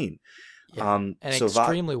insane. Yeah. And so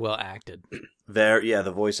extremely well acted.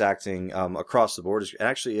 The voice acting, across the board is,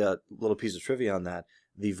 actually a little piece of trivia on that.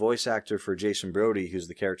 The voice actor for Jason Brody, who's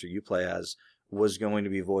the character you play as, was going to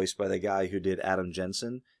be voiced by the guy who did Adam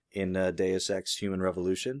Jensen in Deus Ex Human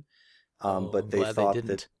Revolution. But they thought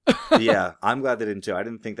that, yeah, I'm glad they didn't too. I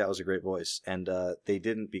didn't think that was a great voice. And they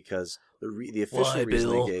didn't because the official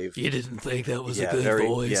reason Bill? they gave. You didn't think that was a good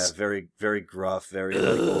voice? Yeah, very, very gruff, very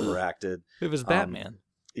overacted. It was Batman.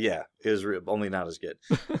 Yeah, it was only not as good.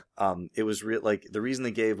 It was the reason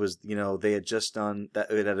they gave was, they had just done that.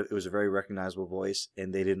 It was a very recognizable voice,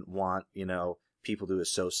 and they didn't want, people to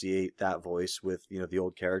associate that voice with, the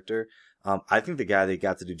old character. I think the guy they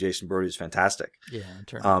got to do Jason Brody is fantastic. Yeah,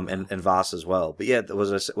 and Voss as well. But yeah, what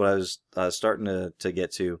I was starting to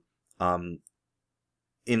get to,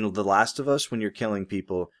 in The Last of Us, when you're killing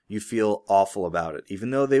people, you feel awful about it,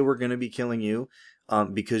 even though they were going to be killing you.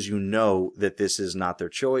 Because you know that this is not their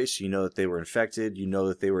choice. You know that they were infected. You know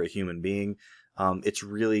that they were a human being. It's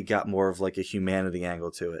really got more of a humanity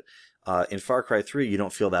angle to it. In Far Cry 3, you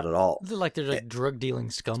don't feel that at all. They're drug-dealing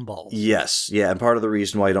scumballs. Yes, yeah, and part of the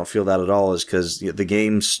reason why you don't feel that at all is because the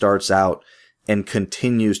game starts out and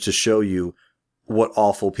continues to show you what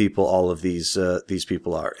awful people all of these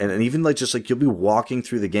people are. And even you'll be walking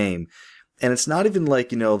through the game, and it's not even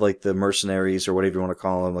the mercenaries or whatever you want to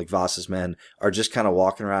call them, Voss's men, are just kind of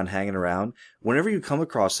walking around, hanging around. Whenever you come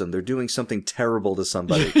across them, they're doing something terrible to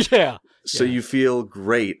somebody. Yeah. So you feel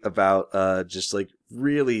great about just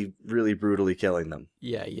really, really brutally killing them.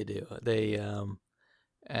 Yeah, you do. They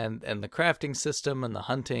and the crafting system and the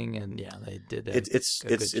hunting, and yeah, they did a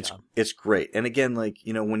good job. It's great. And again,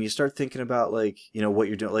 when you start thinking about what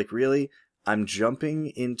you're doing, really, I'm jumping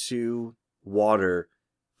into water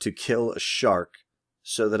to kill a shark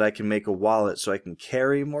so that I can make a wallet so I can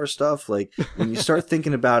carry more stuff. When you start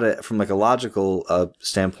thinking about it from a logical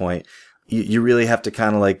standpoint, you really have to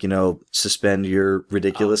kind of suspend your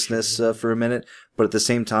ridiculousness for a minute. But at the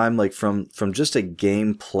same time, from just a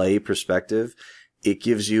gameplay perspective, it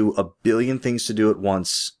gives you a billion things to do at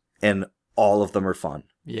once, and all of them are fun.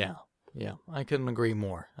 Yeah. Yeah. I couldn't agree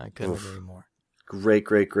more. Great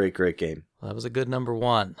game. Well, that was a good number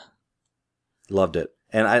one. Loved it.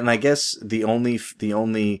 And I guess the only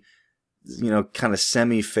kind of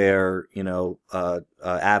semi-fair,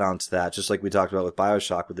 add-on to that, just like we talked about with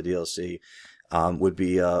BioShock with the DLC, would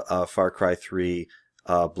be Far Cry 3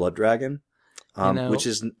 Blood Dragon, which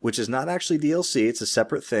is not actually DLC. It's a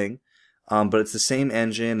separate thing, but it's the same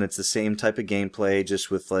engine. It's the same type of gameplay,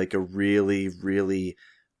 just with a really, really,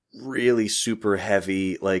 really super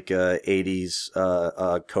heavy 80s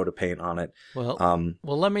coat of paint on it. Well,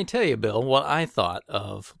 let me tell you, Bill, what I thought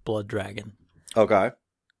of Blood Dragon. Okay.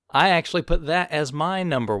 I actually put that as my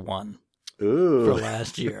number one for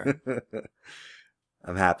last year.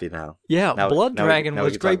 I'm happy now. Yeah, Blood Dragon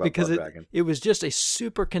was great because it was just a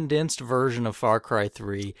super condensed version of Far Cry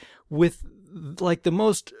 3 with the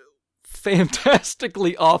most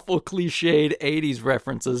fantastically awful cliched 80s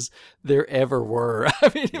references there ever were.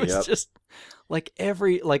 I mean, it was just like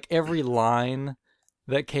every line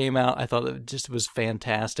that came out, I thought it just was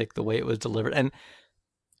fantastic the way it was delivered. And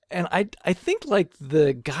I think like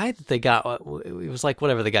the guy that they got, it was like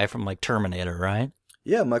whatever, the guy from like Terminator, right?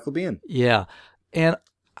 Yeah, Michael Biehn. Yeah. And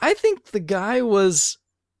I think the guy was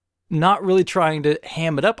not really trying to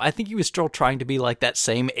ham it up. I think he was still trying to be like that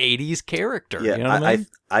same 80s character. Yeah, you know what I mean?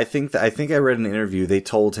 I think I read an interview. They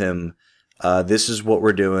told him, this is what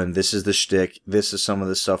we're doing. This is the shtick. This is some of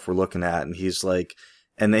the stuff we're looking at. And he's like,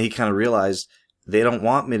 and then he kind of realized they don't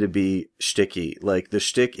want me to be shticky. Like the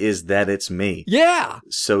shtick is that it's me. Yeah.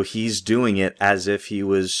 So he's doing it as if he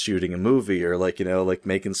was shooting a movie or like, you know, like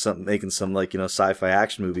making some like, you know, sci-fi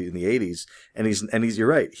action movie in the 80s. And he's, you're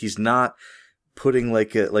right. He's not putting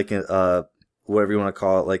like a whatever you want to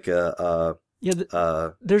call it, like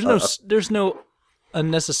there's no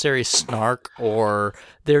unnecessary snark, or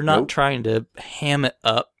they're not trying to ham it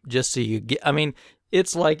up just so you get. I mean,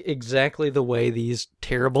 it's like exactly the way these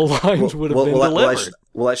terrible lines would have been delivered.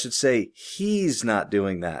 I should say he's not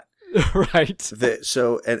doing that. Right.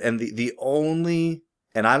 The only,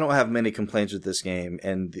 and I don't have many complaints with this game,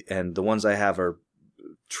 and the ones I have are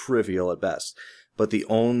trivial at best. But the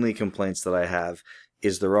only complaints that I have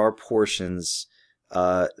is there are portions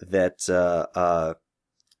that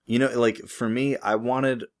you know, like for me, I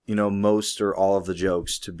wanted, you know, most or all of the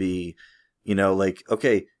jokes to be, you know, like,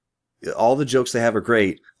 okay, all the jokes they have are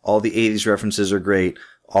great, all the 80s references are great,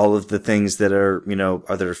 all of the things that are, you know,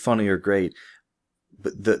 that are funny are great,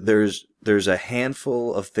 but there's a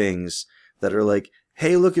handful of things that are like,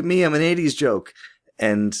 hey, look at me, I'm an 80s joke.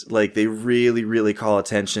 And like they really, really call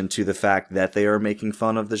attention to the fact that they are making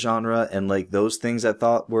fun of the genre. And like those things I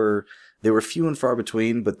thought were few and far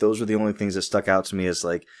between, but those were the only things that stuck out to me as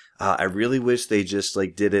like, I really wish they just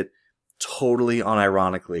like did it totally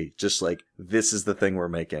unironically. Just like, this is the thing we're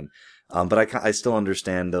making. But I still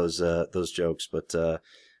understand those jokes. But,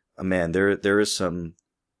 man, there are some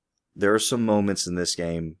moments in this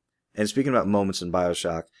game. And speaking about moments in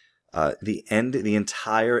BioShock, the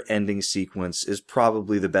entire ending sequence is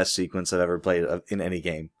probably the best sequence I've ever played in any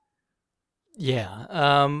game. Yeah.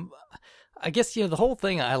 I guess, you know, the whole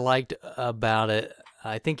thing I liked about it,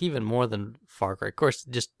 I think even more than Far Cry, of course,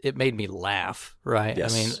 just it made me laugh, right?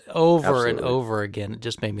 Yes, I mean, over absolutely. and over again, it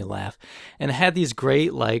just made me laugh. And it had these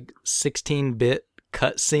great, like, 16-bit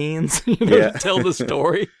cut scenes, you know, to tell the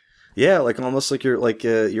story. Yeah, like almost like you're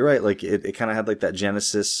right. Like it kind of had like that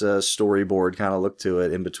Genesis storyboard kind of look to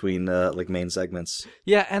it in between like main segments.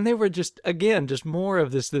 Yeah, and they were just more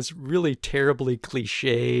of this really terribly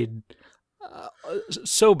cliched,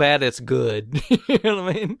 so bad it's good. You know what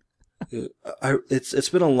I mean? It's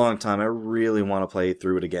been a long time. I really want to play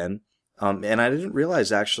through it again. And I didn't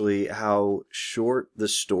realize actually how short the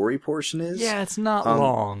story portion is. Yeah, it's not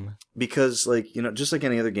long. Because like, you know, just like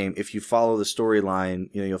any other game, if you follow the storyline,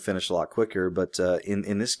 you know, you'll finish a lot quicker. But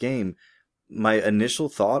in this game, my initial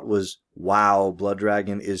thought was, wow, Blood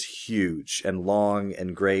Dragon is huge and long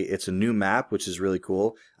and great. It's a new map, which is really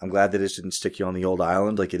cool. I'm glad that it didn't stick you on the old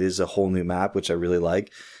island. Like it is a whole new map, which I really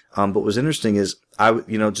like. But what's interesting is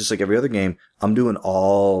you know, just like every other game, I'm doing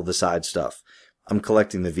all the side stuff. I'm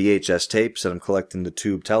collecting the VHS tapes and I'm collecting the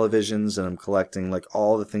tube televisions and I'm collecting like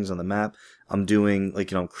all the things on the map. I'm doing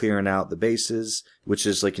like, you know, I'm clearing out the bases, which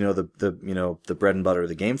is like, you know, the bread and butter of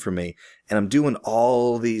the game for me. And I'm doing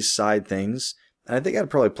all these side things. And I think I'd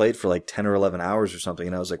probably played for like 10 or 11 hours or something.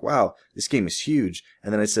 And I was like, wow, this game is huge.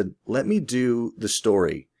 And then I said, let me do the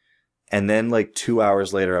story. And then like 2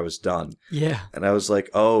 hours later, I was done. Yeah. And I was like,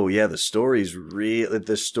 oh yeah, the story,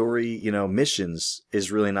 you know, missions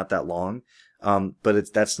is really not that long.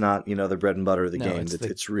 But that's not, you know, the bread and butter of the game.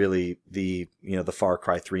 It's really the, you know, the Far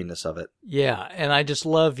Cry 3-ness of it. Yeah. And I just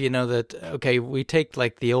love, you know, that, okay, we take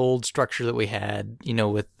like the old structure that we had, you know,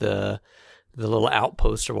 with the little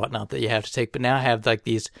outposts or whatnot that you have to take, but now have like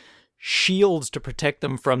these shields to protect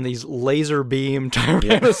them from these laser beam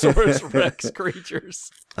Tyrannosaurus Rex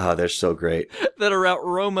creatures. Oh, they're so great. That are out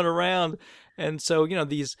roaming around. And so, you know,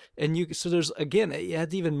 so there's, again, it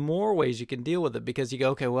has even more ways you can deal with it because you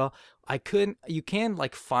go, okay, well, you can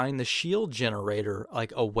like find the shield generator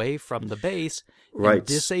like away from the base and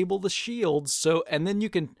disable the shields. So, and then you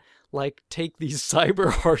can like take these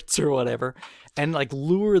cyber hearts or whatever and like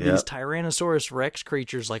lure these Tyrannosaurus Rex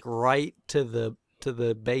creatures like right to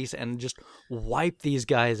the base and just wipe these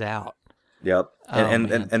guys out. Yep, and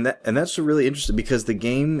that's really interesting because the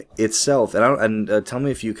game itself, and tell me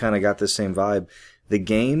if you kind of got the same vibe. The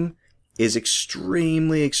game is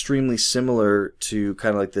extremely, extremely similar to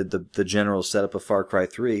kind of like the general setup of Far Cry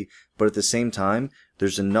 3, but at the same time,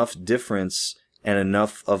 there's enough difference and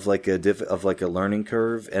enough of like a learning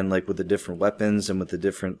curve, and like with the different weapons and with the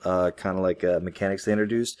different kind of like mechanics they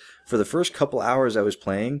introduced. For the first couple hours I was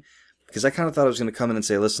playing, because I kind of thought I was going to come in and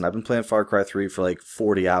say, listen, I've been playing Far Cry 3 for like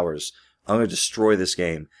 40 hours. I'm going to destroy this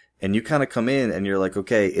game. And you kind of come in and you're like,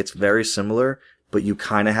 okay, it's very similar, but you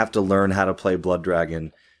kind of have to learn how to play Blood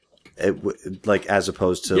Dragon, like as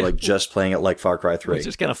opposed to like just playing it like Far Cry 3. It's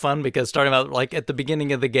just kind of fun because starting out like at the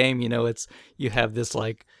beginning of the game, you know, you have this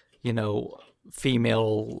like, you know,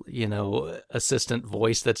 female, you know, assistant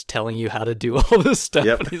voice that's telling you how to do all this stuff.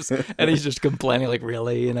 Yep. and he's just complaining like,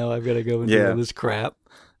 really, you know, I've got to go and do all this crap.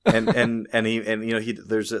 and you know,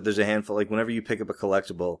 there's a handful, like whenever you pick up a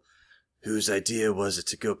collectible, whose idea was it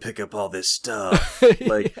to go pick up all this stuff?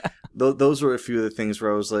 Like those were a few of the things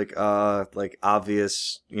where I was like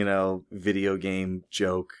obvious, you know, video game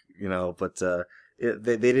joke, you know, but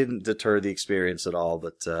they didn't deter the experience at all.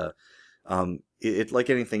 But it like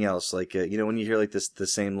anything else, like you know, when you hear like the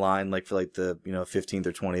same line like for like the, you know, 15th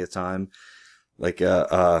or 20th time, like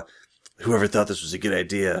whoever thought this was a good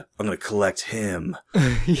idea, I'm gonna collect him.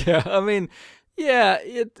 Yeah, I mean, yeah,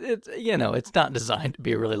 it you know, it's not designed to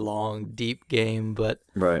be a really long, deep game, but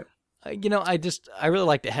right. You know, I really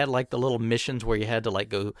liked it had like the little missions where you had to like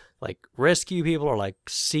go like rescue people or like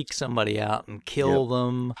seek somebody out and kill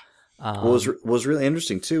them. What was really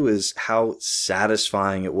interesting too is how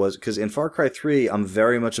satisfying it was, because in Far Cry 3, I'm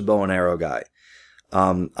very much a bow and arrow guy.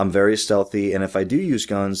 I'm very stealthy, and if I do use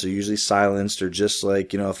guns, they're usually silenced or just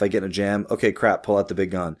like, you know, if I get in a jam, okay, crap, pull out the big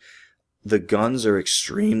gun. The guns are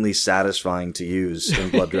extremely satisfying to use in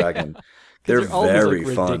Blood Dragon. They're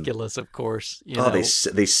very fun. Ridiculous, of course. You know. They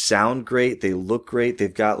sound great. They look great.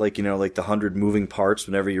 They've got like, you know, like the 100 moving parts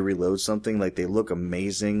whenever you reload something. Like they look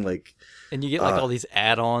amazing. Like, and you get like all these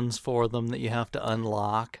add-ons for them that you have to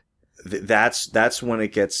unlock. That's when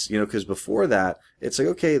it gets, you know, because before that, it's like,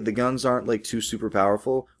 okay, the guns aren't like too super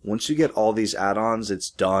powerful. Once you get all these add-ons, it's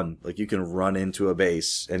done. Like you can run into a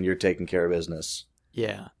base and you're taking care of business.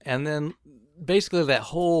 Yeah, and then basically that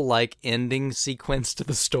whole like ending sequence to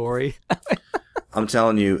the story. I'm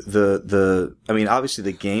telling you, I mean, obviously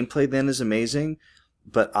the gameplay then is amazing,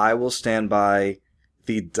 but I will stand by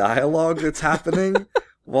the dialogue that's happening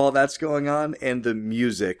while that's going on, and the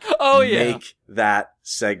music make that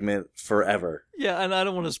segment forever. Yeah, and I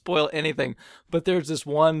don't want to spoil anything, but there's this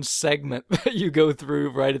one segment that you go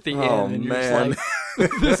through right at the end, and you're just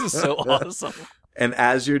like, this is so awesome. And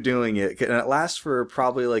as you're doing it, and it lasts for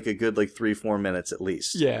probably like a good like 3-4 minutes at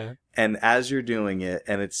least. Yeah. And as you're doing it,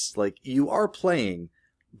 and it's like you are playing,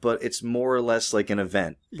 but it's more or less like an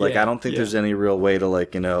event. Like I don't think there's any real way to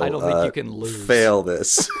like, you know, I don't think you can lose. Fail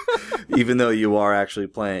this, even though you are actually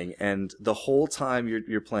playing. And the whole time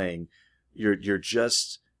you're playing, you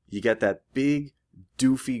get that big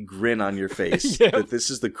doofy grin on your face that this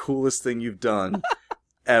is the coolest thing you've done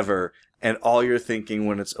ever. And all you're thinking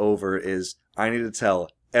when it's over is, I need to tell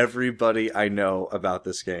everybody I know about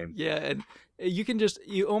this game. Yeah, and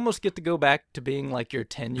you almost get to go back to being like your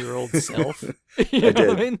 10-year-old self. You know I did.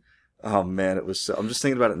 What I mean? Oh man, it was so, I'm just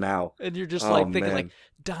thinking about it now. And you're just like thinking like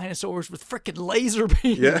dinosaurs with frickin' laser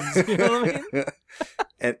beams. Yeah. You know what I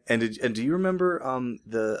mean? and do you remember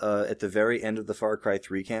at the very end of the Far Cry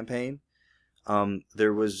 3 campaign,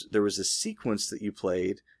 there was a sequence that you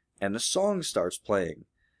played and a song starts playing.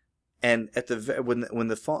 And when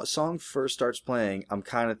the song first starts playing, I'm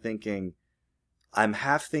kind of thinking, I'm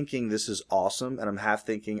half thinking this is awesome, and I'm half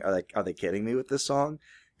thinking, are they kidding me with this song?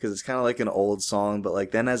 Because it's kind of like an old song, but like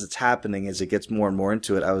then as it's happening, as it gets more and more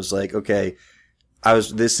into it, I was like, okay,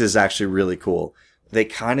 this is actually really cool. They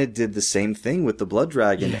kind of did the same thing with the Blood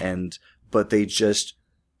Dragon but they just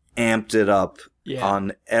amped it up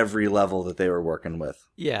on every level that they were working with.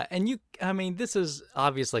 Yeah, and I mean, this is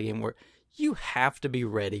obviously a game where you have to be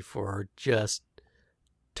ready for just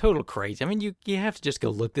total crazy. I mean, you have to just go,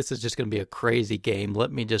 look, this is just going to be a crazy game.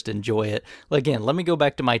 Let me just enjoy it. Again, let me go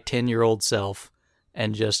back to my 10-year-old self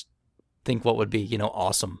and just think what would be, you know,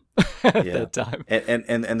 awesome at that time.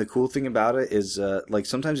 And the cool thing about it is, like,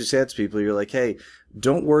 sometimes you say that to people, you're like, hey,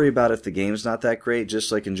 don't worry about if the game's not that great, just,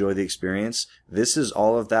 like, enjoy the experience. This is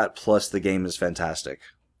all of that, plus the game is fantastic.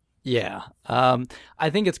 Yeah. I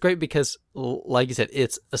think it's great because, like you said,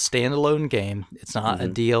 it's a standalone game. It's not a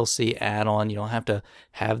DLC add-on. You don't have to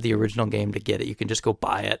have the original game to get it. You can just go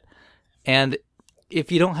buy it. And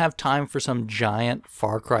if you don't have time for some giant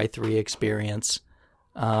Far Cry 3 experience,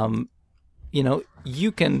 you know,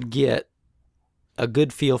 you can get a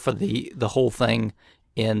good feel for the whole thing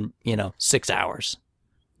in, you know, 6 hours.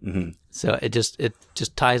 Mm-hmm. So it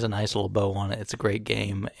just ties a nice little bow on it. It's a great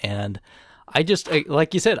game, and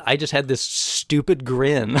like you said, I just had this stupid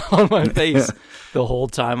grin on my face the whole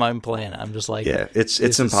time I'm playing. I'm just like, yeah,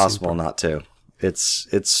 it's impossible not to.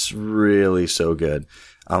 It's really so good.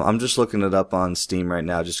 I'm just looking it up on Steam right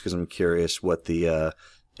now, just because I'm curious what the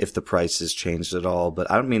if the price has changed at all. But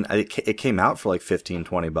I don't mean it came out for like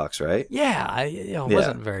 $15-$20, right? Yeah, it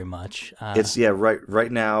wasn't very much. It's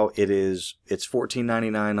right now it's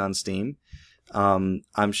 $14.99 on Steam.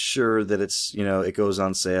 I'm sure that it's, it goes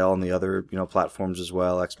on sale on the other, platforms as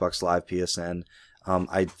well, Xbox Live, PSN.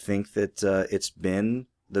 I think that it's been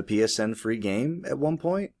the PSN free game at one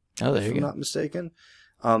point, if I'm not mistaken.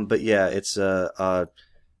 But yeah, it's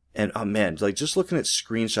and oh man, like just looking at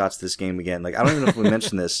screenshots of this game again, like I don't even know if we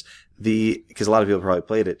mentioned this, because a lot of people probably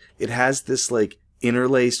played it. It has this like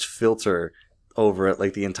interlaced filter over it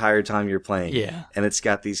like the entire time you're playing. Yeah. And it's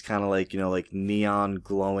got these kind of like, like neon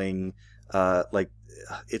glowing,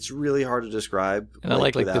 it's really hard to describe. And I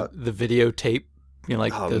like the videotape,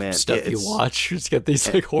 stuff you watch. It's got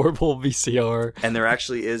these like horrible VCR. And there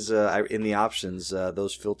actually is, in the options,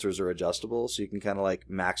 those filters are adjustable, so you can kind of like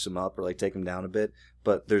max them up or like take them down a bit.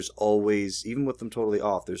 But there's always, even with them totally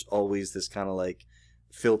off, there's always this kind of like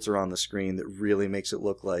filter on the screen that really makes it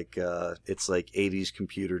look like it's like 80s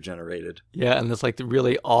computer generated. Yeah, and it's like the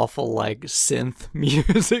really awful like synth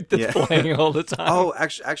music that's playing all the time. Oh,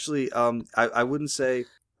 actually, I wouldn't say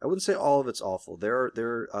all of it's awful.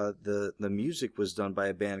 The music was done by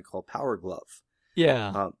a band called Power Glove.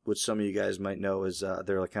 Yeah, which some of you guys might know is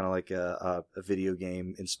they're like kind of like a video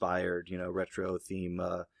game inspired, retro theme,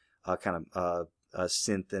 kind of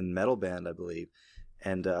synth and metal band, I believe.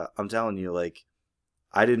 And I'm telling you, like,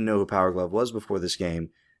 I didn't know who Power Glove was before this game.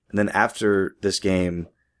 And then after this game,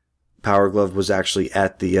 Power Glove was actually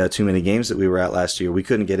at the Too Many Games that we were at last year. We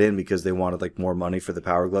couldn't get in because they wanted like more money for the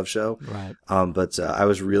Power Glove show. Right. But I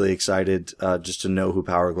was really excited just to know who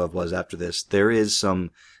Power Glove was after this. There is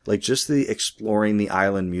some, like, just the exploring the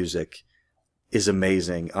island music is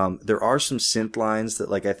amazing. There are some synth lines that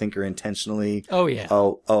like I think are intentionally. Oh yeah.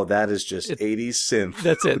 Oh, that is just 80s synth.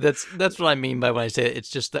 That's it. That's what I mean by when I say it. It's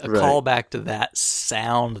just a callback to that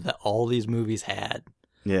sound that all these movies had.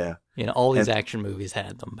 Yeah. All these action movies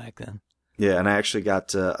had them back then. Yeah, and I actually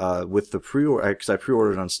got with the pre-order, because I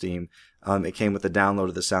pre-ordered on Steam. It came with the download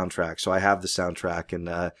of the soundtrack, so I have the soundtrack,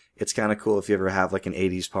 and it's kind of cool if you ever have like an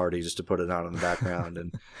 80s party just to put it on in the background.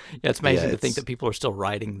 And yeah, it's amazing to think that people are still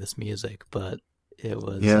writing this music, but it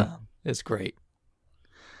was it's great.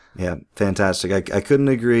 Yeah, fantastic. I couldn't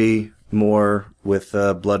agree more with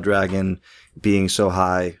Blood Dragon being so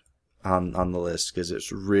high on the list, because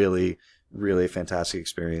it's really, really a fantastic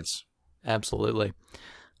experience. Absolutely.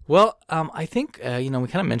 Well, I think, we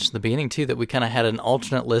kind of mentioned at the beginning, too, that we kind of had an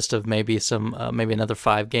alternate list of maybe maybe another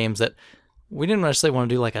 5 games that we didn't necessarily want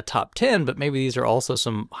to do like a top 10, but maybe these are also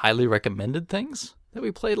some highly recommended things that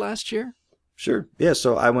we played last year. Sure. Yeah,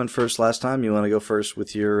 so I went first last time. You want to go first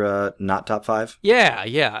with your not top 5? Yeah,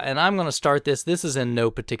 and I'm going to start this. This is in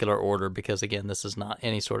no particular order because, again, this is not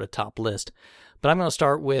any sort of top list. But I'm going to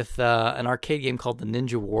start with an arcade game called the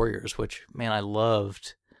Ninja Warriors, which, man, I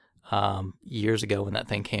loved years ago when that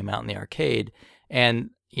thing came out in the arcade.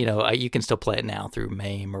 And, you can still play it now through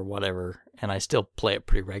MAME or whatever, and I still play it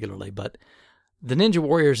pretty regularly. But the Ninja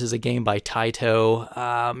Warriors is a game by Taito.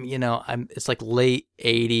 It's like late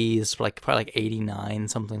 80s, probably like 89,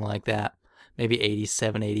 something like that. Maybe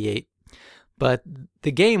 87, 88. But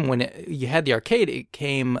the game, when you had the arcade, it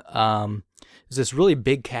came... it was this really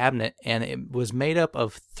big cabinet, and it was made up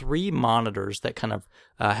of 3 monitors that kind of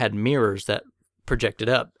had mirrors that projected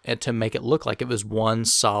up and to make it look like it was one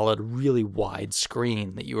solid, really wide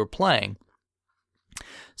screen that you were playing.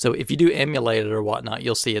 So if you do emulate it or whatnot,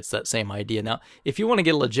 you'll see it's that same idea. Now, if you want to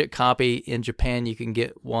get a legit copy in Japan, you can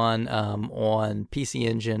get one on PC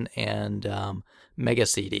Engine and Mega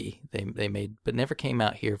CD. They made, but never came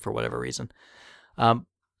out here for whatever reason.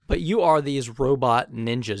 But you are these robot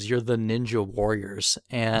ninjas. You're the Ninja Warriors.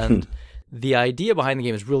 And the idea behind the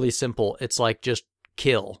game is really simple. It's like just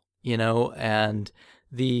kill, and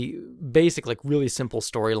the basic, like really simple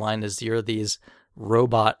storyline is you're these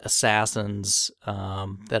robot assassins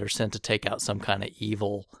that are sent to take out some kind of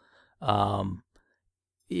evil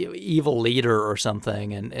leader or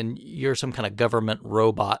something. And you're some kind of government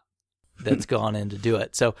robot that's gone in to do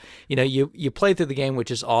it. So, you play through the game,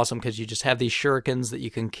 which is awesome because you just have these shurikens that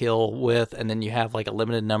you can kill with, and then you have like a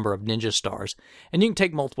limited number of ninja stars. And you can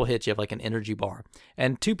take multiple hits. You have like an energy bar.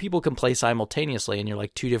 And 2 people can play simultaneously, and you're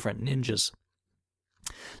like 2 different ninjas.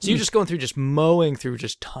 So you're just going through, just mowing through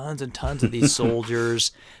just tons and tons of these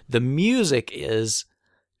soldiers. The music is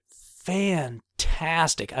fantastic.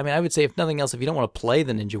 fantastic. I mean, I would say if nothing else, if you don't want to play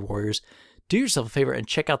the Ninja Warriors, do yourself a favor and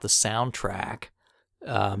check out the soundtrack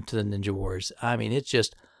to the Ninja Warriors. I mean, it's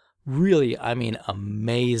just really,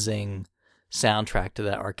 amazing soundtrack to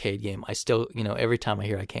that arcade game. I still, every time I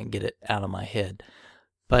hear it, I can't get it out of my head.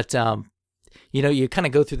 But, you kind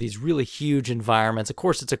of go through these really huge environments. Of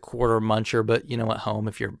course, it's a quarter muncher, but, at home,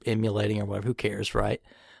 if you're emulating or whatever, who cares, right?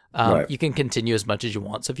 Right. You can continue as much as you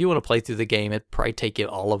want. So if you want to play through the game, it'd probably take you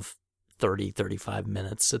all of 30, 35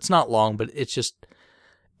 minutes. It's not long, but it's just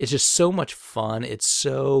so much fun. It's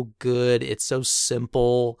so good. It's so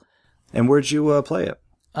simple. And where'd you play it?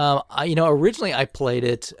 Originally I played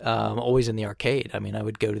it always in the arcade. I mean, I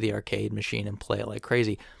would go to the arcade machine and play it like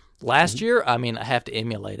crazy. Last year, I have to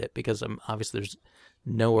emulate it because obviously there's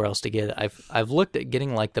nowhere else to get it. I've looked at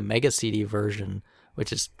getting like the Mega CD version,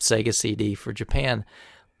 which is Sega CD for Japan,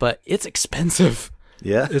 but it's expensive.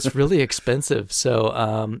 Yeah, it's really expensive. So,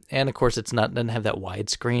 and of course, doesn't have that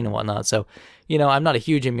widescreen and whatnot. So, I'm not a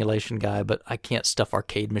huge emulation guy, but I can't stuff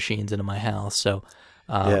arcade machines into my house. So,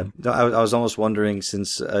 I was almost wondering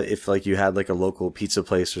since if like you had like a local pizza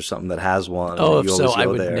place or something that has one. Oh, if so, I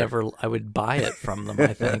would buy it from them.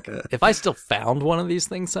 I think if I still found one of these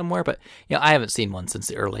things somewhere, but I haven't seen one since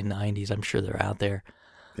the early '90s. I'm sure they're out there.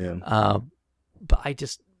 Yeah. But I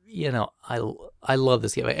just. I love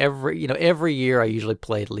this game. Every year I usually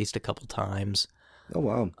play at least a couple times. Oh,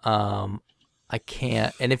 wow. I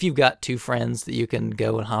can't. And if you've got two friends that you can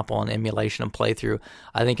go and hop on emulation and play through,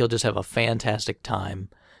 I think you'll just have a fantastic time.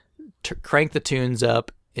 Crank the tunes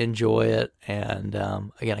up, enjoy it, and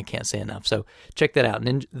again, I can't say enough. So check that out.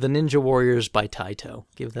 The Ninja Warriors by Taito.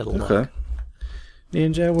 Give that a look.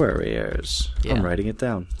 Ninja Warriors. Yeah. I'm writing it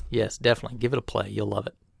down. Yes, definitely. Give it a play. You'll love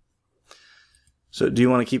it. So do you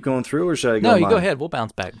want to keep going through or should I go? No, you go ahead. We'll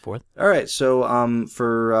bounce back and forth. All right. So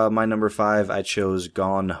for my number 5, I chose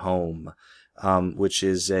Gone Home, which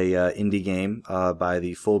is a indie game by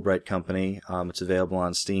the Fulbright Company. It's available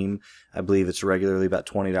on Steam. I believe it's regularly about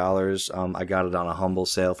 $20. I got it on a humble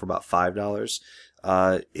sale for about $5.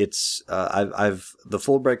 The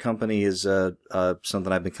Fulbright Company is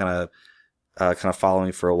something I've been kind of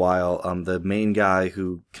following for a while. The main guy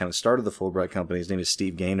who kind of started the Fulbright Company, his name is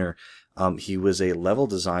Steve Gaynor. He was a level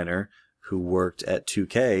designer who worked at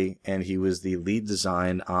 2K, and he was the lead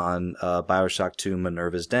design on BioShock 2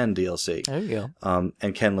 Minerva's Den DLC. There you go.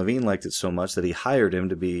 And Ken Levine liked it so much that he hired him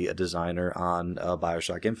to be a designer on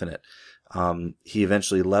BioShock Infinite. He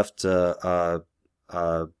eventually left Irrational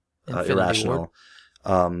to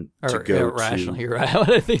go Irrational, to... You're right.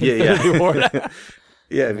 I think Infinity Ward.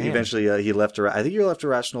 Yeah, eventually he left. I think he left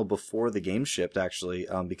Irrational before the game shipped, actually,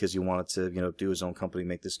 because he wanted to, do his own company,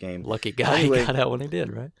 make this game. Lucky guy, anyway, he got out when he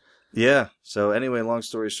did, right? Yeah. So anyway, long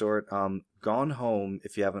story short, Gone Home,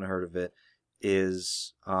 if you haven't heard of it,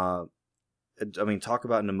 is, talk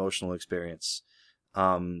about an emotional experience.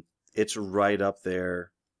 It's right up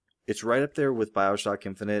there. It's right up there with BioShock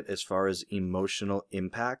Infinite as far as emotional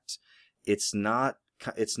impact. It's not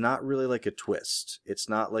really like a twist. It's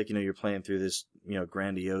not like, you're playing through this,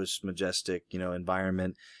 grandiose, majestic,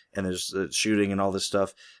 environment and there's shooting and all this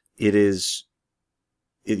stuff. It's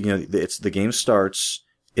the game starts,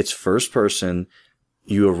 it's first person,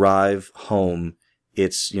 you arrive home,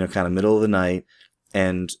 it's, kind of middle of the night,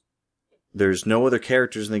 and there's no other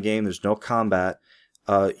characters in the game, there's no combat.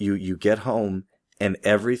 You get home, and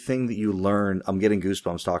everything that you learn, I'm getting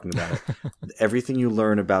goosebumps talking about it. Everything you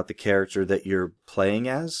learn about the character that you're playing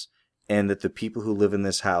as, and that the people who live in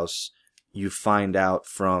this house, you find out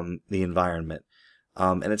from the environment.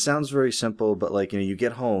 And it sounds very simple, but you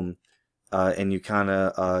get home, and you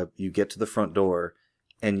you get to the front door,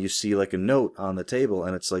 and you see a note on the table,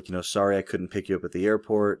 and it's sorry I couldn't pick you up at the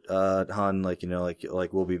airport, hon,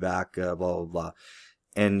 we'll be back, blah, blah, blah.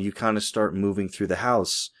 And you kind of start moving through the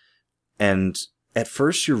house, and at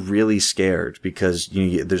first you're really scared because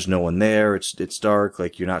there's no one there. It's dark.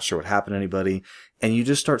 You're not sure what happened to anybody. And you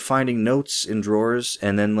just start finding notes in drawers.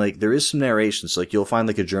 And then there is some narration. So you'll find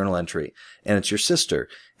a journal entry and it's your sister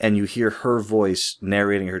and you hear her voice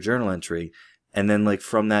narrating her journal entry. And then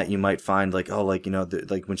from that you might find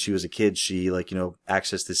when she was a kid, she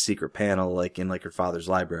accessed this secret panel in her father's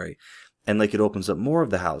library, and it opens up more of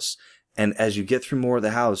the house. And as you get through more of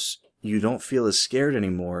the house, you don't feel as scared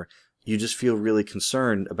anymore. You just feel really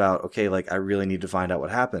concerned about, okay, I really need to find out what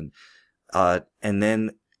happened. And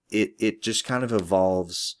then it just kind of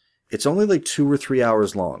evolves. It's only 2 or 3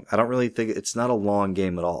 hours long. I don't really think it's not a long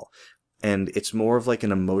game at all. And it's more of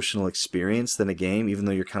an emotional experience than a game, even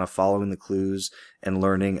though you're kind of following the clues and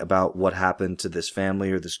learning about what happened to this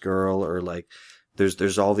family or this girl or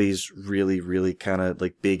there's all these really, really kind of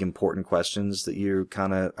like big important questions that you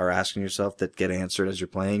kind of are asking yourself that get answered as you're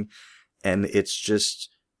playing. And it's just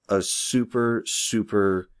a super,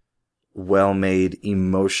 super well-made,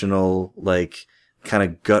 emotional, like kind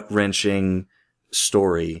of gut-wrenching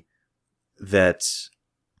story that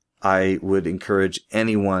I would encourage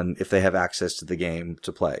anyone, if they have access to the game,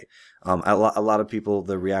 to play. A lot of people,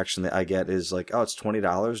 the reaction that I get is like, oh, it's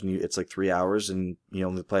 $20 and it's like 3 hours and you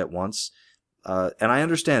only play it once. And I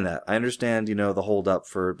understand that. I understand, the hold up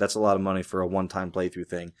that's a lot of money for a one-time playthrough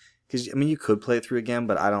thing. Cause I mean, you could play it through again,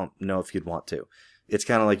 but I don't know if you'd want to. It's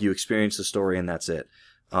kind of like you experience the story and that's it.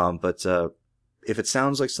 But if it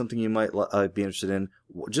sounds like something you might be interested in,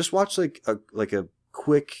 just watch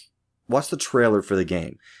watch the trailer for the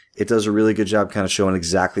game. It does a really good job kind of showing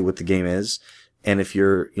exactly what the game is. And if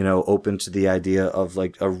you're, open to the idea of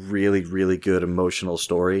like a really, really good emotional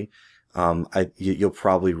story, you'll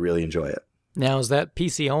probably really enjoy it. Now, is that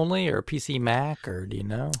PC only or PC Mac, or do you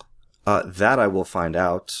know? That I will find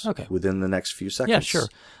out within the next few seconds. Yeah, sure.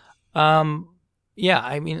 Yeah,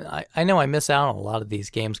 I mean, I know I miss out on a lot of these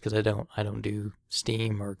games because I don't do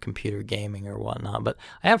Steam or computer gaming or whatnot, but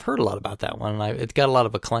I have heard a lot about that one, and it's got a lot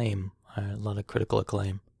of acclaim, a lot of critical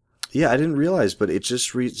acclaim. Yeah, I didn't realize, but it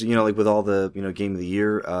just reads, like with all the, Game of the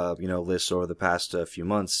Year, lists over the past few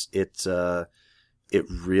months, it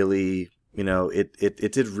really,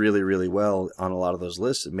 it did really, really well on a lot of those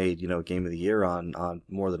lists. It made, Game of the Year on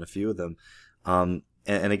more than a few of them. And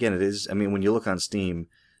again, it is, I mean, when you look on Steam,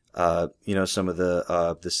 some of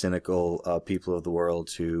the cynical, people of the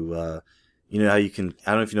world who, how you can,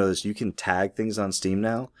 I don't know if you know this, you can tag things on Steam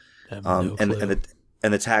now. No clue.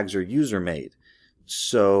 And the tags are user made.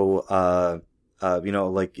 So,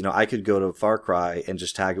 I could go to Far Cry and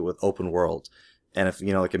just tag it with open world. And if,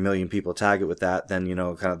 like a million people tag it with that, then,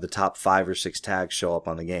 kind of the top 5 or 6 tags show up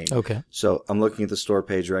on the game. Okay. So I'm looking at the store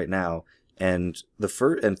page right now, and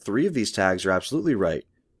 3 of these tags are absolutely right.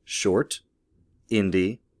 Short,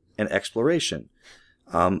 indie, and exploration.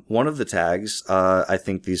 One of the tags, I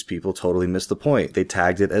think these people totally missed the point. They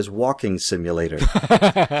tagged it as walking simulator.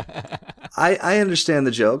 I understand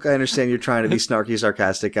the joke. I understand you're trying to be snarky,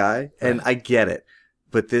 sarcastic guy, and I get it.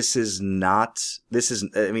 But it's not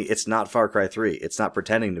Far Cry 3. It's not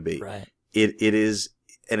pretending to be. Right. It is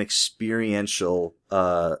an experiential,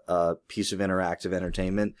 piece of interactive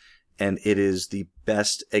entertainment, and it is the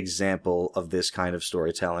best example of this kind of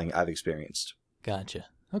storytelling I've experienced. Gotcha.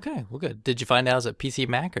 Okay, well, good. Did you find out is it PC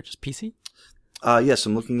Mac or just PC? Yes,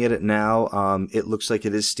 I'm looking at it now. It looks like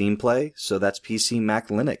it is Steam Play, so that's PC, Mac,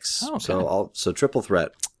 Linux. Oh, okay. So triple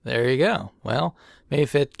threat. There you go. Well, maybe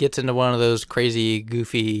if it gets into one of those crazy,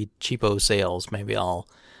 goofy, cheapo sales, maybe I'll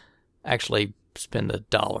actually spend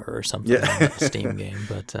 $1 or something on a Steam game.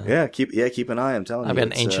 But keep an eye. I'm telling you, I've got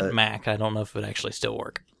an ancient Mac. I don't know if it would actually still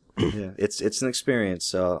work. Yeah, it's an experience,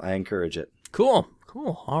 so I encourage it. Cool.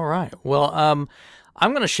 All right. Well,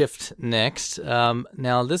 I'm going to shift next.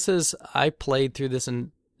 Now, I played through this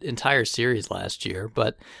entire series last year,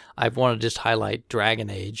 but I want to just highlight Dragon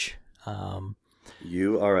Age.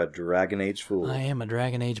 You are a Dragon Age fool. I am a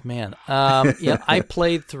Dragon Age man. I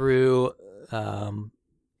played through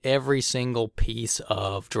every single piece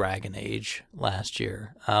of Dragon Age last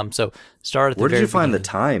year. So started at the Where did you beginning. find the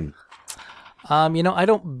time? I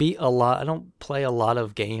don't play a lot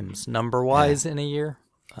of games number-wise in a year.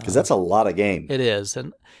 Because that's a lot of game. It is.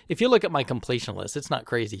 And if you look at my completion list, it's not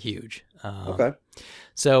crazy huge. Okay.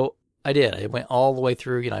 So I did. I went all the way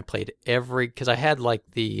through, I played because I had like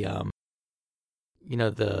the,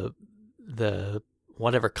 the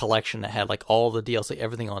whatever collection that had like all the DLC,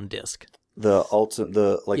 everything on disc. The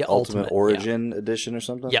Ultimate Origin edition or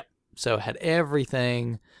something? Yep. So it had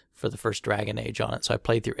everything for the first Dragon Age on it. So I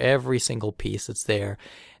played through every single piece that's there.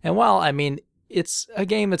 And while, it's a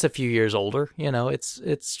game that's a few years older,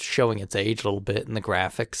 it's showing its age a little bit in the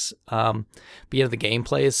graphics. But, the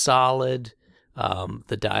gameplay is solid.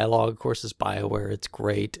 The dialogue, of course, is BioWare. It's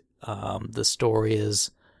great. The story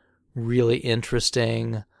is really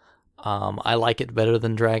interesting. I like it better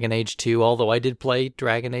than Dragon Age 2, although I did play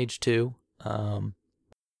Dragon Age 2. And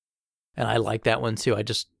I like that one too.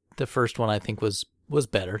 The first one I think was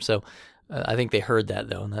better. So I think they heard that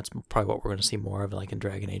though, and that's probably what we're going to see more of, like in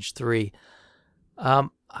Dragon Age 3.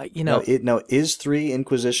 Is 3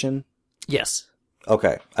 Inquisition? Yes.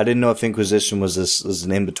 Okay, I didn't know if Inquisition was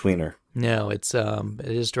an in-betweener. No, it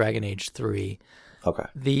is Dragon Age 3. Okay.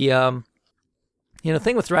 The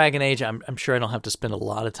thing with Dragon Age, I'm sure I don't have to spend a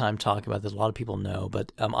lot of time talking about this. A lot of people know,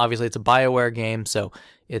 but obviously it's a BioWare game, so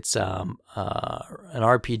it's an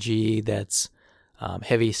RPG that's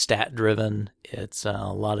heavy stat driven. It's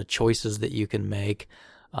a lot of choices that you can make.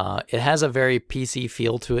 It has a very PC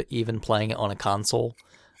feel to it, even playing it on a console.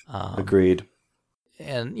 Agreed.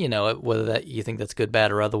 And whether that you think that's good,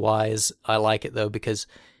 bad, or otherwise, I like it though because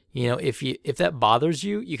if that bothers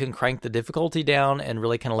you, you can crank the difficulty down and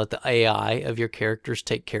really kind of let the AI of your characters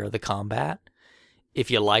take care of the combat. If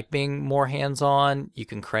you like being more hands-on, you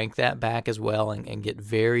can crank that back as well and get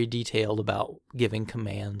very detailed about giving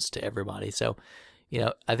commands to everybody. So,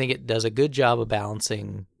 I think it does a good job of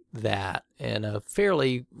balancing that in a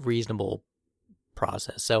fairly reasonable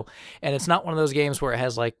process. So, and it's not one of those games where it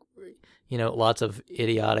has lots of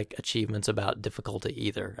idiotic achievements about difficulty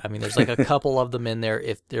either. I mean, there's like a couple of them in there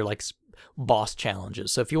if they're like boss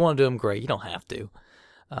challenges. So if you want to do them, great. You don't have to.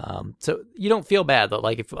 So you don't feel bad though.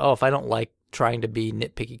 Like if I don't like trying to be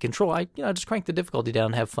nitpicky control, I just crank the difficulty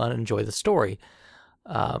down, have fun, and enjoy the story.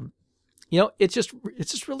 It's just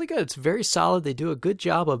really good. It's very solid. They do a good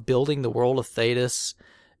job of building the world of Thedas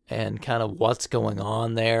and kind of what's going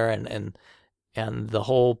on there and the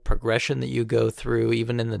whole progression that you go through,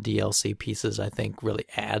 even in the DLC pieces, I think really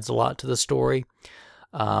adds a lot to the story.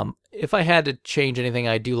 If I had to change anything,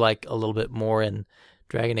 I do like a little bit more in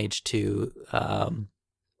Dragon Age 2.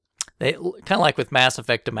 They kind of like with Mass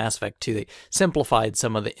Effect to Mass Effect 2, they simplified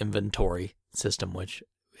some of the inventory system, which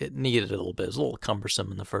it needed a little bit. It was a little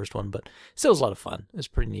cumbersome in the first one, but still was a lot of fun. It was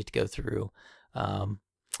pretty neat to go through.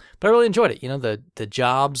 But I really enjoyed it. The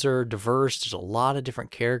jobs are diverse. There's a lot of different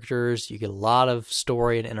characters. You get a lot of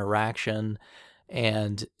story and interaction.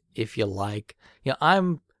 And if you like,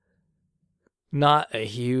 I'm not a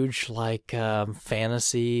huge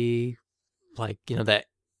fantasy, that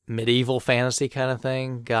medieval fantasy kind of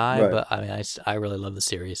thing guy, right. But I mean, I really love the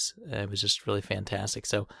series. It was just really fantastic.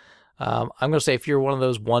 So I'm going to say if you're one of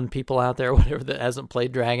those people out there, whatever, that hasn't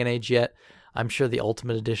played Dragon Age yet, I'm sure the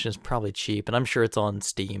Ultimate Edition is probably cheap, and I'm sure it's on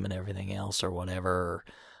Steam and everything else or whatever.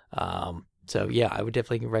 So yeah, I would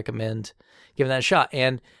definitely recommend giving that a shot.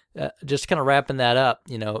 And just kind of wrapping that up,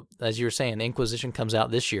 as you were saying, Inquisition comes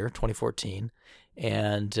out this year, 2014,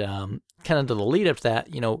 and kind of to the lead up to that,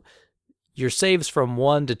 your saves from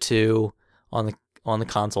 1 to 2 on the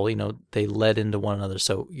console, they led into one another,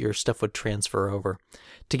 so your stuff would transfer over.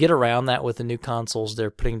 To get around that with the new consoles,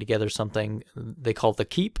 they're putting together something they call the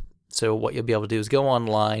Keep. So what you'll be able to do is go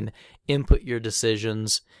online, input your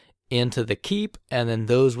decisions into the Keep, and then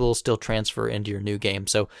those will still transfer into your new game.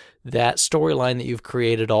 So that storyline that you've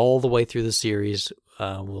created all the way through the series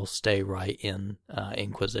will stay right in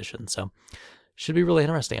Inquisition. So should be really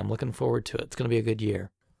interesting. I'm looking forward to it. It's going to be a good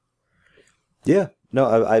year. Yeah.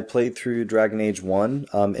 No, I played through Dragon Age 1,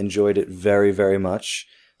 enjoyed it very, very much.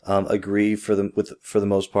 Agree for the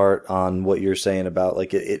most part on what you're saying about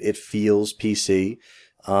it feels PC.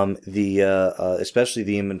 Especially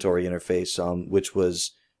the inventory interface, which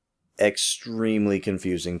was extremely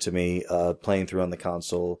confusing to me, playing through on the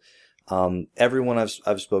console. Everyone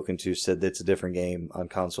I've spoken to said that it's a different game on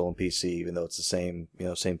console and PC, even though it's the same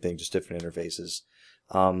thing, just different interfaces.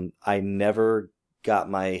 I never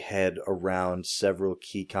got my head around several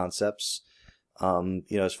key concepts.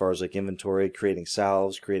 As far as inventory, creating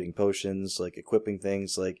salves, creating potions, equipping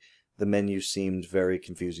things, the menu seemed very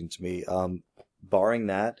confusing to me. Barring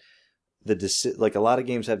that, a lot of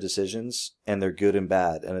games have decisions and they're good and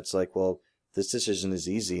bad, and it's this decision is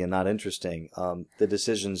easy and not interesting. The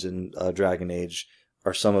decisions in Dragon Age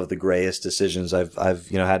are some of the grayest decisions I've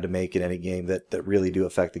had to make in any game that really do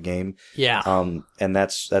affect the game. Yeah. And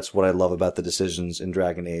that's what I love about the decisions in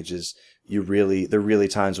Dragon Age is there are really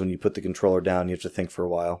times when you put the controller down, you have to think for a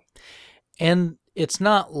while. And it's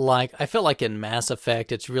not I feel like in Mass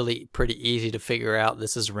Effect, it's really pretty easy to figure out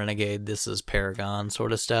this is Renegade, this is Paragon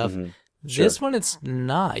sort of stuff. Mm-hmm. Sure. This one, it's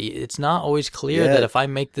not. It's not always clear that if I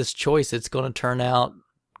make this choice, it's going to turn out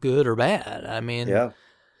good or bad. I mean,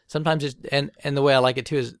 sometimes it's, and the way I like it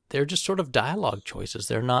too is they're just sort of dialogue choices.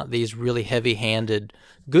 They're not these really heavy-handed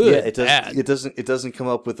good. Yeah, it doesn't come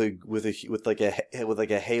up with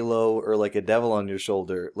a halo or a devil on your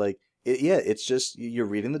shoulder. It's just you're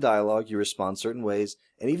reading the dialogue, you respond certain ways,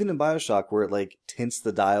 and even in BioShock where it tints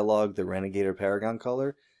the dialogue the Renegade or Paragon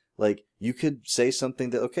color, you could say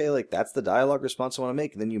something that that's the dialogue response I want to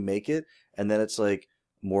make, and then you make it, and then it's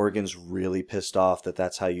Morgan's really pissed off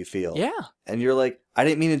that's how you feel. Yeah. And you're I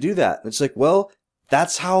didn't mean to do that. And it's well,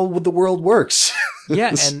 that's how the world works.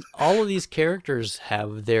 Yeah, and all of these characters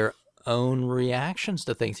have their own reactions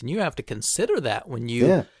to things, and you have to consider that when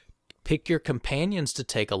you pick your companions to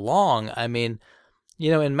take along. I mean,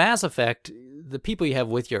 in Mass Effect, the people you have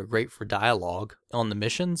with you are great for dialogue on the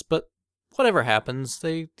missions, but whatever happens,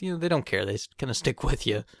 they don't care. They kind of stick with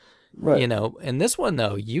you. Right. In this one,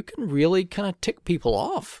 though, you can really kind of tick people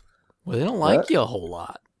off where they don't like you a whole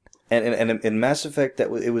lot. And in Mass Effect, it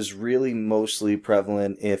was really mostly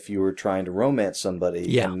prevalent if you were trying to romance somebody.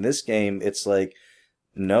 Yeah. And in this game, it's like,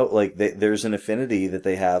 no, like there's an affinity that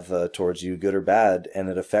they have towards you, good or bad, and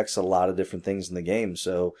it affects a lot of different things in the game.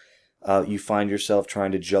 So you find yourself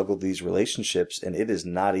trying to juggle these relationships, and it is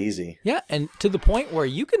not easy. Yeah, and to the point where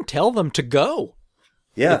you can tell them to go.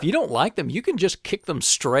 Yeah. If you don't like them, you can just kick them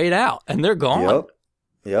straight out, and they're gone.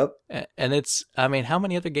 Yep. And it's, I mean, how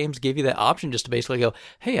many other games give you that option just to basically go,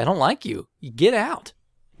 hey, I don't like you. Get out.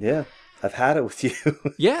 Yeah. I've had it with you.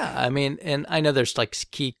 Yeah. I mean, and I know there's like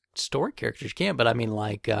key story characters you can't, but I mean,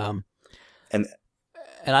 like, and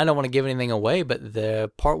I don't want to give anything away, but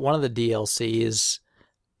one of the DLC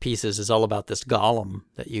pieces is all about this golem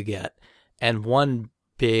that you get. And one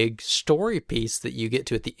big story piece that you get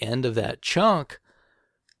to at the end of that chunk,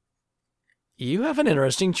 you have an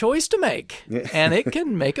interesting choice to make, and it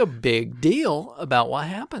can make a big deal about what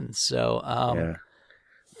happens. So,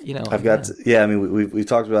 you know, I mean, we've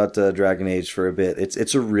talked about Dragon Age for a bit.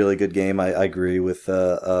 It's a really good game. I agree with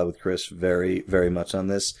Chris very, very much on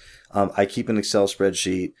this. I keep an Excel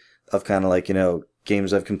spreadsheet of kind of like, you know,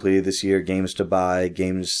 games I've completed this year, games to buy,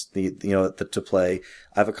 games, to play.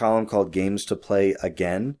 I have a column called games to play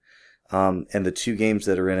again. And the two games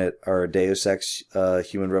that are in it are Deus Ex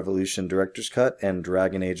Human Revolution Director's Cut and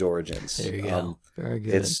Dragon Age Origins. There you go. Very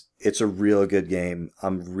good. It's a real good game.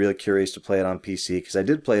 I'm really curious to play it on PC because I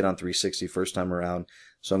did play it on 360 first time around.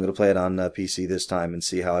 So I'm going to play it on PC this time and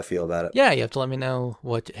see how I feel about it. Yeah, you have to let me know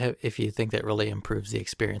if you think that really improves the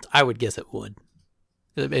experience. I would guess it would.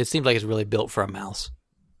 It seems like it's really built for a mouse.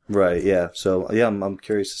 Right, yeah. So, yeah, I'm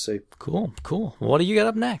curious to see. Cool. What do you got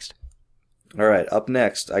up next? All right, up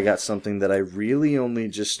next, I got something that I really only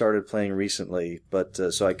just started playing recently, but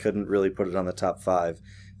so I couldn't really put it on the top 5.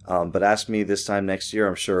 But ask me this time next year,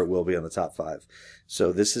 I'm sure it will be on the top 5.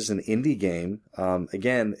 So this is an indie game.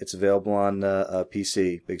 Again, it's available on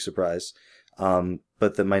PC, big surprise.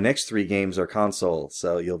 But my next 3 games are console,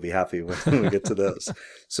 so you'll be happy when we get to those.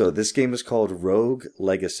 So this game is called Rogue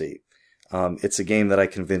Legacy. It's a game that I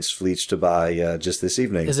convinced Fleech to buy just this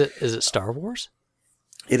evening. Is it Star Wars?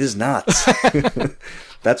 It is not.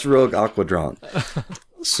 That's Rogue Aquadron.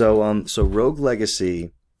 So Rogue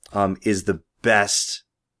Legacy is the best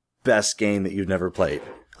game that you've never played.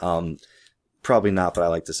 Probably not, but I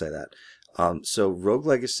like to say that. So Rogue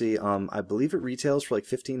Legacy, I believe it retails for like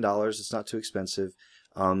 $15. It's not too expensive.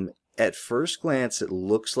 At first glance, it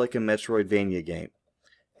looks like a Metroidvania game.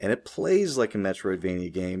 And it plays like a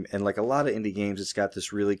Metroidvania game. And like a lot of indie games, it's got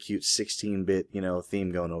this really cute 16-bit,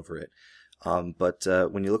 theme going over it. But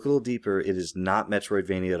when you look a little deeper, it is not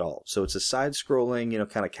Metroidvania at all. So it's a side-scrolling,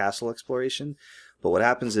 kind of castle exploration. But what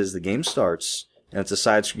happens is the game starts, and it's a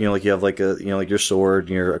side, like you have like like your sword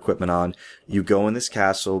and your equipment on. You go in this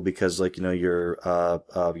castle because you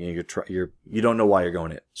don't know why you're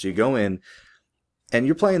going in. So you go in, and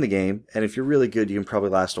you're playing the game. And if you're really good, you can probably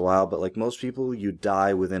last a while. But like most people, you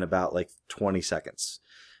die within about like 20 seconds,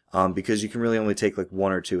 because you can really only take like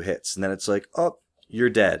 1 or 2 hits, and then it's like, oh, you're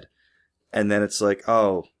dead. And then it's like,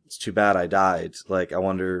 oh, it's too bad I died. Like, I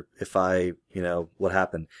wonder if what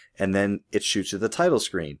happened. And then it shoots you the title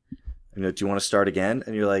screen. Do you want to start again?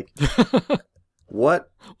 And you're like, what?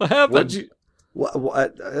 What happened? Why?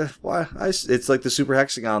 It's like the Super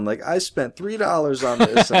Hexagon. Like, I spent $3 on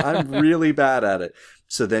this, and I'm really bad at it.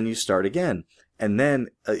 So then you start again. And then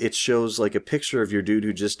it shows like a picture of your dude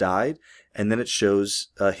who just died. And then it shows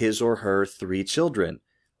his or her 3 children.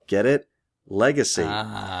 Get it? Legacy.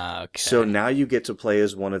 Ah, okay. So now you get to play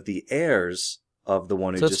as one of the heirs of the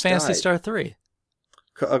one who just died. So it's Phantasy Star 3.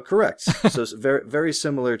 Correct. So it's very, very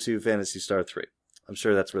similar to Phantasy Star 3. I'm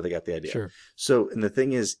sure that's where they got the idea. Sure. So, and the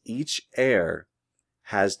thing is, each heir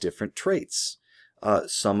has different traits.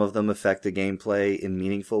 Some of them affect the gameplay in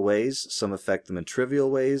meaningful ways. Some affect them in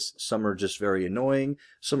trivial ways. Some are just very annoying.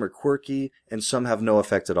 Some are quirky. And some have no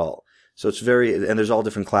effect at all. So it's and there's all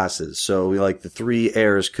different classes. So like the 3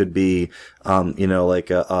 heirs could be, like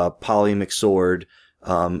a Polly McSword,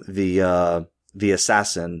 the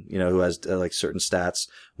assassin, who has like certain stats.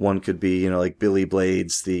 One could be, like Billy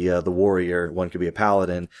Blades, the warrior. One could be a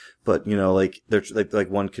paladin, but they're like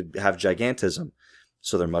one could have gigantism,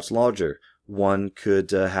 so they're much larger. One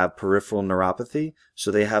could have peripheral neuropathy,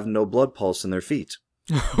 so they have no blood pulse in their feet.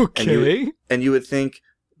 Okay. And you would think,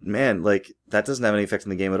 man, like that doesn't have any effect on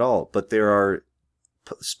the game at all. But there are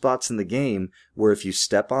spots in the game where if you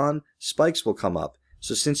step on, spikes will come up.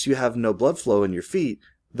 So since you have no blood flow in your feet,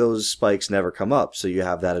 those spikes never come up. So you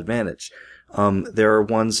have that advantage. There are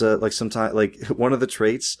ones like sometimes, like one of the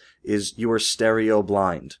traits is you are stereo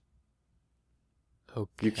blind.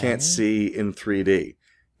 Okay. You can't see in 3D.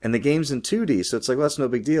 And the game's in 2D, so it's like, well, that's no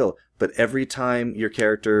big deal. But every time your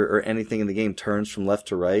character or anything in the game turns from left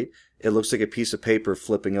to right, it looks like a piece of paper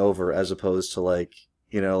flipping over as opposed to like,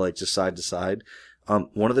 like just side to side.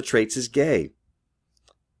 One of the traits is gay,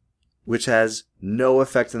 which has no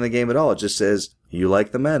effect in the game at all. It just says, you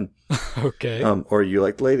like the men. Okay. Or you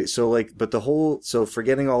like the ladies. So like, but so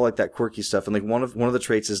forgetting all like that quirky stuff, and like one of the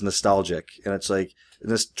traits is nostalgic, and it's like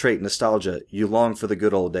this trait, nostalgia, you long for the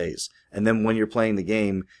good old days. And then when you're playing the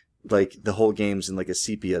game, like the whole game's in like a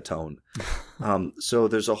sepia tone. So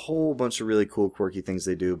there's a whole bunch of really cool quirky things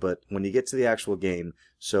they do, but when you get to the actual game,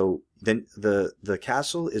 so then the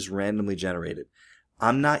castle is randomly generated.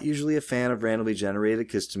 I'm not usually a fan of randomly generated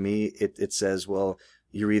because to me it says, well,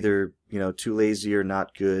 you're either, too lazy or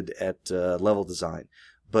not good at level design.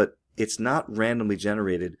 But it's not randomly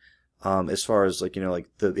generated as far as like, like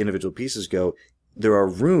the individual pieces go. There are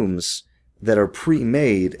rooms that are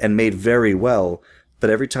pre-made and made very well, but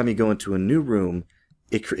every time you go into a new room,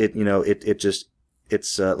 it's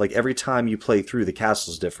like every time you play through, the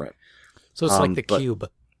castle's different. So it's like the Cube.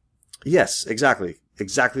 Yes, exactly.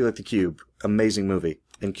 Exactly like the Cube. Amazing movie.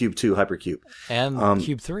 And Cube 2, Hypercube. And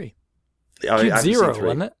Cube 3. Cube 0,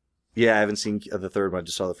 wasn't it? Yeah, I haven't seen the third one. I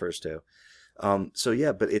just saw the first two. So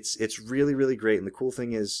yeah, but it's really, really great. And the cool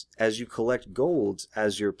thing is, as you collect gold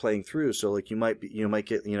as you're playing through, so like you might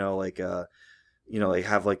get, like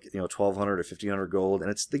have like, 1,200 or 1,500 gold,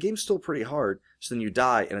 and the game's still pretty hard. So then you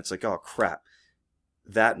die, and it's like, oh crap,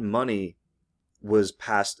 that money was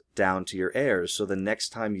passed down to your heirs. So the next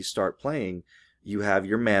time you start playing, you have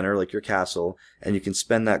your manor, like your castle, and you can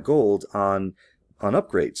spend that gold on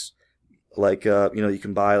upgrades. Like, you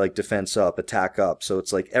can buy like defense up, attack up. So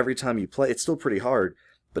it's like every time you play, it's still pretty hard,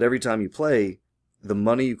 but every time you play, the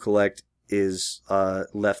money you collect is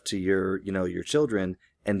left to your children,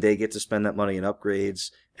 and they get to spend that money in upgrades.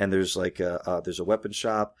 And there's like there's a weapon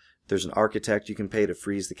shop. There's an architect you can pay to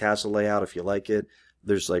freeze the castle layout if you like it.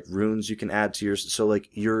 There's like runes you can add to yours. So like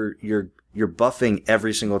you're buffing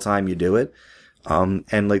every single time you do it. And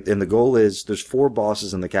the goal is there's 4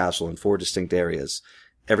 bosses in the castle in 4 distinct areas.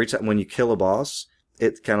 Every time when you kill a boss,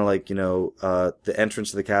 it's kind of like, the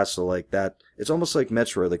entrance to the castle, like that. It's almost like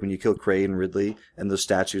Metroid, like when you kill Kraid and Ridley and those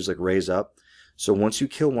statues like raise up. So once you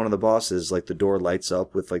kill one of the bosses, like the door lights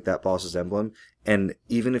up with like that boss's emblem. And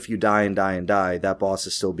even if you die, that boss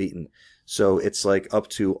is still beaten. So it's like up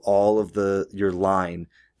to all of your line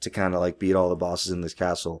to kind of like beat all the bosses in this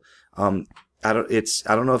castle. I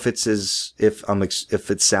don't know if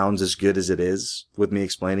it sounds as good as it is with me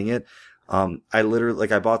explaining it. I literally,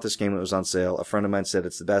 I bought this game when it was on sale. A friend of mine said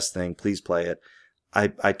it's the best thing. Please play it.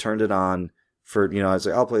 I turned it on for, I was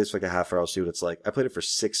like, I'll play this for like a half hour. I'll see what it's like. I played it for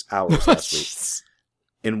 6 hours last week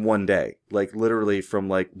in one day. Like literally from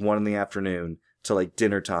like 1 PM to like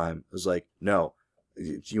dinner time. I was like, no,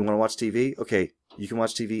 you want to watch TV? Okay. You can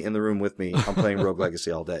watch TV in the room with me. I'm playing Rogue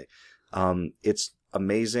Legacy all day. It's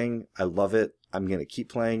amazing. I love it. I'm going to keep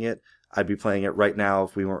playing it. I'd be playing it right now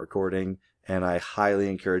if we weren't recording, and I highly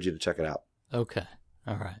encourage you to check it out. Okay.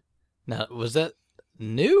 All right. Now, was that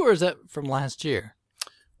new or is that from last year?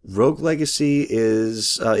 Rogue Legacy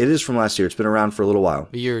is from last year. It's been around for a little while.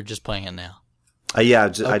 But you're just playing it now? Yeah,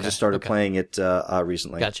 I just started playing it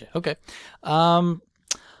recently. Gotcha. Okay. All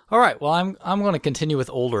right. Well, I'm going to continue with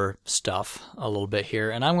older stuff a little bit here,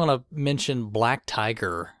 and I'm going to mention Black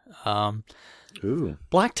Tiger. Ooh.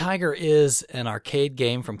 Black Tiger is an arcade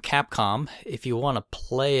game from Capcom. If you want to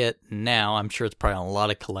play it now, I'm sure it's probably on a lot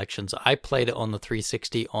of collections. I played it on the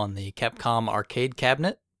 360 on the Capcom arcade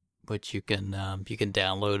cabinet, which you can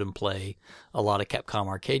download and play a lot of Capcom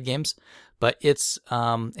arcade games. But it's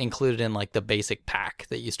included in like the basic pack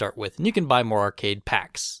that you start with, and you can buy more arcade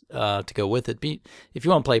packs to go with it. But if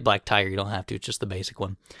you want to play Black Tiger, you don't have to. It's just the basic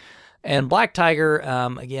one. And Black Tiger,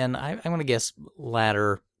 again, I'm going to guess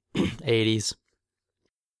latter 80s.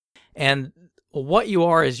 And what you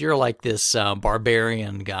are is you're like this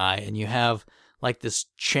barbarian guy, and you have like this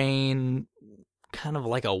chain, kind of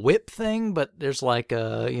like a whip thing, but there's like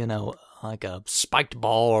like a spiked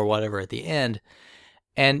ball or whatever at the end,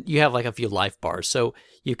 and you have like a few life bars. So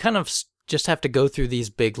you kind of just have to go through these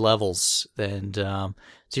big levels, and so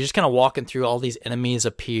you're just kind of walking through. All these enemies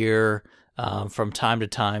appear from time to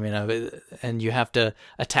time, and you have to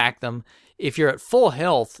attack them. If you're at full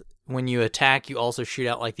health, when you attack, you also shoot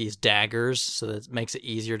out like these daggers, so that makes it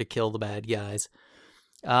easier to kill the bad guys.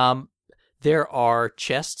 There are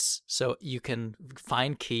chests, so you can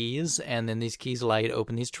find keys, and then these keys allow you to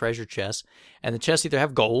open these treasure chests. And the chests either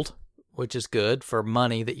have gold, which is good for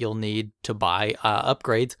money that you'll need to buy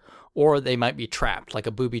upgrades, or they might be trapped, like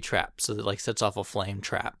a booby trap, so that like sets off a flame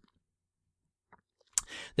trap.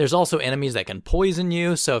 There's also enemies that can poison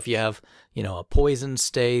you. So if you have, a poison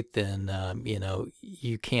state, then,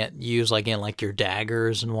 you can't use, like your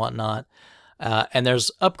daggers and whatnot. And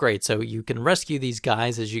there's upgrades. So you can rescue these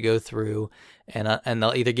guys as you go through, and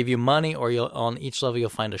they'll either give you money or on each level you'll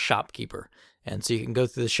find a shopkeeper. And so you can go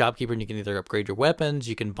through the shopkeeper and you can either upgrade your weapons,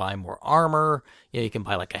 you can buy more armor, you can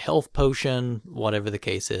buy like a health potion, whatever the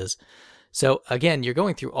case is. So again, you're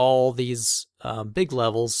going through all these big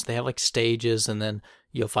levels. They have like stages, and then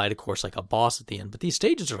you'll fight, of course, like a boss at the end. But these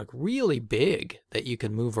stages are like really big that you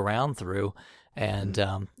can move around through, and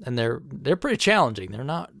they're pretty challenging. They're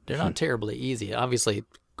not terribly easy. Obviously,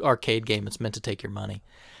 arcade game, it's meant to take your money.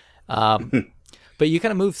 But you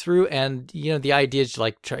kind of move through, and the idea is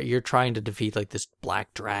like you're trying to defeat like this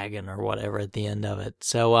black dragon or whatever at the end of it.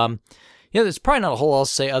 So there's probably not a whole lot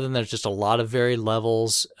to say other than there's just a lot of varied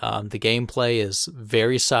levels. The gameplay is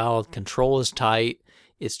very solid. Control is tight.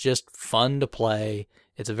 It's just fun to play.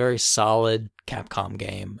 It's a very solid Capcom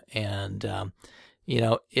game, and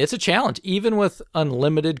it's a challenge. Even with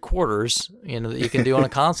unlimited quarters, that you can do on a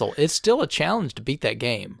console, it's still a challenge to beat that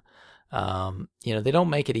game. They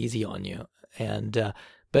don't make it easy on you. And,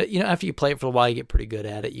 but after you play it for a while, you get pretty good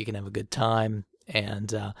at it. You can have a good time. And,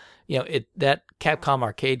 that Capcom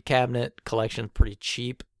arcade cabinet collection is pretty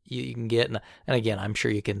cheap. You can get, and again, I'm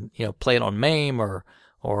sure you can, play it on MAME or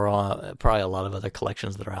probably a lot of other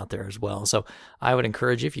collections that are out there as well. So I would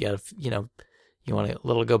encourage you, if you have, you want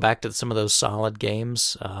to go back to some of those solid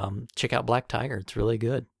games, check out Black Tiger. It's really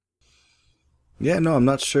good. Yeah, no, I'm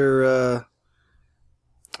not sure.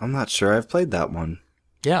 I've played that one.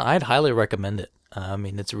 Yeah, I'd highly recommend it.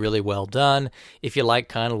 It's really well done. If you like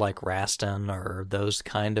kind of like Rastan or those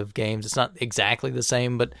kind of games, it's not exactly the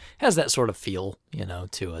same, but has that sort of feel,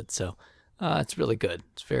 to it. So it's really good.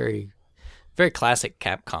 It's very, very classic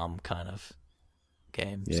Capcom kind of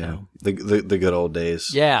game. Yeah, so. the good old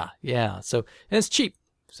days. Yeah. So, and it's cheap.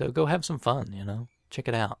 So go have some fun, check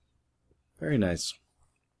it out. Very nice.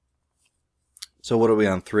 So what are we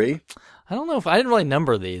on, 3? I don't know if I didn't really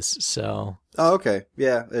number these, so. Oh, okay.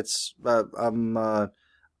 Yeah, it's I'm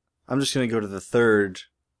just gonna go to the 3rd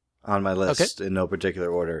on my list in no particular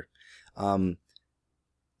order.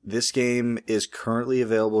 This game is currently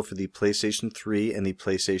available for the PlayStation 3 and the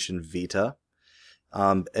PlayStation Vita.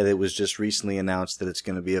 And it was just recently announced that it's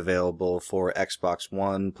going to be available for Xbox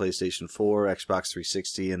One, PlayStation 4, Xbox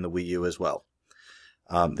 360, and the Wii U as well.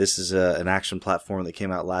 This is an action platform that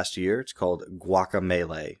came out last year. It's called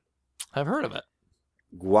Guacamelee. I've heard of it.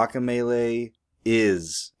 Guacamelee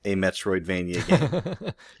is a Metroidvania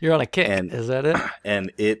game. You're on a kick. Is that it?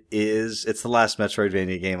 And it's the last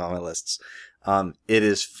Metroidvania game on my lists. It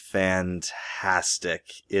is fantastic.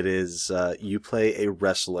 It is, you play a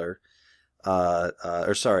wrestler,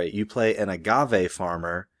 you play an agave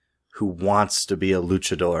farmer who wants to be a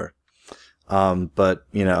luchador. But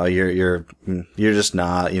you're just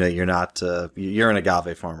not, you're not, you're an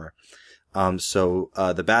agave farmer. So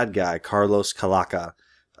the bad guy, Carlos Calaca,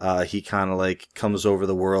 he kind of like comes over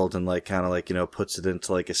the world and like kind of like, puts it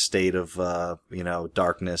into like a state of,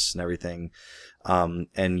 darkness and everything.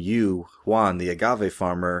 And you, Juan, the agave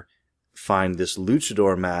farmer, find this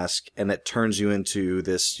luchador mask, and it turns you into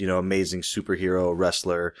this, amazing superhero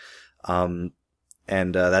wrestler. And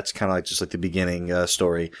that's kind of like just like the beginning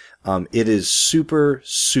story. It is super,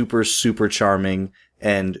 super, super charming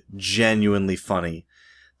and genuinely funny.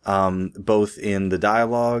 Both in the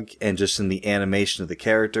dialogue and just in the animation of the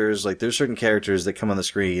characters. Like, there's certain characters that come on the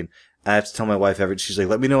screen, and I have to tell my wife she's like,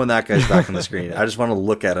 let me know when that guy's back on the screen. I just want to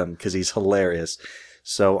look at him because he's hilarious.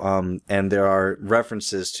 So, and there are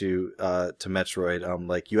references to Metroid.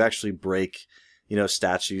 Like, you actually break,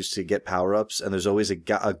 statues to get power-ups, and there's always a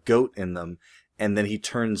goat in them. And then he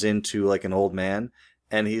turns into like an old man,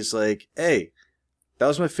 and he's like, hey, that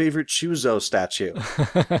was my favorite Chuzo statue.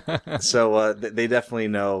 So, they definitely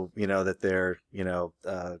know, that they're,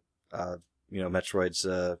 Metroid's,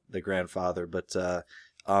 the grandfather, but,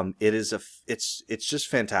 it's just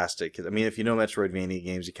fantastic. I mean, if you know Metroidvania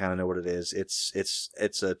games, you kind of know what it is. It's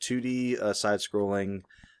a 2D, side-scrolling,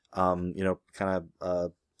 kind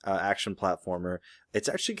of, action platformer. It's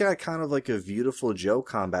actually got kind of like a Beautiful Joe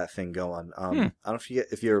combat thing going. I don't know if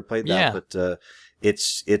you ever played that, but,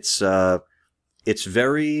 it's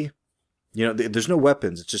very, there's no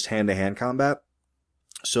weapons. It's just hand-to-hand combat.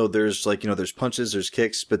 So there's like, there's punches, there's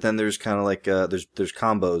kicks, but then there's kind of like, there's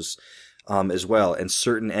combos, as well. And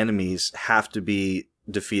certain enemies have to be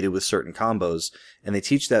defeated with certain combos. And they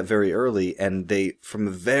teach that very early. And from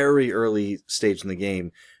a very early stage in the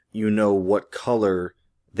game, what color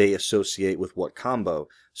they associate with what combo.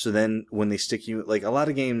 So then when they stick you, like a lot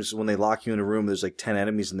of games, when they lock you in a room, there's like 10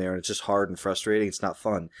 enemies in there and it's just hard and frustrating. It's not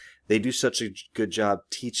fun. They do such a good job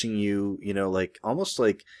teaching you, like almost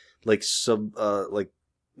like I don't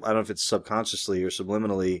know if it's subconsciously or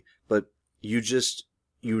subliminally, but you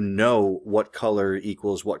know what color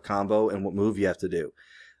equals what combo and what move you have to do.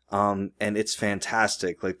 And it's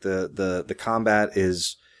fantastic. Like the combat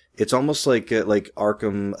it's almost like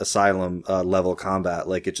Arkham Asylum level combat.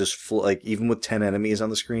 Like it just like even with 10 enemies on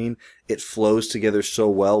the screen, it flows together so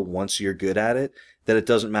well once you're good at it that it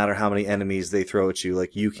doesn't matter how many enemies they throw at you.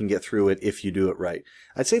 Like you can get through it if you do it right.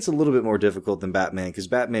 I'd say it's a little bit more difficult than Batman, because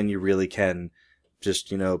Batman you really can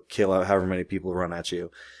just kill out however many people run at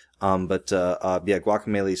you. But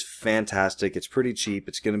Guacamelee is fantastic. It's pretty cheap.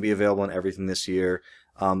 It's going to be available on everything this year.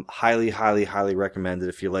 Highly, highly, highly recommended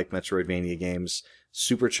if you like Metroidvania games.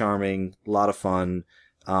 Super charming, a lot of fun.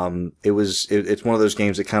 It's one of those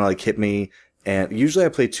games that kind of like hit me. And usually I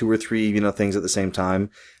play 2 or 3, things at the same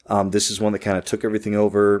time. This is one that kind of took everything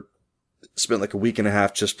over. Spent like a week and a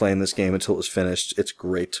half just playing this game until it was finished. It's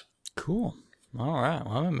great. Cool. All right.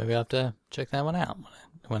 Well, maybe I'll have to check that one out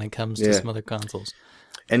when it comes to some other consoles.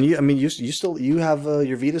 And you have your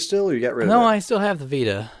Vita still, or you got rid of it? No, I still have the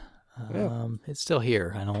Vita. It's still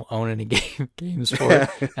here. I don't own any games for it,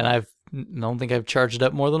 and I don't think I've charged it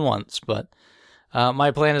up more than once. But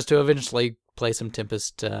my plan is to eventually play some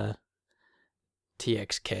Tempest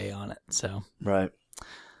TXK on it. So right.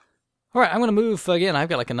 All right, I'm going to move again. I've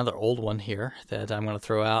got like another old one here that I'm going to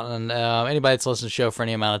throw out, and anybody that's listened to the show for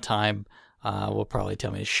any amount of time will probably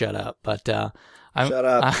tell me to shut up. But shut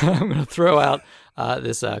up. I'm going to throw out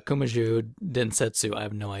this Kumaju Densetsu. I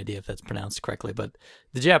have no idea if that's pronounced correctly, but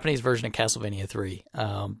the Japanese version of Castlevania 3.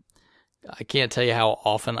 I can't tell you how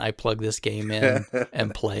often I plug this game in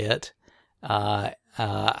and play it.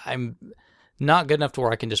 I'm not good enough to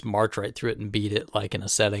where I can just march right through it and beat it like in a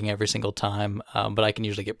setting every single time, but I can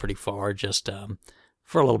usually get pretty far just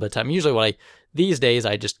for a little bit of time. Usually these days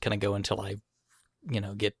I just kind of go until I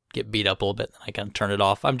get beat up a little bit, and I kind of turn it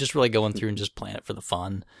off. I'm just really going through and just playing it for the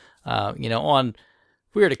fun. On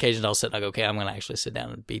weird occasions I'll sit and I go, okay, I'm going to actually sit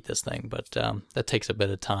down and beat this thing, but that takes a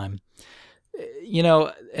bit of time.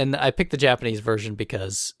 And I picked the Japanese version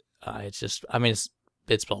because it's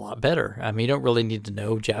a lot better. I mean, you don't really need to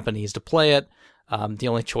know Japanese to play it. The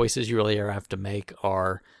only choices you really have to make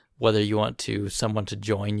are whether you want someone to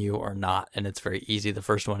join you or not, and it's very easy. The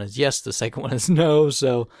first one is yes, the second one is no.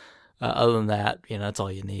 So other than that, that's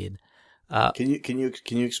all you need. Can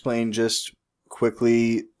you explain just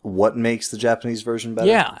quickly what makes the Japanese version better?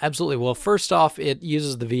 Yeah, absolutely. Well, first off, it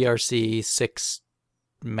uses the VRC6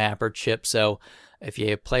 mapper chip, so if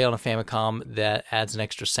you play on a Famicom, that adds an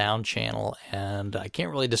extra sound channel, and I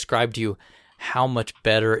can't really describe to you how much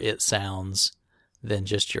better it sounds than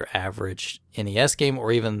just your average NES game,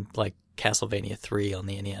 or even like Castlevania 3 on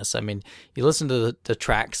the NES. I mean, you listen to the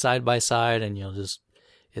tracks side by side, and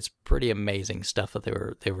it's pretty amazing stuff that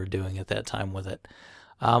they were doing at that time with it.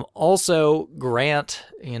 Also, Grant,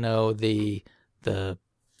 the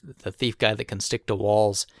thief guy that can stick to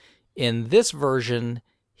walls, in this version,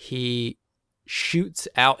 he shoots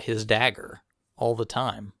out his dagger all the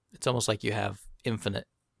time. It's almost like you have infinite,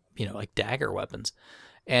 like dagger weapons.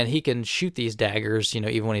 And he can shoot these daggers,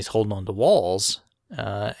 even when he's holding on to walls.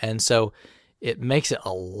 And so it makes it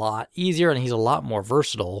a lot easier, and he's a lot more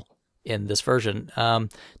versatile in this version.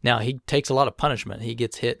 Now, he takes a lot of punishment. He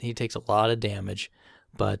gets hit, he takes a lot of damage.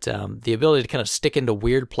 But the ability to kind of stick into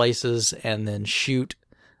weird places and then shoot,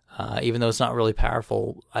 even though it's not really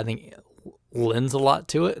powerful, I think lends a lot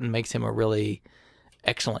to it and makes him a really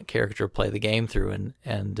excellent character to play the game through.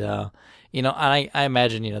 And I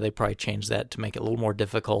imagine, they probably changed that to make it a little more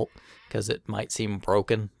difficult because it might seem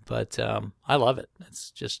broken, but I love it.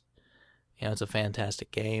 It's just, it's a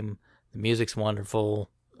fantastic game. The music's wonderful.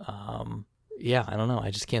 I don't know.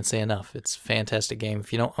 I just can't say enough. It's a fantastic game.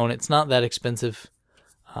 If you don't own it, it's not that expensive.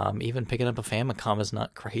 Even picking up a Famicom is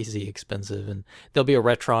not crazy expensive, and there'll be a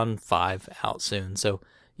Retron 5 out soon, so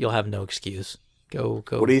you'll have no excuse. Go.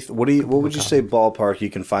 What would you say ballpark you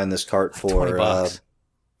can find this cart for? $20.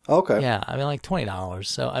 Okay. Yeah, I mean like $20.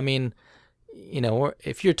 So I mean,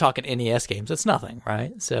 if you're talking NES games, it's nothing,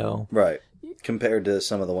 right? So right, compared to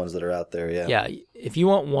some of the ones that are out there, yeah. Yeah, if you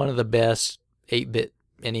want one of the best 8-bit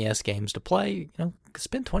NES games to play,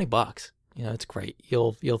 spend $20. It's great.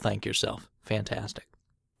 You'll thank yourself. Fantastic.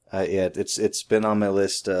 It's been on my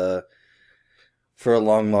list for a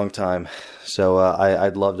long, long time. So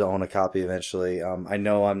I'd love to own a copy eventually. I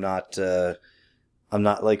know I'm not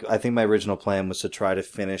like, I think my original plan was to try to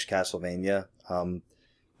finish Castlevania.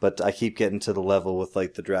 but I keep getting to the level with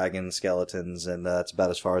like the dragon skeletons, and that's about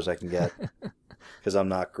as far as I can get. Because I'm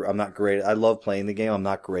not great. I love playing the game. I'm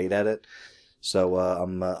not great at it, so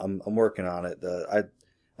I'm working on it.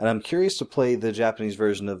 And I'm curious to play the Japanese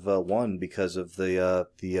version of 1 because of the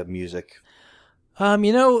music.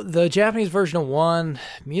 The Japanese version of 1,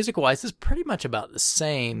 music-wise, is pretty much about the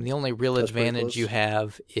same. The only real advantage you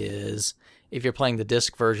have is if you're playing the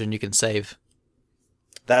disc version, you can save.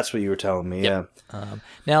 That's what you were telling me, yep. Yeah.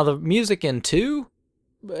 Now, the music in 2,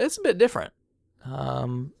 it's a bit different.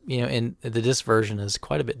 In the disc version is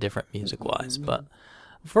quite a bit different music-wise, but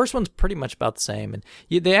the first one's pretty much about the same. And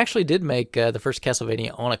they actually did make the first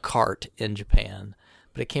Castlevania on a cart in Japan,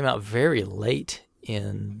 but it came out very late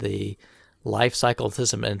in the life cycle of the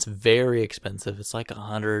system, and it's very expensive. It's like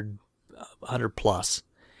 100 plus.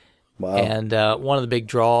 Wow. And one of the big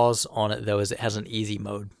draws on it, though, is it has an easy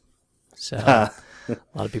mode. So a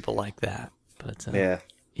lot of people like that. But yeah.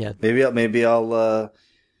 Maybe I'll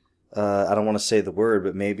I don't want to say the word,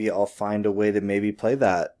 but maybe I'll find a way to maybe play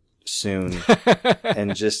that soon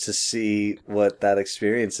and just to see what that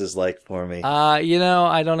experience is like for me.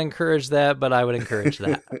 I don't encourage that, but I would encourage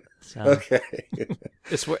that. So, okay.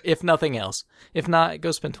 It's if nothing else. If not,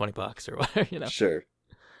 go spend $20 or whatever, Sure.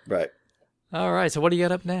 Right. All right. So what do you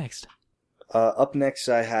got up next? Up next,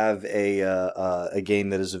 I have a game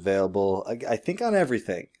that is available, I think, on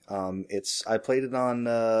everything. I played it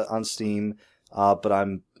on Steam, but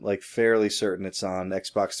I'm like fairly certain it's on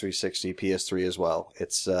Xbox 360, PS3 as well.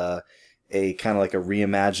 It's a kind of like a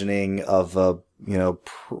reimagining of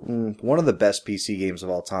one of the best PC games of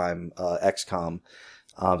all time, XCOM.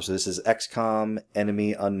 So this is XCOM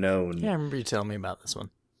Enemy Unknown. Yeah, I remember you telling me about this one.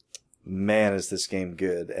 Man, is this game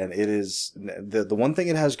good. And it is the one thing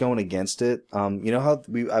it has going against it. You know how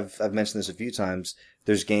I've mentioned this a few times.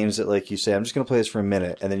 There's games that, like, you say, I'm just going to play this for a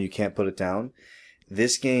minute, and then you can't put it down.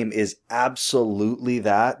 This game is absolutely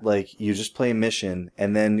that. Like, you just play a mission,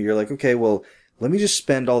 and then you're like, okay, well, let me just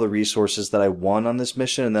spend all the resources that I won on this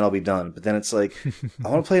mission, and then I'll be done. But then it's like, I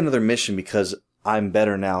want to play another mission because I'm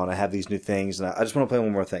better now, and I have these new things, and I just want to play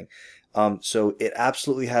one more thing. So it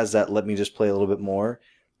absolutely has that, let me just play a little bit more.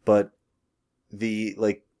 But you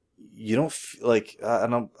don't I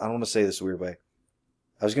don't want to say this a weird way.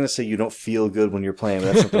 I was going to say you don't feel good when you're playing, but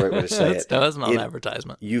that's not the right way to say it. That's not an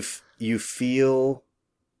advertisement. You feel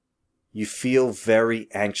very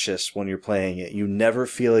anxious when you're playing it. You never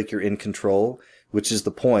feel like you're in control, which is the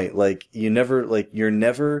point. Like, you're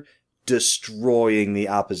never destroying the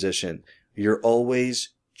opposition. You're always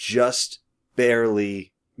just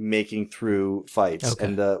barely making through fights.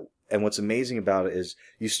 Okay. And what's amazing about it is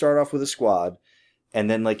you start off with a squad, and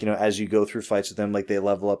then, as you go through fights with them, they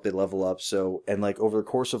level up. So, and over the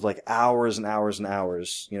course of hours and hours and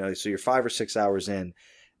hours, so you're 5 or 6 hours in,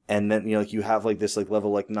 and then, you have this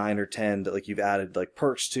level 9 or 10 that you've added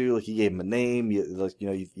perks to, you gave them a name,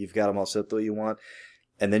 you've got them all set the way you want.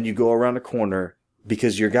 And then you go around a corner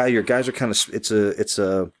because your guys are kind of, it's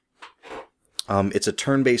a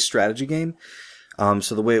turn-based strategy game.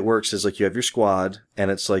 So the way it works is you have your squad,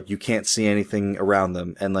 and it's you can't see anything around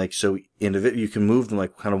them, and so you can move them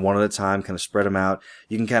kind of one at a time, kind of spread them out.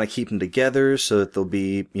 You can kind of keep them together so that they'll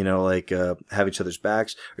be have each other's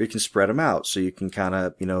backs, or you can spread them out so you can kind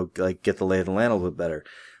of get the lay of the land a little bit better.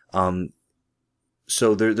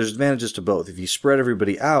 So there's advantages to both. If you spread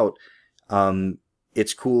everybody out,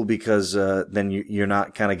 it's cool because then you're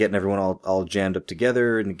not kind of getting everyone all jammed up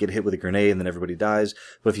together and get hit with a grenade and then everybody dies.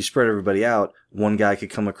 But if you spread everybody out, one guy could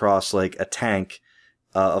come across a tank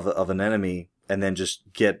of an enemy and then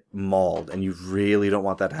just get mauled, and you really don't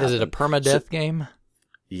want that to happen. Is it a permadeath game?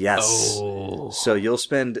 Yes. Oh. So you'll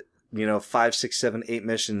spend 5, 6, 7, 8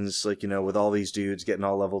 missions with all these dudes getting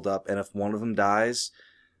all leveled up, and if one of them dies,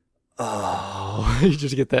 you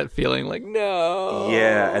just get that feeling no.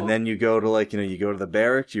 Yeah, and then you go to you go to the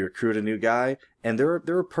barracks, you recruit a new guy, and there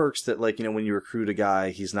are perks that when you recruit a guy,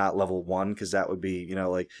 he's not level 1, because that would be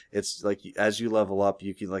it's as you level up,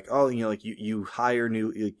 you can you hire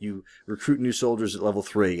you recruit new soldiers at level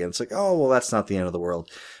 3, and it's well, that's not the end of the world.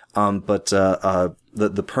 But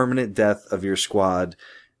the permanent death of your squad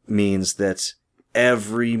means that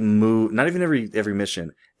every move, not even every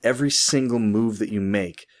mission, every single move that you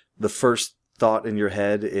make, the first thought in your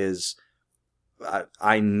head is,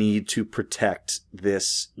 I need to protect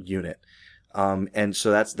this unit. And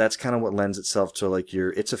so that's kind of what lends itself to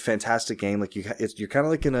it's a fantastic game. You're kind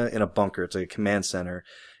of in a bunker. It's like a command center,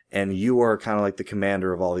 and you are kind of the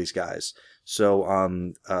commander of all these guys. So,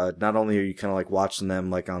 not only are you kind of watching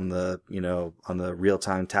them on the, on the real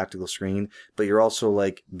time tactical screen, but you're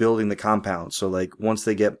also building the compound. So once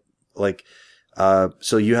they get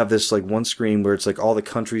So you have this like one screen where it's like all the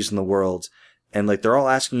countries in the world, and like they're all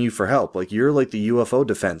asking you for help. Like you're like the UFO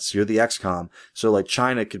defense, you're the XCOM. So like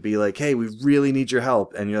China could be like, hey, we really need your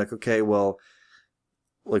help, and you're like, okay, well,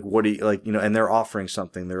 like what do you like, and they're offering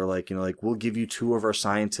something. They're like, like we'll give you 2 of our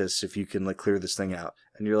scientists if you can like clear this thing out,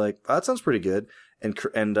 and you're like, oh, that sounds pretty good. And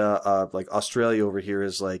like Australia over here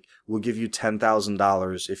is like, we'll give you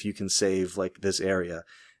 $10,000 if you can save like this area.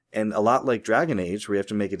 And a lot like Dragon Age, where you have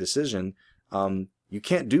to make a decision, you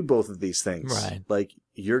can't do both of these things. Right. Like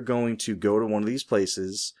you're going to go to one of these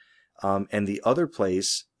places, and the other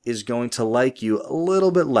place is going to like you a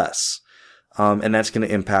little bit less. And that's going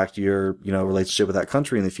to impact your, relationship with that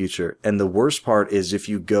country in the future. And the worst part is if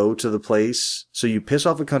you go to the place, so you piss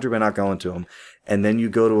off a country by not going to them, and then you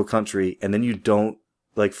go to a country and then you don't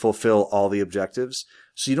like fulfill all the objectives.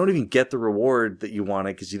 So you don't even get the reward that you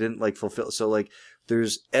wanted because you didn't like fulfill. So like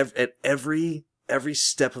there's at every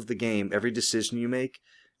step of the game, every decision you make,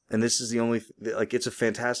 and this is the only, like it's a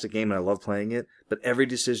fantastic game and I love playing it, but every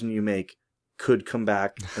decision you make could come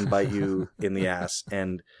back and bite you in the ass.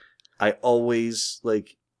 And I always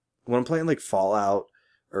like when I'm playing like Fallout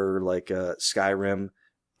or like Skyrim,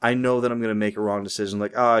 I know that I'm going to make a wrong decision.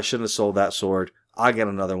 Like, oh, I shouldn't have sold that sword. I'll get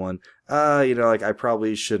another one. Like I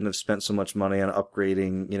probably shouldn't have spent so much money on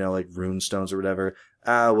upgrading, like rune stones or whatever.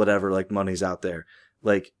 Whatever, like money's out there.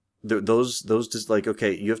 Like those just like,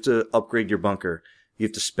 okay, you have to upgrade your bunker. You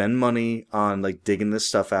have to spend money on like digging this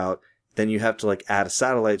stuff out. Then you have to like add a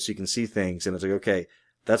satellite so you can see things. And it's like, okay,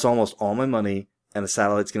 that's almost all my money. And the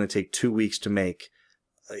satellite's going to take 2 weeks to make.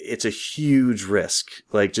 It's a huge risk,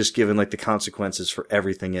 like just given like the consequences for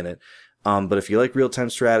everything in it. But if you like real-time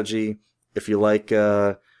strategy, if you like,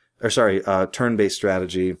 turn-based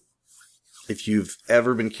strategy, if you've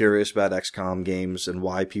ever been curious about XCOM games and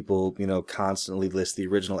why people, constantly list the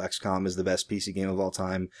original XCOM as the best PC game of all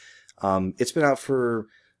time, it's been out for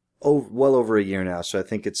well over a year now. So I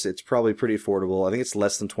think it's probably pretty affordable. I think it's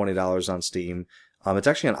less than $20 on Steam. It's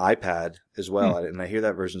actually on iPad as well, and I hear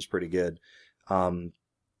that version's pretty good.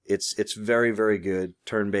 It's very, very good,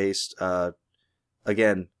 turn-based.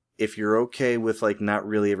 Again, if you're okay with like not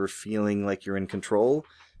really ever feeling like you're in control,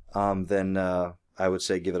 then I would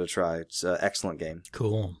say give it a try. It's an excellent game.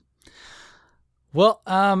 Cool. Well,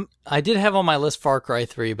 I did have on my list Far Cry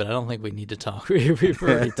 3, but I don't think we need to talk. We've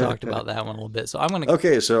already talked about that one a little bit, so I'm going to.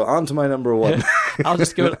 Okay, so on to my number 1.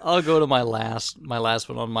 I'll go to my last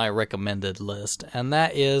one on my recommended list, and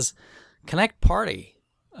that is Kinect Party.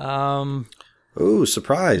 Ooh,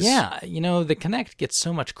 surprise! Yeah, the Kinect gets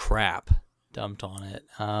so much crap dumped on it.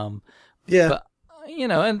 Yeah, but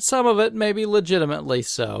and some of it maybe legitimately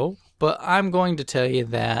so. But I'm going to tell you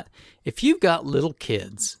that if you've got little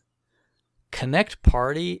kids, Kinect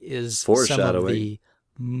Party is some of the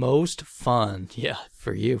most fun. Yeah,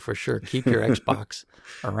 for you, for sure. Keep your Xbox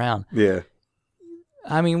around. Yeah.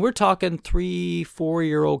 I mean, we're talking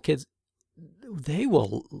 3-4-year-old kids.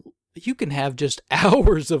 You can have just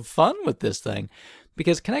hours of fun with this thing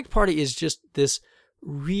because Kinect Party is just this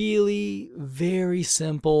really very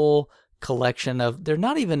simple collection of, they're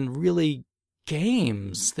not even really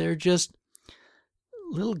games. They're just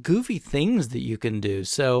little goofy things that you can do.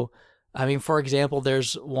 So, I mean, for example,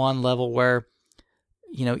 there's one level where,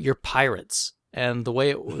 you're pirates, and the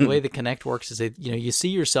way the Kinect works is that, you see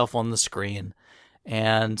yourself on the screen,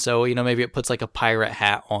 and so, maybe it puts like a pirate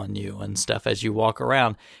hat on you and stuff as you walk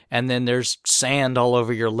around, and then there's sand all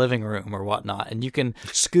over your living room or whatnot, and you can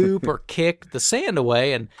scoop or kick the sand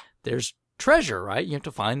away, and there's treasure, right? You have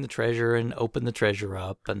to find the treasure and open the treasure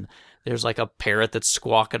up, and there's like a parrot that's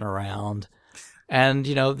squawking around, and,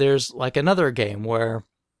 there's like another game where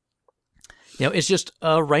it's just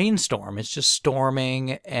a rainstorm. It's just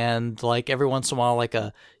storming, and like every once in a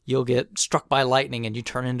while, you'll get struck by lightning and you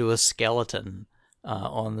turn into a skeleton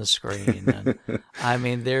on the screen. And I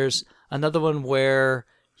mean, there's another one where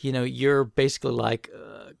you're basically like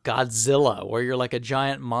Godzilla, where you're like a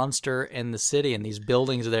giant monster in the city, and these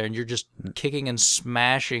buildings are there, and you're just kicking and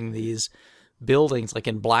smashing these buildings like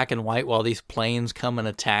in black and white while these planes come and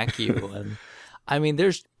attack you. And I mean,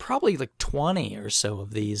 there's probably like 20 or so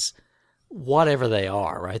of these. Whatever they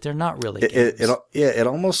are, right? They're not really games. It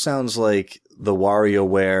almost sounds like the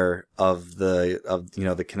WarioWare of the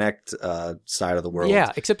Kinect side of the world.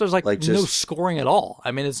 Yeah, except there's like no scoring at all.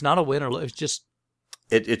 I mean, it's not a win or it's just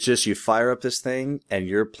it's just you fire up this thing and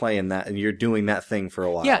you're playing that and you're doing that thing for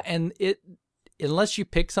a while. Yeah, and unless you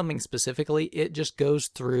pick something specifically, it just goes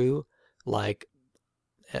through like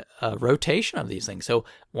a rotation of these things. So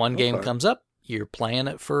one game comes up, you're playing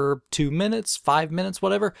it for 2 minutes, 5 minutes,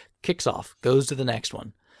 whatever, kicks off, goes to the next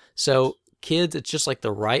one. So kids, it's just like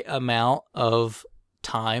the right amount of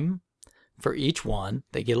time for each one.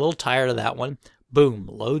 They get a little tired of that one. Boom,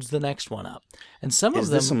 loads the next one up. And some of them... Is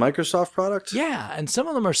this a Microsoft product? Yeah, and some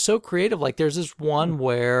of them are so creative. Like there's this one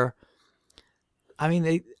where, I mean,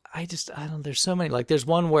 there's so many. Like there's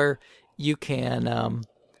one where you can,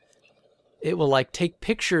 it will like take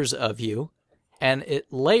pictures of you and it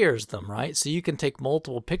layers them, right? So you can take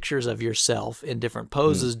multiple pictures of yourself in different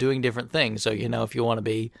poses doing different things. So, if you want to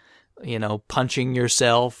be, punching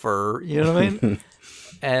yourself or, you know what I mean?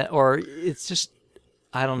 Or it's just,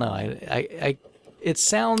 I don't know. It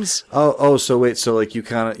sounds. So wait. So like you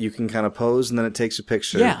can kind of pose, and then it takes a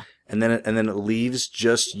picture. Yeah. And then it leaves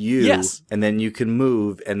just you. Yes. And then you can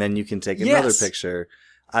move, and then you can take another picture.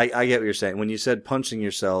 I get what you're saying. When you said punching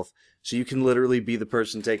yourself, so you can literally be the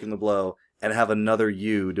person taking the blow and have another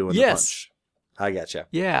you doing the punch. I gotcha.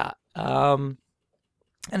 Yeah. And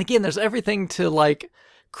again, there's everything to like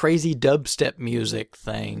crazy dubstep music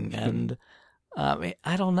thing, and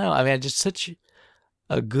I don't know. I mean, just such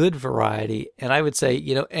a good variety. And I would say,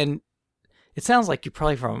 and it sounds like you're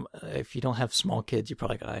probably if you don't have small kids, you're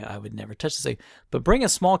probably like, I would never touch this thing. But bring a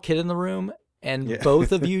small kid in the room and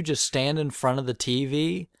both of you just stand in front of the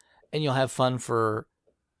TV and you'll have fun for,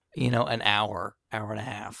 an hour and a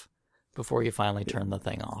half before you finally turn the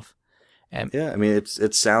thing off. And I mean,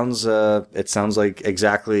 it sounds like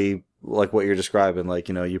exactly like what you're describing. Like,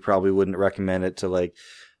 you probably wouldn't recommend it to like,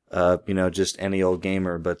 just any old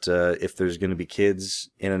gamer. But if there's going to be kids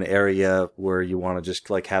in an area where you want to just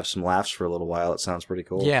like have some laughs for a little while, it sounds pretty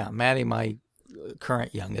cool. Yeah, Maddie, my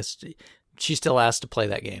current youngest, she still asks to play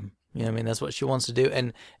that game. You know what I mean? That's what she wants to do.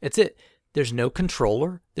 And it's it. There's no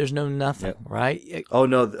controller. There's no nothing, right? Oh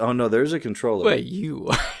no, there's a controller. Wait, you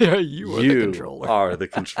are the controller. You are the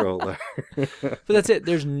controller. But that's it.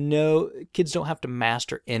 There's kids don't have to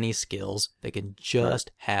master any skills. They can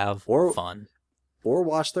just have fun. Or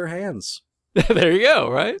wash their hands. There you go,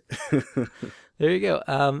 right? There you go.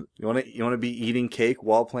 You want to be eating cake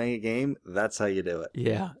while playing a game? That's how you do it.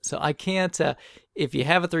 Yeah. So I can't. If you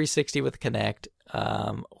have a 360 with Kinect,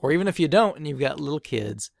 or even if you don't, and you've got little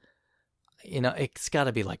kids, it's got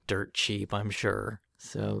to be like dirt cheap, I'm sure.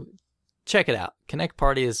 So check it out. Kinect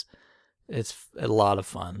Party it's a lot of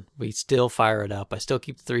fun. We still fire it up. I still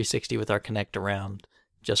keep the 360 with our Kinect around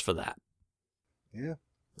just for that. Yeah.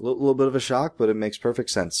 A little bit of a shock, but it makes perfect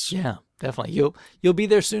sense. Yeah, definitely. You'll be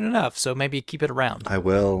there soon enough, so maybe keep it around. I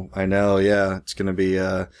will. I know. Yeah, it's gonna be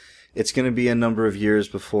a number of years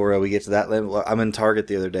before we get to that level. I'm in Target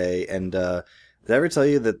the other day, and did I ever tell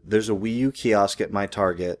you that there's a Wii U kiosk at my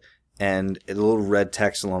Target, and a little red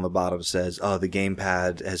text along the bottom says, "Oh, the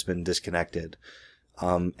gamepad has been disconnected,"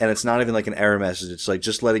 and it's not even like an error message. It's like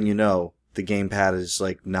just letting you know the gamepad is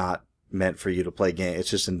like not meant for you to play game. It's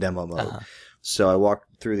just in demo mode. Uh-huh. So I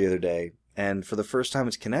walked through the other day, and for the first time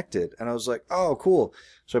it's connected, and I was like, oh, cool.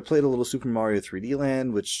 So I played a little Super Mario 3D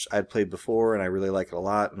Land, which I'd played before, and I really like it a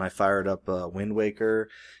lot, and I fired up Wind Waker,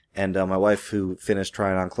 and my wife, who finished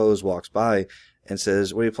trying on clothes, walks by and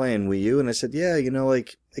says, what are you playing, Wii U? And I said, yeah,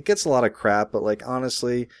 like, it gets a lot of crap, but, like,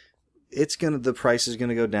 honestly, the price is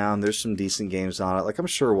gonna go down. There's some decent games on it. Like, I'm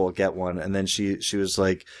sure we'll get one. And then she was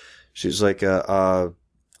like,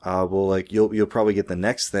 well, like you'll probably get the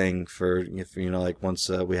next thing for like once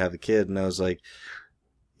we have the kid. And I was like,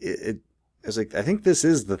 I was like, I think this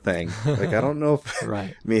is the thing. Like, I don't know if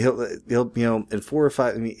right. I mean, he'll in 4 or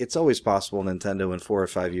 5. I mean, it's always possible. Nintendo in 4 or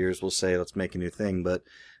 5 years will say, let's make a new thing. But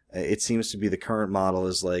it seems to be the current model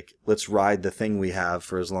is like, let's ride the thing we have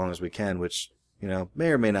for as long as we can, which may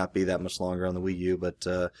or may not be that much longer on the Wii U. But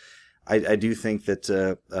I do think that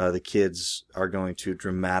the kids are going to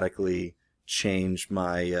dramatically change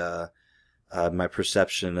my my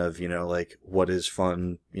perception of like what is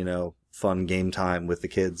fun game time with the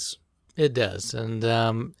kids. It does,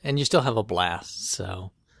 and you still have a blast,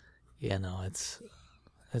 so it's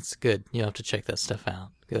good. You have to check that stuff out.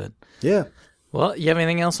 Good. Yeah. Well, you have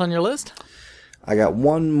anything else on your list? I got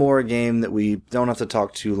one more game that we don't have to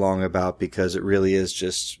talk too long about because it really is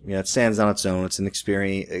just it stands on its own. It's an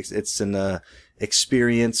experience. It's an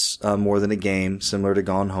experience more than a game, similar to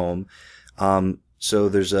Gone Home. So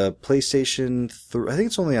there's a PlayStation 3, I think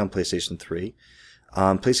it's only on PlayStation 3,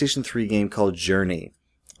 PlayStation 3 game called Journey,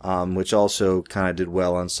 which also kind of did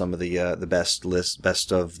well on some of the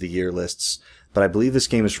best of the year lists. But I believe this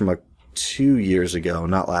game is from 2 years ago,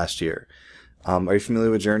 not last year. Are you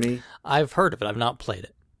familiar with Journey? I've heard of it. I've not played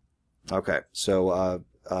it. Okay. So,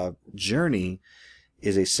 Journey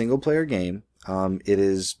is a single player game. It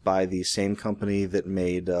is by the same company that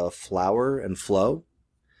made, Flower and Flow.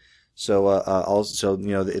 So, also,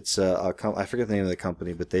 it's, I forget the name of the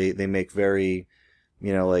company, but they make very,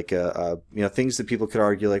 things that people could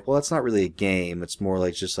argue like, well, that's not really a game. It's more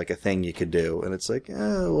like just like a thing you could do. And it's like,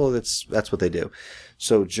 well, that's what they do.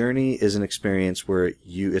 So Journey is an experience where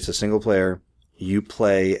it's a single player. You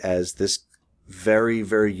play as this very,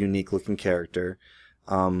 very unique looking character.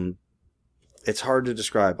 It's hard to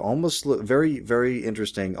describe. Very, very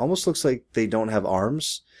interesting. Almost looks like they don't have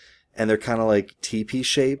arms. And they're kind of like teepee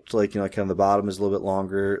shaped, like, kind of the bottom is a little bit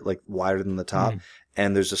longer, like wider than the top.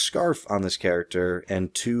 And there's a scarf on this character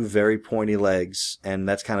and 2 very pointy legs. And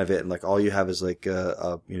that's kind of it. And like all you have is like,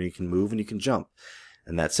 you can move and you can jump,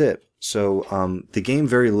 and that's it. So, the game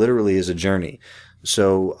very literally is a journey.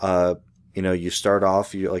 So, you start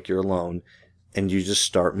off, you're alone and you just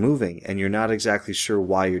start moving and you're not exactly sure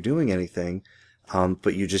why you're doing anything.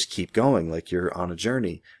 But you just keep going like you're on a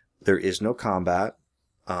journey. There is no combat.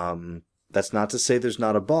 That's not to say there's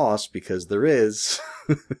not a boss, because there is,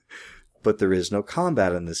 but there is no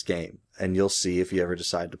combat in this game, and you'll see if you ever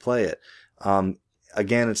decide to play it.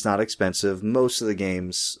 Again, it's not expensive. Most of the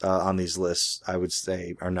games on these lists, I would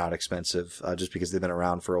say, are not expensive, just because they've been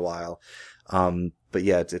around for a while. But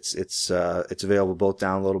yeah, it's available both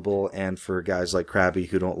downloadable and for guys like Krabby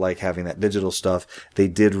who don't like having that digital stuff. They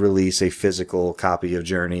did release a physical copy of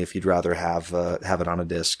Journey if you'd rather have it on a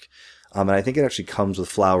disc. And I think it actually comes with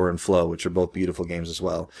Flower and Flow, which are both beautiful games as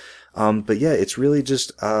well. But yeah, it's really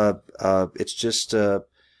just, you're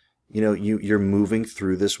moving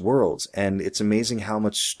through this world, and it's amazing how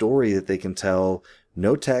much story that they can tell.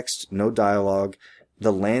 No text, no dialogue.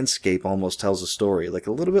 The landscape almost tells a story, like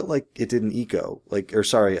a little bit like it did in Shadow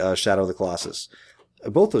of the Colossus.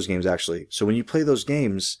 Both those games, actually. So when you play those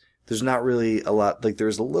games, there's not really a lot, like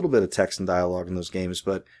there's a little bit of text and dialogue in those games,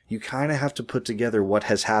 but you kind of have to put together what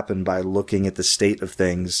has happened by looking at the state of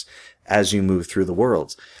things as you move through the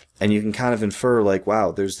world. And you can kind of infer like,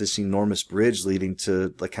 wow, there's this enormous bridge leading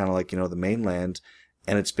to like kind of like, the mainland,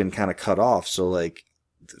 and it's been kind of cut off. So like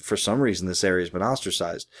for some reason this area's been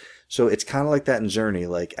ostracized. So it's kind of like that in Journey,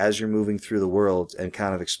 like as you're moving through the world and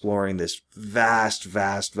kind of exploring this vast,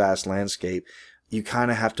 vast, vast landscape, you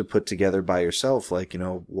kind of have to put together by yourself, like,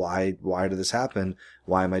 why did this happen?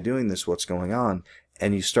 Why am I doing this? What's going on?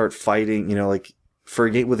 And you start fighting, like for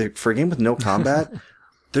a game with no combat,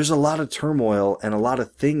 there's a lot of turmoil and a lot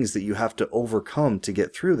of things that you have to overcome to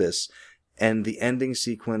get through this. And the ending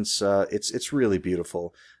sequence, it's really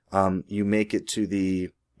beautiful. You make it to the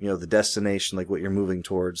destination, like what you're moving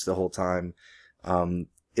towards the whole time.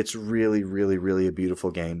 It's really, really, really a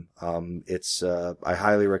beautiful game. I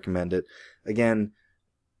highly recommend it. Again,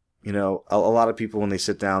 a lot of people, when they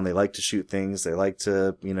sit down, they like to shoot things. They like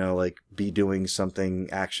to, like be doing something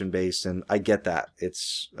action based. And I get that.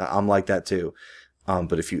 I'm like that too.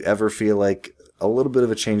 But if you ever feel like a little bit of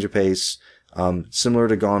a change of pace, similar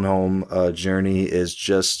to Gone Home, Journey is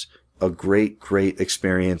just a great, great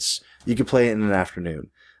experience. You can play it in an afternoon.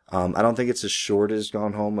 I don't think it's as short as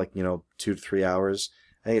Gone Home, like, 2 to 3 hours.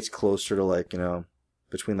 I think it's closer to like,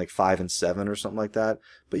 between like 5 and 7 or something like that.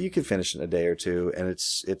 But you can finish it in a day or two. And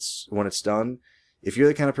it's when it's done, if you're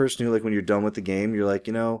the kind of person who, like, when you're done with the game, you're like,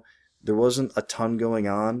 there wasn't a ton going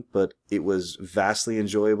on, but it was vastly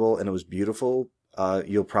enjoyable and it was beautiful.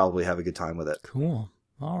 You'll probably have a good time with it. Cool.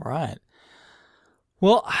 All right.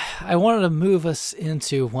 Well, I wanted to move us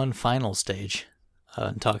into one final stage,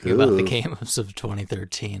 talking about the games of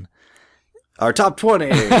 2013. Our top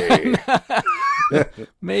 20.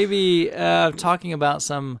 Maybe talking about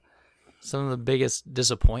some of the biggest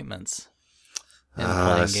disappointments in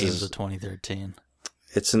playing games of 2013.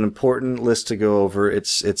 It's an important list to go over.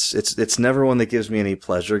 It's never one that gives me any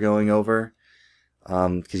pleasure going over,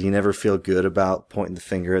 because you never feel good about pointing the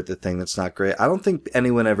finger at the thing that's not great. I don't think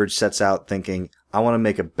anyone ever sets out thinking, I want to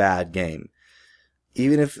make a bad game.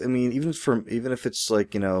 Even if it's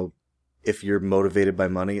like, if you're motivated by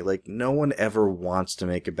money, like no one ever wants to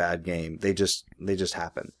make a bad game. They just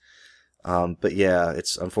happen. But yeah,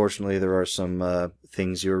 unfortunately there are some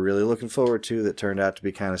things you were really looking forward to that turned out to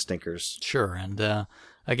be kind of stinkers. Sure. And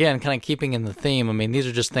again, kind of keeping in the theme, I mean, these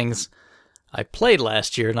are just things I played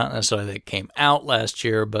last year, not necessarily that came out last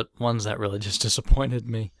year, but ones that really just disappointed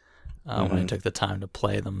me when I took the time to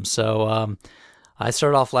play them. So I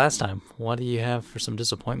started off last time. What do you have for some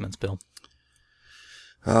disappointments, Bill?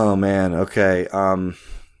 Oh man, okay. I'm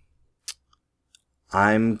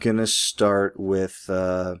gonna start with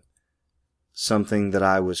something that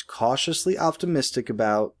I was cautiously optimistic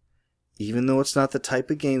about, even though it's not the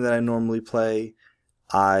type of game that I normally play.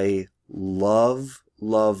 I love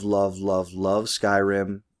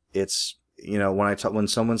Skyrim. It's, when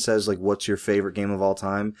someone says like, what's your favorite game of all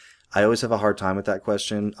time? I always have a hard time with that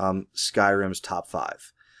question. Skyrim's top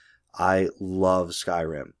 5. I love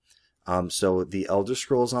Skyrim. So the Elder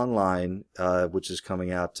Scrolls Online, which is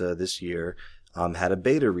coming out this year, had a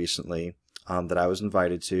beta recently that I was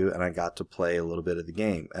invited to, and I got to play a little bit of the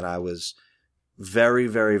game. And I was very,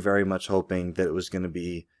 very, very much hoping that it was going to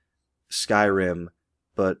be Skyrim,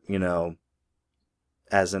 but,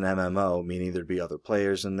 as an MMO, meaning there'd be other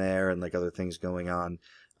players in there and like other things going on.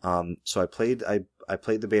 So I played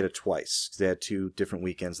the beta twice. They had 2 different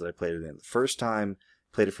weekends that I played it in. The first time,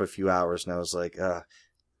 played it for a few hours, and I was like,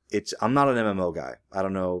 I'm not an MMO guy. I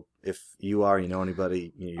don't know if you are,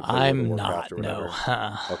 anybody. You play I'm World of not, Warcraft or whatever.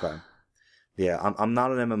 no. Okay. Yeah, I'm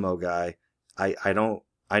not an MMO guy. I know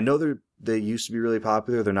they used to be really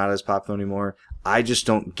popular. They're not as popular anymore. I just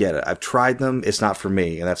don't get it. I've tried them. It's not for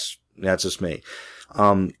me, and that's just me.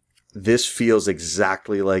 This feels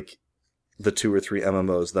exactly like the 2 or 3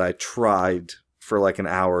 MMOs that I tried for like an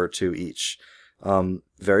hour or 2 each.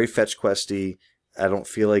 Very fetch questy. I don't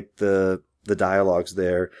feel like the dialogue's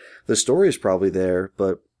there. The story is probably there,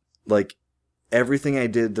 but like everything I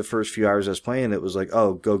did the first few hours I was playing, it was like,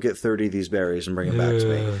 oh, go get 30 of these berries and bring them back to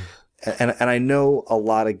me. And I know a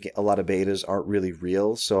lot of betas aren't really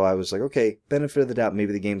real, so I was like, okay, benefit of the doubt,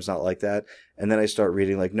 maybe the game's not like that. And then I start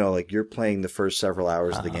reading like, no, like you're playing the first several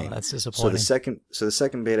hours of the game. That's disappointing. So the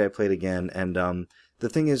second beta I played again, and the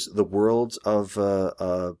thing is, the world of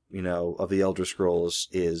of the Elder Scrolls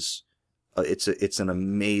is it's an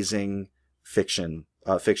amazing fictional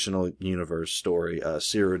universe story.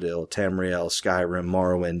 Cyrodiil, Tamriel, Skyrim,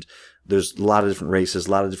 Morrowind. There's a lot of different races,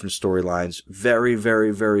 a lot of different storylines. Very,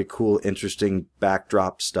 very, very cool, interesting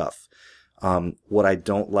backdrop stuff. What I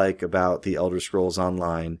don't like about the Elder Scrolls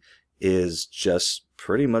Online is just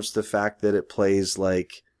pretty much the fact that it plays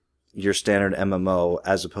like your standard MMO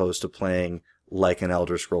as opposed to playing like an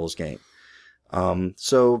Elder Scrolls game.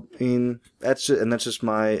 So, I mean, that's just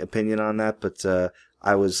my opinion on that, but,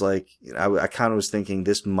 I was like, I kind of was thinking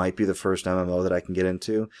this might be the first MMO that I can get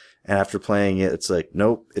into. And after playing it, it's like,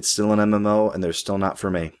 nope, it's still an MMO and they're still not for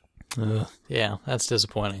me. Yeah, that's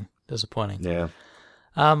disappointing. Yeah.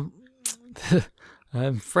 I'm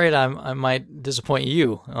afraid I might disappoint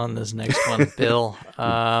you on this next one, Bill.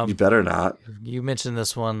 You better not. You mentioned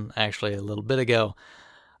this one actually a little bit ago.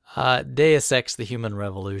 Deus Ex: The Human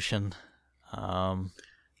Revolution.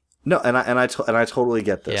 No, and I totally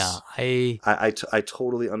get this. Yeah, I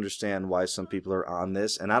totally understand why some people are on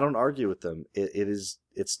this, and I don't argue with them.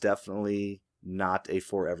 It's definitely not a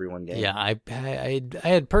for everyone game. Yeah, I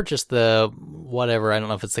had purchased the whatever, I don't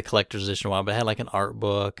know if it's the collector's edition or what, but it had like an art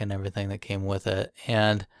book and everything that came with it,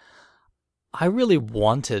 and I really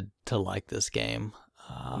wanted to like this game,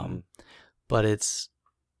 but it's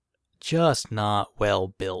just not well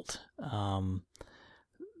built. The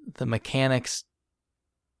mechanics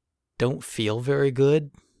don't feel very good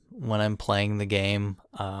when I'm playing the game.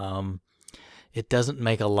 It doesn't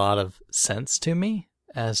make a lot of sense to me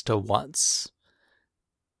as to what's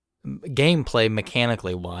gameplay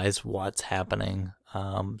mechanically wise, what's happening.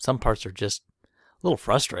 Some parts are just a little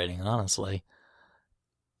frustrating, honestly.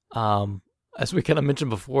 As we kind of mentioned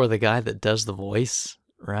before, the guy that does the voice,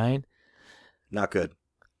 right? Not good.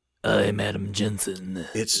 I'm Adam Jensen.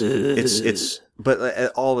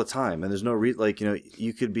 But all the time, and there's no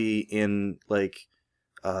you could be in like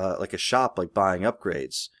a shop like buying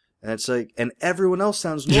upgrades, and it's like, and everyone else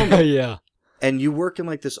sounds normal. Yeah. And you work in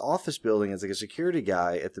like this office building as like a security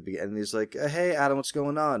guy at the beginning, and he's like, "Hey, Adam, what's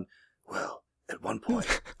going on?" Well, at one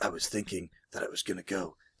point, I was thinking that I was gonna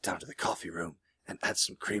go down to the coffee room and add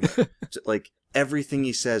some creamer. So, like, everything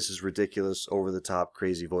he says is ridiculous, over the top,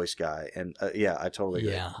 crazy voice guy, and yeah, I totally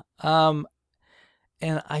agree. Yeah.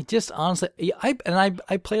 And I just honestly, I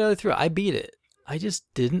played it through. I beat it. I just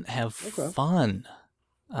didn't have fun.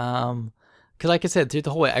 Because like I said, through the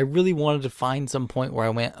whole way, I really wanted to find some point where I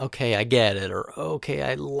went, okay, I get it, or okay,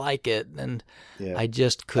 I like it, and I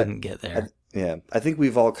just couldn't get there. I think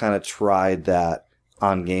we've all kind of tried that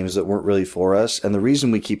on games that weren't really for us, and the reason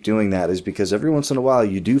we keep doing that is because every once in a while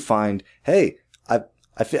you do find, hey, I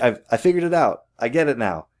figured it out, I get it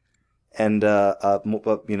now. And,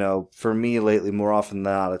 but, for me lately, more often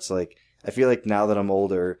than not, it's like, I feel like now that I'm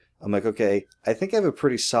older, I'm like, okay, I think I have a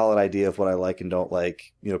pretty solid idea of what I like and don't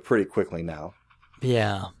like, pretty quickly now.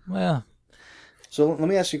 Yeah, well. So let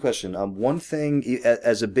me ask you a question. One thing,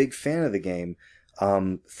 as a big fan of the game,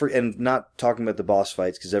 and not talking about the boss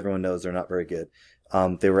fights, because everyone knows they're not very good.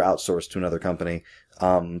 They were outsourced to another company,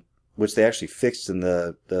 which they actually fixed in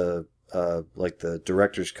the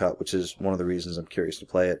director's cut, which is one of the reasons I'm curious to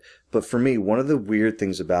play it. But for me, one of the weird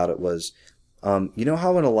things about it was, you know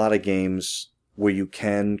how in a lot of games where you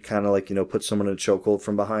can kind of put someone in a chokehold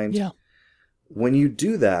from behind? Yeah. When you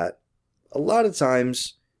do that, a lot of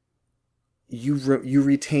times you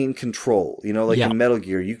retain control. You know, like Yeah. in Metal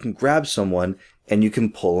Gear, you can grab someone and you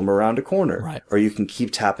can pull them around a corner. Right. Or you can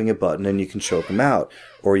keep tapping a button and you can choke them out.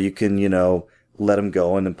 Or you can, you know, let them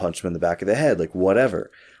go and then punch them in the back of the head, like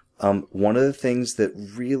whatever. One of the things that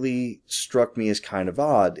really struck me as kind of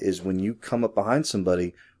odd is when you come up behind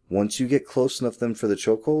somebody, once you get close enough to them for the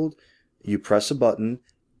chokehold, you press a button,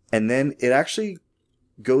 and then it actually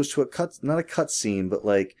goes to not a cut scene, but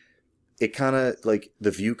like, it kind of, like,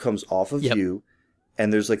 the view comes off of you,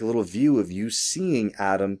 and there's like a little view of you seeing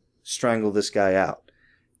Adam strangle this guy out.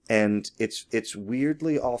 And it's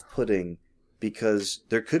weirdly off-putting because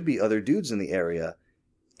there could be other dudes in the area,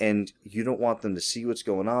 and you don't want them to see what's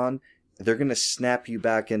going on. They're going to snap you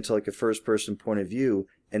back into like a first-person point of view.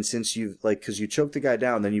 And since you've because you choke the guy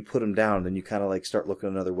down, then you put him down, then you kind of like start looking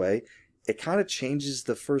another way. It kind of changes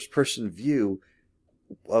the first-person view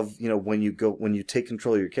of, you know, when you take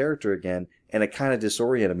control of your character again, and it kind of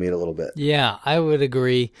disoriented me a little bit. Yeah, I would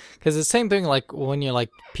agree. Because the same thing, like when you're like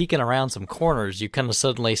peeking around some corners, you kind of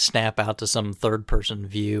suddenly snap out to some third-person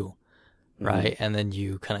view. Right, and then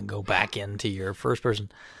you kind of go back into your first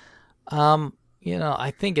person. You know, I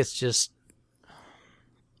think it's just,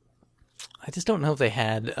 I just don't know if they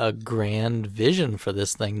had a grand vision for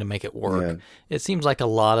this thing to make it work. Yeah. It seems like a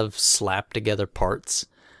lot of slapped together parts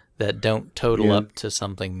that don't total up to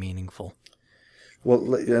something meaningful.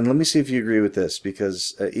 Well, and let me see if you agree with this,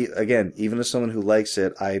 because again, even as someone who likes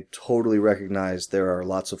it, I totally recognize there are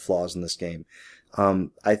lots of flaws in this game.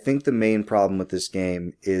 I think the main problem with this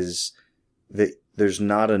game is that there's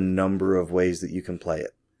not a number of ways that you can play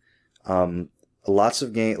it. Lots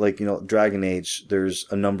of game, like, you know, Dragon Age, there's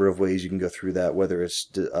a number of ways you can go through that, whether it's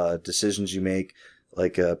decisions you make,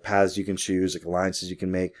 like paths you can choose, like alliances you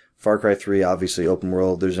can make. Far Cry 3, obviously open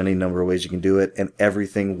world, there's any number of ways you can do it, and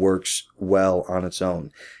everything works well on its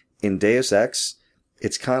own. In Deus Ex,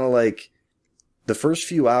 it's kind of like the first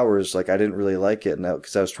few hours, like, I didn't really like it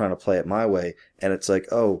because I was trying to play it my way, and it's like,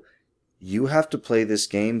 oh, you have to play this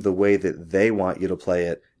game the way that they want you to play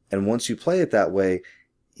it. And once you play it that way,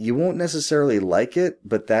 you won't necessarily like it,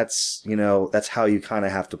 but that's, you know, that's how you kind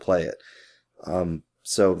of have to play it.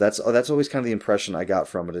 So that's always kind of the impression I got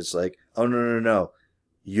from it. It's like, oh, no.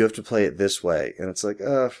 You have to play it this way. And it's like,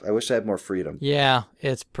 I wish I had more freedom. Yeah,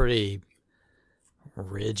 it's pretty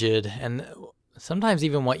rigid. And sometimes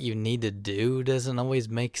even what you need to do doesn't always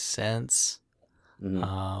make sense.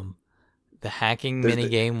 Mm-hmm. The hacking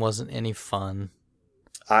minigame wasn't any fun.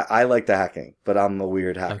 I like the hacking, but I'm a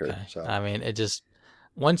weird hacker. Okay. So. I mean, it just,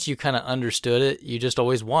 once you kind of understood it, you just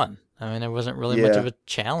always won. I mean, there wasn't really much of a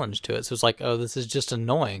challenge to it. So it's like, oh, this is just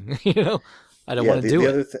annoying. You know, I don't want to do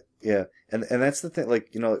it. And that's the thing.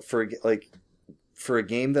 Like, you know, for a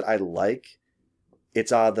game that I like,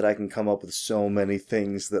 it's odd that I can come up with so many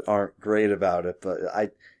things that aren't great about it. But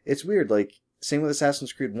it's weird. Like, same with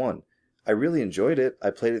Assassin's Creed 1. I really enjoyed it.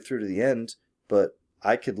 I played it through to the end, but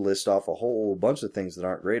I could list off a whole bunch of things that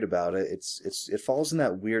aren't great about it. It falls in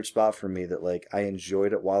that weird spot for me that, like, I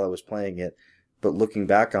enjoyed it while I was playing it, but looking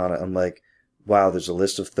back on it, I'm like, wow, there's a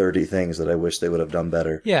list of 30 things that I wish they would have done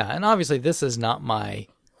better. Yeah, and obviously this is not my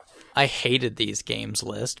I hated these games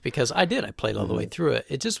list, because I played all the way through it.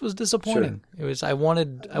 It just was disappointing. Sure. It was I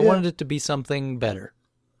wanted it to be something better.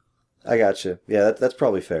 I got you. Yeah, that's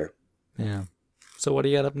probably fair. Yeah. So what do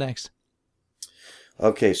you got up next?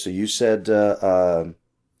 Okay, so you said so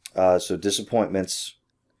disappointments.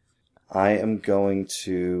 I am going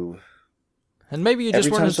to, and maybe you just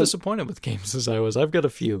weren't as disappointed with games as I was. I've got a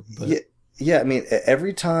few. But... Yeah. I mean,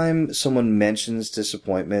 every time someone mentions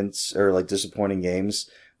disappointments or like disappointing games,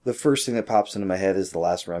 the first thing that pops into my head is The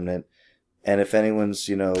Last Remnant. And if anyone's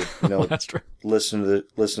listen to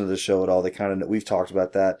the show at all, they kind of know, we've talked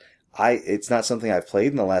about that. It's not something I've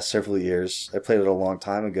played in the last several years. I played it a long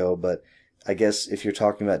time ago, but I guess if you're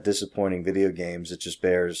talking about disappointing video games, it just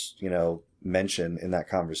bears, mention in that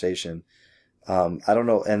conversation. I don't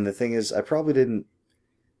know. And the thing is, I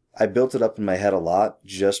built it up in my head a lot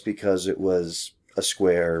just because it was a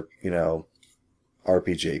Square,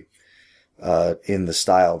 RPG, in the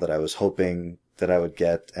style that I was hoping that I would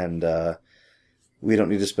get. And, we don't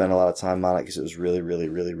need to spend a lot of time on it because it was really, really,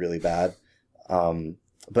 really, really bad.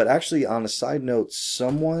 But actually, on a side note,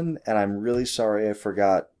 someone, and I'm really sorry I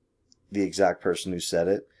forgot the exact person who said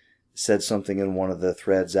it, said something in one of the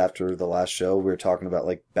threads after the last show. We were talking about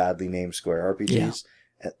like badly named Square RPGs.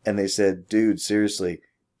 Yeah. And they said, dude, seriously,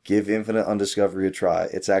 give Infinite Undiscovery a try.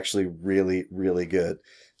 It's actually really, really good.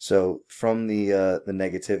 So from the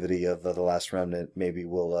negativity of The Last Remnant, maybe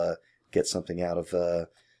we'll get something out of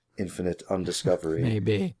Infinite Undiscovery.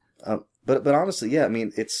 Maybe. But honestly, yeah, I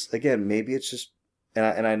mean, maybe it's just,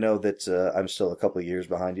 and I know that I'm still a couple of years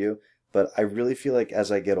behind you, but I really feel like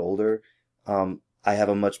as I get older, I have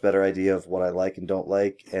a much better idea of what I like and don't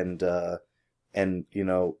like, and you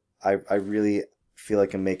know, I really feel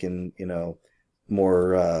like I'm making, you know,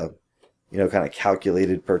 more you know, kind of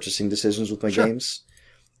calculated purchasing decisions with my games.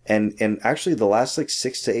 And actually the last like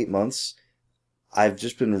 6 to 8 months, I've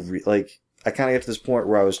just been like, I kind of get to this point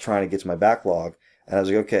where I was trying to get to my backlog, and I was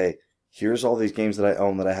like, okay, here's all these games that I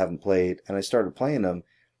own that I haven't played, and I started playing them,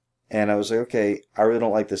 and I was like, okay, I really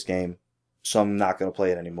don't like this game, so I'm not going to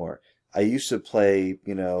play it anymore. I used to play,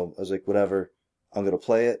 you know, I was like, whatever, I'm going to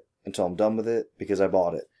play it until I'm done with it because I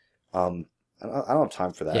bought it. I don't have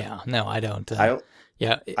time for that. Yeah, no, I don't.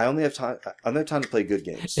 Yeah, I only have time. I only have time to play good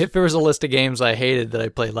games. If there was a list of games I hated that I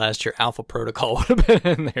played last year, Alpha Protocol would have been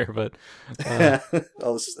in there. But the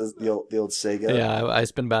old Sega. Yeah, I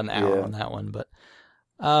spent about an hour on that one. But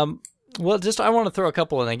well, just I want to throw a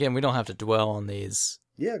couple, and again, we don't have to dwell on these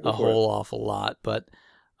a whole awful lot. But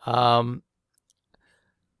I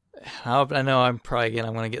know I'm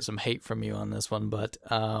going to get some hate from you on this one, but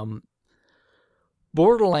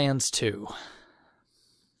Borderlands 2.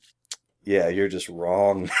 Yeah, you're just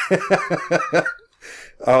wrong.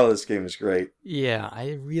 Oh, this game is great. Yeah,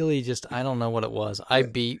 I really I don't know what it was. I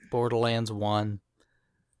beat Borderlands 1.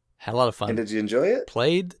 Had a lot of fun. And did you enjoy it?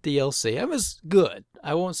 Played the DLC. It was good.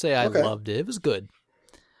 I won't say I loved it. It was good.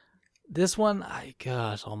 This one,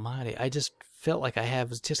 gosh almighty, I just felt like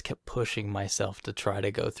just kept pushing myself to try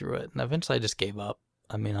to go through it. And eventually I just gave up.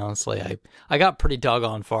 I mean, honestly, I got pretty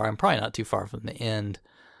doggone far. I'm probably not too far from the end.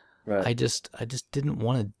 Right. I just didn't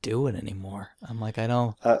want to do it anymore. I'm like, I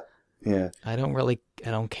don't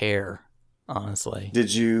care, honestly. Do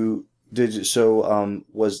you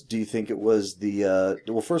think it was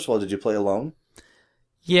well, first of all, did you play alone?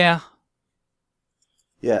 Yeah.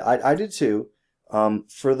 Yeah, I did too.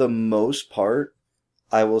 For the most part,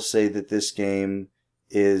 I will say that this game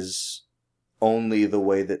is only the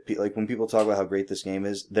way that, like, when people talk about how great this game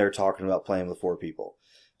is, they're talking about playing with 4 people.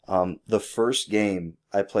 The first game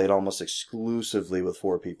I played almost exclusively with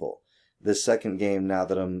 4 people. The second game, now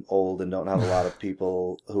that I'm old and don't have a lot of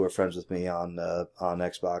people who are friends with me on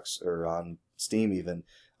Xbox or on Steam even,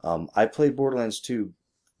 I played Borderlands 2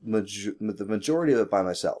 the majority of it by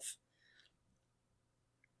myself.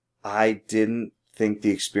 I didn't think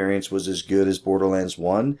the experience was as good as Borderlands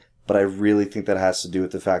 1, but I really think that has to do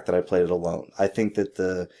with the fact that I played it alone. I think that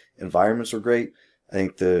the environments were great. I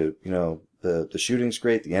think the shooting's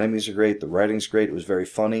great, the enemies are great, the writing's great. It was very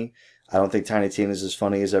funny. I don't think Tiny Tina is as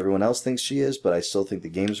funny as everyone else thinks she is, but I still think the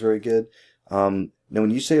game's very good. Now,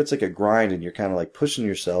 when you say it's like a grind and you're kind of like pushing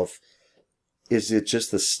yourself, is it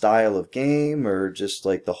just the style of game or just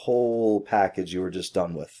like the whole package you were just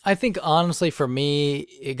done with? I think honestly for me,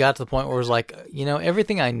 it got to the point where it was like, you know,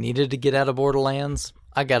 everything I needed to get out of Borderlands,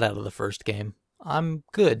 I got out of the first game. I'm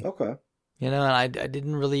good. Okay. You know, and I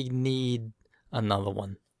didn't really need another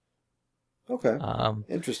one. Okay.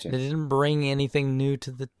 Interesting. They didn't bring anything new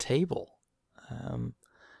to the table.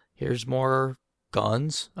 Here's more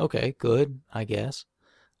guns. Okay, good, I guess.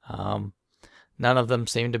 None of them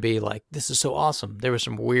seemed to be like, this is so awesome. There were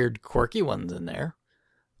some weird, quirky ones in there,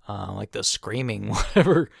 like the screaming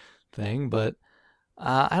whatever thing. But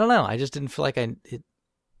I don't know. I just didn't feel like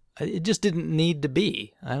it just didn't need to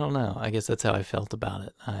be. I don't know. I guess that's how I felt about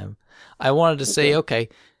it. I wanted to say, okay,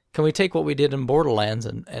 can we take what we did in Borderlands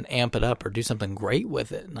and amp it up or do something great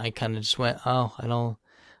with it? And I kind of just went,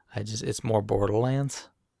 it's more Borderlands.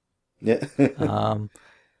 Yeah.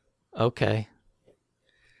 Okay.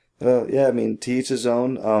 Well, yeah, I mean, to each his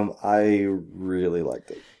own. I really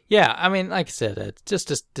liked it. Yeah, I mean, like I said, it's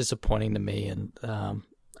just disappointing to me, and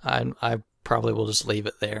I probably will just leave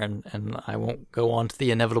it there, and I won't go on to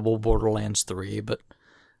the inevitable Borderlands 3, but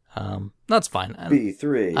that's fine.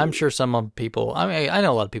 B3. I'm sure some people, I mean, I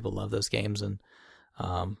know a lot of people love those games, and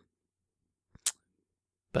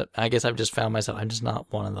but I guess I've just found myself, I'm just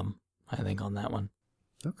not one of them, I think, on that one.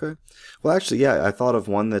 Okay. Well, actually, yeah, I thought of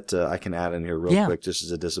one that I can add in here real quick, just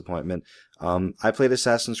as a disappointment. I played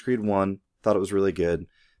Assassin's Creed 1, thought it was really good.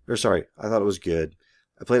 I thought it was good.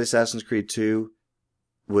 I played Assassin's Creed 2,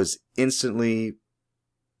 was instantly,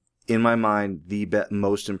 in my mind, the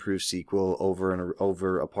most improved sequel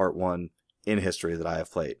over a part 1 in history that I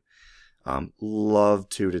have played.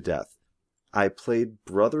 Loved 2 to death. I played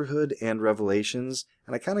Brotherhood and Revelations,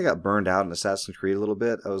 and I kind of got burned out in Assassin's Creed a little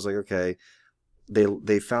bit. I was like, okay,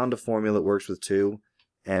 they found a formula that works with 2,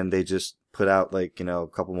 and they just put out, like, you know, a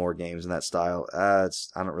couple more games in that style. I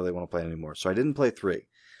don't really want to play it anymore. So I didn't play 3.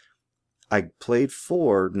 I played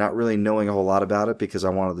 4, not really knowing a whole lot about it because I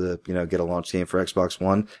wanted to, you know, get a launch game for Xbox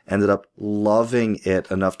One. Ended up loving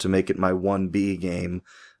it enough to make it my 1B game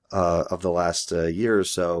of the last year or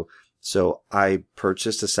so. So I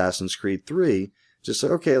purchased Assassin's Creed 3, just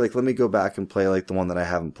like, okay, like let me go back and play like the one that I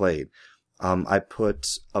haven't played. I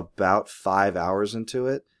put about 5 hours into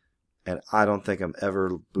it, and I don't think I'm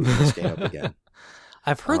ever booting this game up again.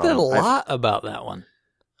 I've heard that a lot about that one.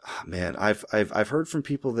 Man, I've heard from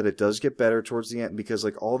people that it does get better towards the end because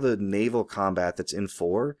like all the naval combat that's in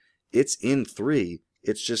 4, it's in 3.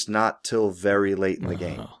 It's just not till very late in the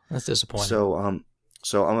game. That's disappointing.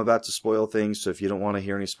 So I'm about to spoil things. So if you don't want to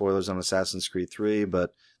hear any spoilers on Assassin's Creed 3,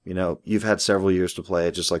 but you know, you've had several years to play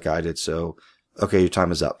it just like I did. So, okay, your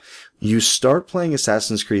time is up. You start playing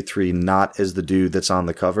Assassin's Creed 3 not as the dude that's on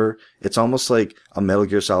the cover. It's almost like a Metal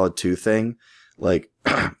Gear Solid 2 thing. Like,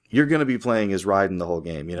 you're going to be playing as Raiden the whole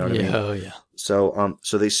game. You know what I mean? Oh, yeah.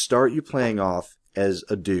 So they start you playing off as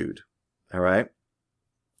a dude. All right.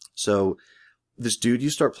 So this dude you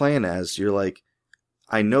start playing as, you're like,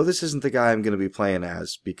 I know this isn't the guy I'm going to be playing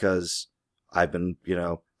as because I've been, you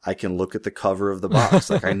know, I can look at the cover of the box.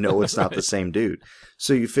 Like, I know it's not Right. the same dude.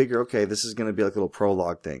 So you figure, okay, this is going to be like a little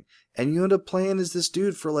prologue thing. And you end up playing as this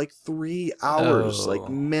dude for like 3 hours, like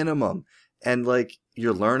minimum. And like,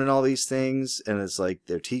 you're learning all these things and it's like,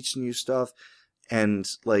 they're teaching you stuff. And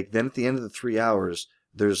like, then at the end of the 3 hours,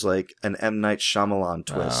 there's like an M. Night Shyamalan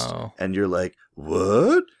twist. Oh. And you're like,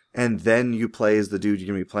 what? And then you play as the dude you're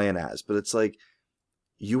going to be playing as. But it's like,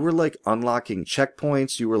 you were like unlocking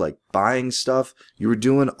checkpoints. You were like buying stuff. You were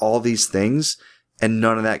doing all these things and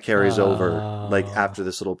none of that carries over like after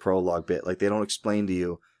this little prologue bit. Like they don't explain to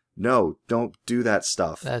you, no, don't do that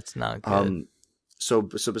stuff. That's not good. So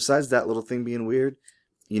besides that little thing being weird,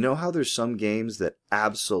 you know how there's some games that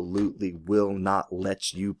absolutely will not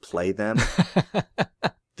let you play them?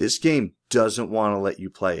 This game doesn't want to let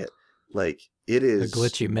you play it. Like it is A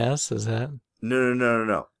glitchy mess, is that?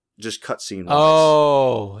 No. Just cutscene wise.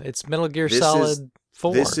 Oh, it's Metal Gear Solid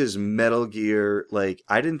 4. This is Metal Gear. Like,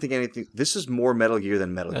 I didn't think anything. This is more Metal Gear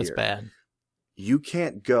than Metal Gear. That's bad. You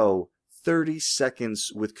can't go 30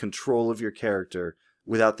 seconds with control of your character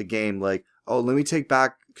without the game like, oh, let me take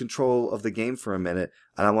back control of the game for a minute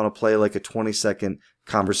and I want to play like a 20-second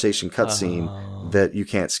conversation cutscene that you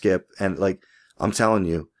can't skip. And like, I'm telling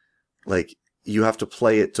you, like, you have to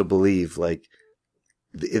play it to believe. Like,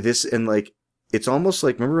 this, and like, it's almost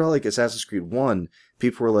like, remember how like Assassin's Creed 1,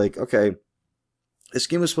 people were like, okay, this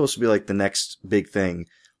game was supposed to be like the next big thing.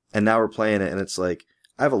 And now we're playing it and it's like,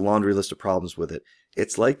 I have a laundry list of problems with it.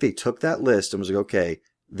 It's like they took that list and was like, okay,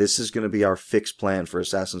 this is going to be our fixed plan for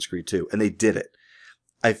Assassin's Creed 2. And they did it.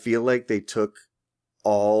 I feel like they took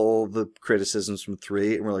all the criticisms from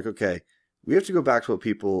 3 and we're like, okay, we have to go back to what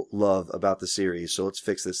people love about the series. So let's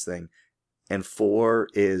fix this thing. And 4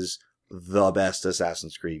 is the best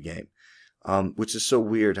Assassin's Creed game. Which is so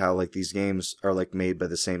weird how like these games are like made by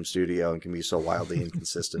the same studio and can be so wildly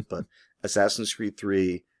inconsistent. But Assassin's Creed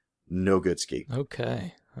 3, no good ski.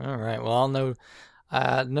 Okay. All right. Well, I'll know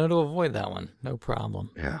to avoid that one. No problem.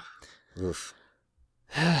 Yeah. Oof.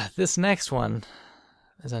 This next one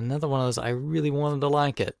is another one of those. I really wanted to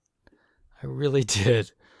like it. I really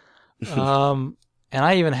did. And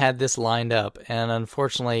I even had this lined up, and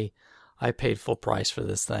unfortunately, I paid full price for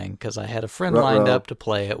this thing because I had a friend lined up to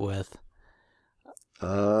play it with.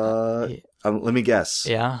 Let me guess.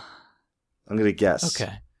 Yeah. I'm gonna guess.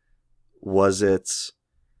 Okay. Was it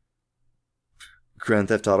Grand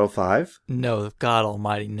Theft Auto 5? No, God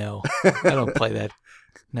Almighty, no. I don't play that.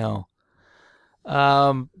 No.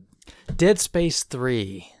 Dead Space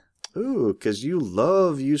 3. Ooh, because you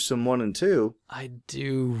love you some 1 and 2. I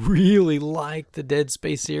do really like the Dead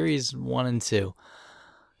Space series 1 and 2.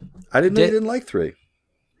 I didn't know you didn't like 3.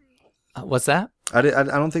 What's that? I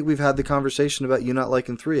don't think we've had the conversation about you not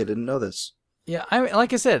liking 3. I didn't know this. Yeah,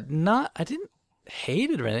 like I said, I didn't hate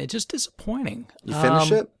it or anything. It's just disappointing. You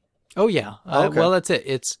finish it? Oh, yeah. Okay. Well, that's it.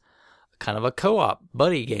 It's kind of a co-op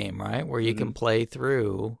buddy game, right? Where you can play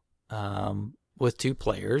through with 2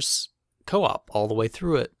 players, co-op all the way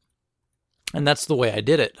through it. And that's the way I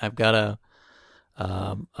did it. I've got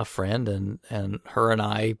a friend, and her and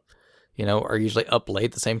I, you know, are usually up late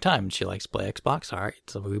at the same time. She likes to play Xbox. All right.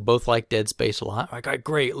 So we both like Dead Space a lot. Like, all right,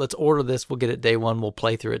 great. Let's order this. We'll get it day 1. We'll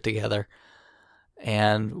play through it together.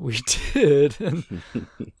 And we did. And,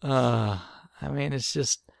 I mean, it's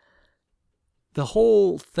just, the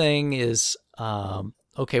whole thing is,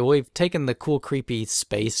 okay, well, we've taken the cool, creepy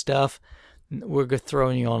space stuff. We're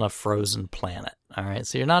throwing you on a frozen planet. All right.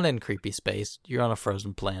 So you're not in creepy space. You're on a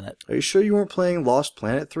frozen planet. Are you sure you weren't playing Lost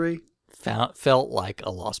Planet 3? Felt like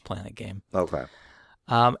a Lost Planet game. Okay.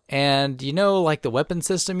 And you know, like the weapon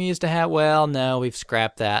system you used to have? Well, no, we've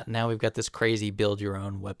scrapped that. Now we've got this crazy build your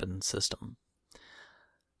own weapon system.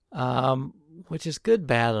 Which is good,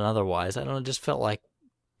 bad, and otherwise. I don't know, it just felt like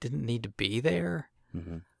didn't need to be there.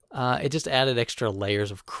 Mm-hmm. It just added extra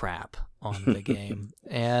layers of crap on the game.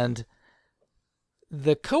 And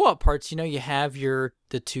the co-op parts, you have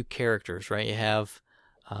the two characters, right? You have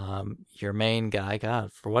your main guy.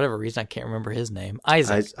 God, for whatever reason, I can't remember his name.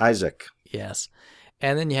 Isaac. Yes.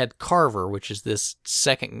 And then you had Carver, which is this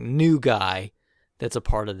second new guy that's a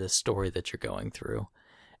part of this story that you're going through.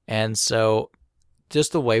 And so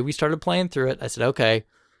just the way we started playing through it, I said, okay,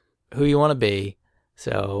 who you want to be?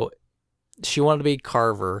 So she wanted to be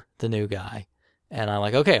Carver, the new guy. And I'm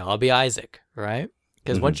like, okay, I'll be Isaac, right?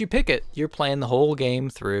 Because once you pick it, you're playing the whole game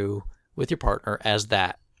through with your partner as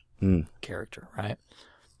that character, right?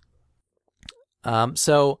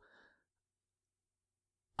 So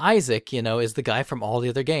Isaac, is the guy from all the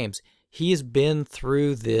other games. He's been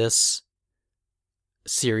through this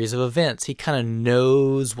series of events. He kind of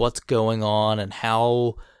knows what's going on and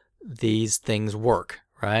how these things work,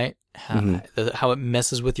 right? How it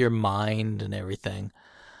messes with your mind and everything.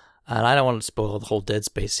 And I don't want to spoil the whole Dead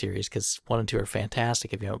Space series because 1 and 2 are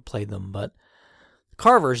fantastic if you haven't played them. But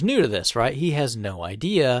Carver's new to this, right? He has no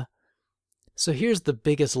idea. So here's the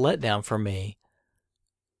biggest letdown for me.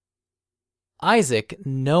 Isaac,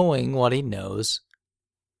 knowing what he knows,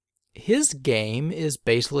 his game is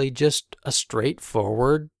basically just a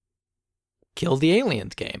straightforward kill the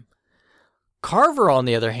aliens game. Carver, on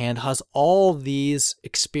the other hand, has all these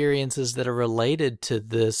experiences that are related to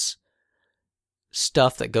this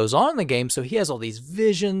stuff that goes on in the game. So he has all these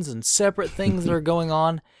visions and separate things that are going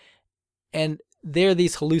on. And they're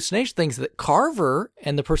these hallucination things that Carver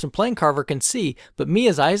and the person playing Carver can see. But me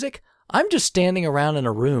as Isaac, I'm just standing around in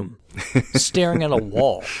a room staring at a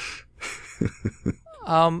wall.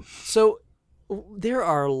 So there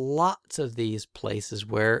are lots of these places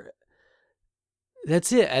where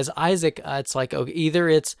that's it. As Isaac, it's like, okay, either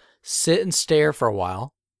it's sit and stare for a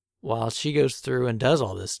while she goes through and does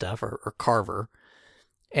all this stuff, or Carver,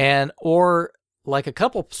 or like a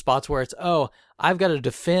couple spots where it's, I've got to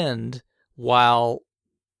defend while,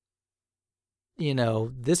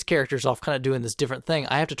 this character's off kind of doing this different thing.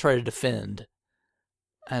 I have to try to defend.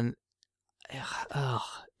 And,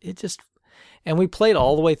 and we played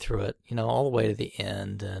all the way through it, all the way to the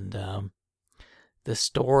end. And the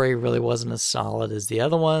story really wasn't as solid as the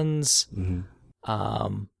other ones. Mm-hmm.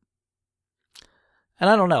 And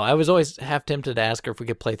I don't know. I was always half tempted to ask her if we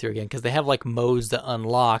could play through again because they have like modes that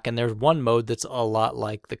unlock. And there's one mode that's a lot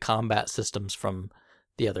like the combat systems from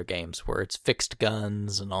the other games where it's fixed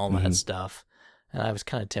guns and all that stuff. And I was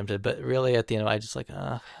kind of tempted, but really at the end, I just like,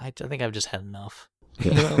 I think I've just had enough. I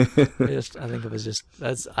think it was just,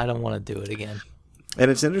 I don't want to do it again.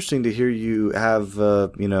 And it's interesting to hear you have,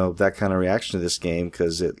 that kind of reaction to this game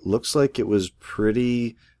because it looks like it was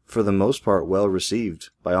pretty, for the most part, well received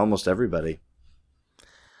by almost everybody.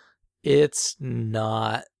 It's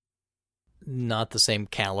not the same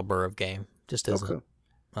caliber of game. Just isn't.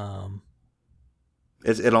 Okay.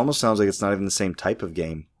 It almost sounds like it's not even the same type of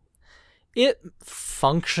game. It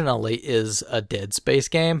functionally is a Dead Space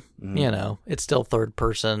game. Mm-hmm. It's still third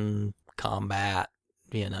person combat.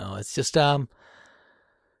 It's just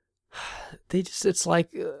they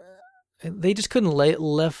just couldn't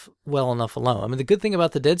left well enough alone. I mean, the good thing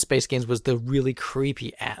about the Dead Space games was the really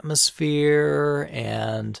creepy atmosphere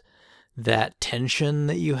and that tension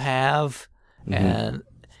that you have, and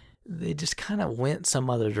they just kind of went some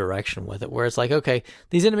other direction with it, where it's like, okay,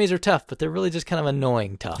 these enemies are tough, but they're really just kind of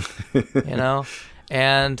annoying tough,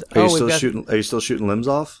 And are you still shooting limbs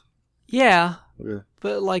off? Yeah, okay.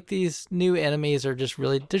 But like these new enemies are just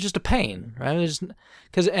they're just a pain, right?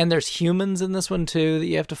 And there's humans in this one too that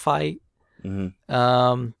you have to fight. Mm-hmm.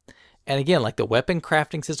 And again, like the weapon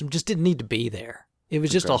crafting system just didn't need to be there. It was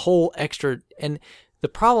just a whole extra. And the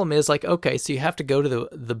problem is like, okay, so you have to go to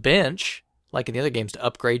the bench, like in the other games, to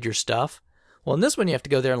upgrade your stuff. Well, in this one, you have to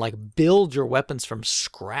go there and like build your weapons from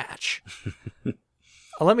scratch.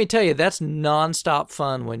 Let me tell you, that's nonstop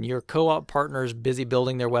fun when your co-op partner is busy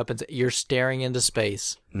building their weapons. You're staring into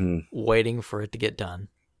space, waiting for it to get done.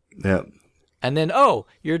 Yeah. And then,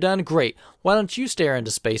 you're done? Great. Why don't you stare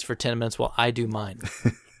into space for 10 minutes while I do mine?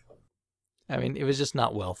 I mean, it was just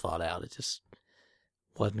not well thought out. It just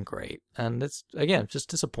wasn't great. And it's, again, just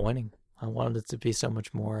disappointing. I wanted it to be so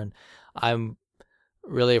much more. And I'm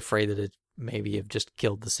really afraid that it maybe have just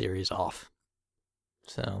killed the series off.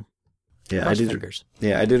 So... Yeah, I did.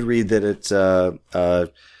 Yeah, I did read that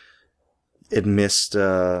it missed.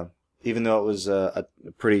 Even though it was a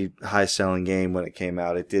pretty high selling game when it came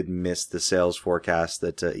out, it did miss the sales forecast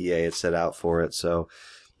that EA had set out for it. So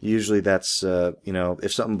usually that's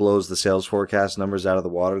if something blows the sales forecast numbers out of the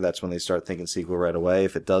water, that's when they start thinking sequel right away.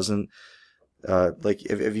 If it doesn't,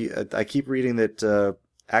 I keep reading that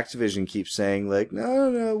Activision keeps saying like,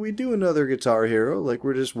 no, we do another Guitar Hero. Like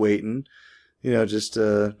we're just waiting, just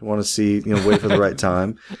want to see, wait for the right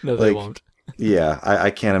time. No, they won't. Yeah, I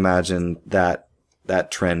can't imagine that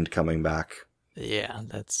trend coming back. Yeah,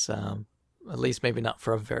 that's at least maybe not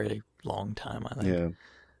for a very long time, I think.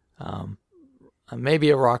 Yeah. Maybe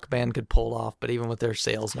a Rock Band could pull it off, but even with their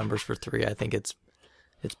sales numbers for 3, I think it's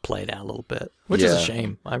played out a little bit, which is a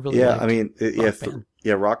shame. I really I mean, Rock Band.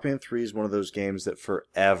 Rock Band 3 is one of those games that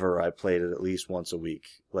forever I played it at least once a week.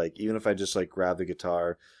 Like even if I just like grab the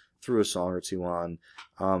guitar, threw a song or two on,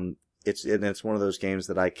 it's one of those games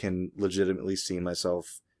that I can legitimately see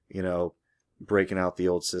myself, breaking out the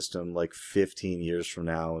old system like 15 years from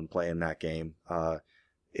now and playing that game. Cause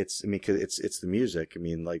it's the music. I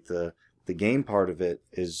mean, like the game part of it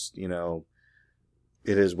is,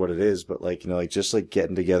 it is what it is, but like, just like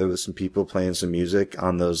getting together with some people playing some music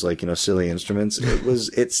on those like, silly instruments,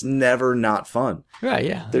 it's never not fun. Right.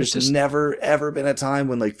 Yeah. There's never ever been a time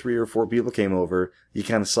when like 3 or 4 people came over, you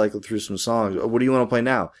kind of cycled through some songs. What do you want to play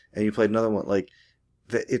now? And you played another one. Like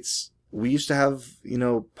we used to have,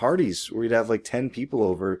 parties where you'd have like 10 people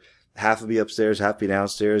over, half would be upstairs, half be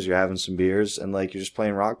downstairs. You're having some beers and like, you're just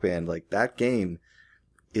playing Rock Band. Like that game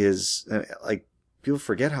is like, people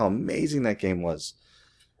forget how amazing that game was.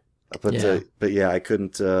 But yeah, I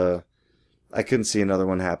couldn't see another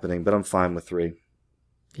one happening, but I'm fine with 3.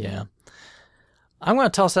 Yeah. I'm going to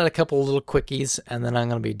toss out a couple of little quickies, and then I'm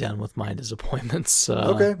going to be done with my disappointments.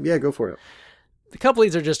 Okay, yeah, go for it. A couple of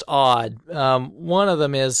these are just odd. One of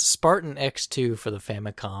them is Spartan X2 for the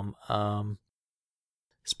Famicom.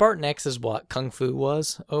 Spartan X is what Kung Fu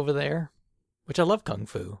was over there, which I love Kung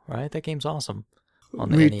Fu, right? That game's awesome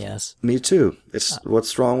on the NES. Me too. It's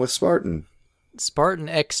what's wrong with Spartan? Spartan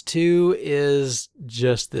X2 is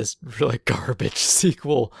just this really garbage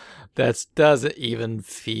sequel that doesn't even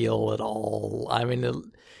feel at all. I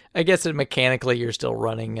mean, I guess mechanically you're still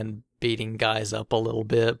running and beating guys up a little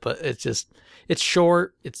bit, but it's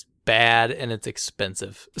short, it's bad, and it's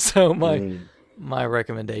expensive. So my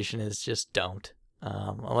recommendation is just don't.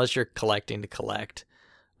 Unless you're collecting to collect.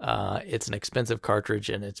 It's an expensive cartridge,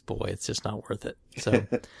 and it's just not worth it. So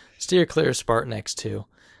steer clear of Spartan X2.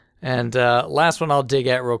 And last one I'll dig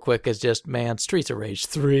at real quick is just, man, Streets of Rage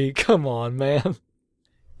 3. Come on, man.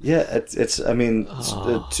 Yeah, it's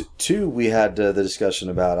 2 we had the discussion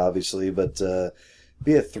about, obviously, but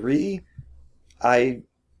 3, I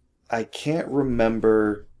can't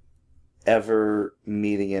remember ever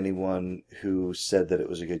meeting anyone who said that it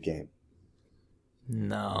was a good game.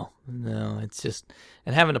 No, it's just,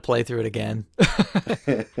 and having to play through it again.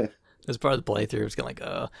 As part of the playthrough, it's kind of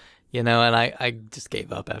like, and I just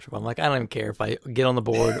gave up after a while. I'm like, I don't even care if I get on the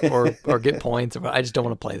board or get points. I just don't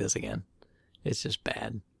want to play this again. It's just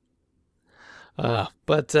bad.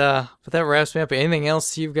 But that wraps me up. Anything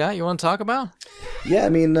else you want to talk about? Yeah, I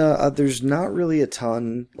mean, there's not really a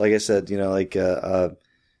ton. Like I said, when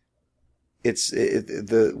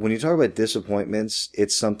you talk about disappointments,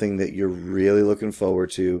 it's something that you're really looking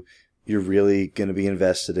forward to. You're really going to be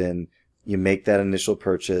invested in. You make that initial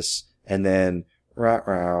purchase, and then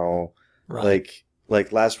right.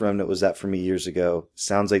 Like Last Remnant was that for me years ago.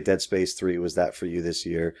 Sounds like Dead Space 3 was that for you this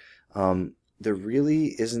year. There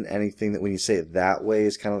really isn't anything that when you say it that way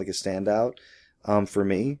is kind of like a standout for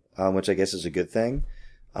me, which I guess is a good thing.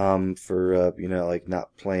 For like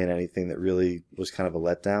not playing anything that really was kind of a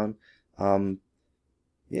letdown.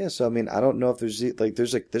 Yeah, so I mean, I don't know if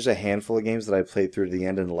there's a handful of games that I played through to the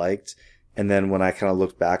end and liked, and then when I kind of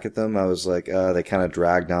looked back at them, I was like, they kind of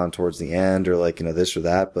dragged on towards the end, or like this or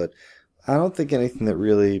that. But I don't think anything that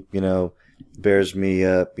really bears me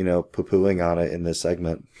poo-pooing on it in this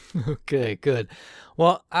segment. Okay, good.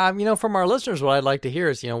 Well, from our listeners, what I'd like to hear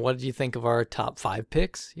is, what did you think of our top 5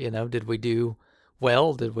 picks? Did we do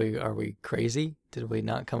well? Are we crazy? Did we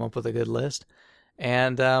not come up with a good list?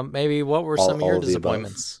 And maybe what were some of your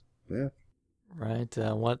disappointments? Yeah. Right.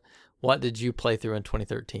 What did you play through in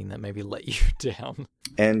 2013 that maybe let you down?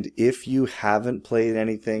 And if you haven't played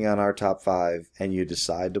anything on our top 5 and you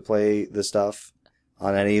decide to play the stuff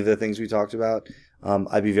on any of the things we talked about,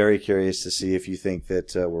 I'd be very curious to see if you think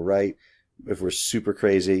that we're right, if we're super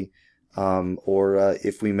crazy, or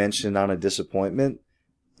if we mentioned on a disappointment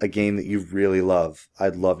a game that you really love.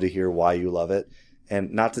 I'd love to hear why you love it.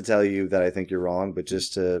 And not to tell you that I think you're wrong, but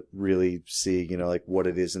just to really see, like what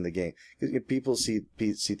it is in the game. Because people see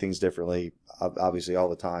things differently, obviously, all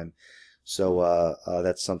the time. So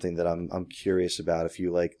that's something that I'm curious about. If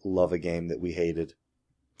you love a game that we hated.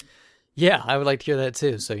 Yeah, I would like to hear that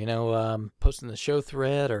too. So post in the show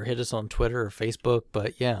thread or hit us on Twitter or Facebook.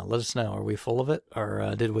 But yeah, let us know. Are we full of it,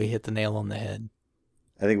 or did we hit the nail on the head?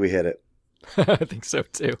 I think we hit it. I think so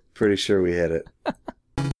too. Pretty sure we hit it.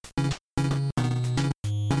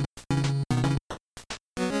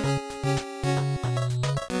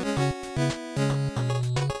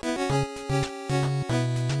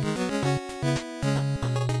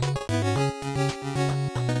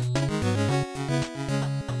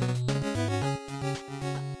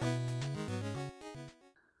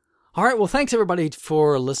 All right, well, thanks everybody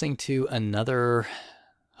for listening to another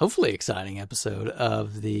hopefully exciting episode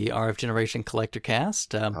of the RF Generation Collector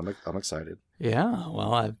Cast. I'm excited. Yeah,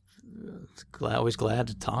 well, I'm always glad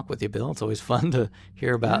to talk with you, Bill. It's always fun to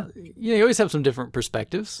hear about. You always have some different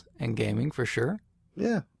perspectives in gaming, for sure.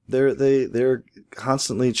 Yeah, they're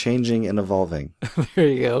constantly changing and evolving. There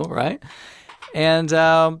you go. Right, and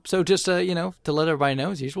so just to let everybody know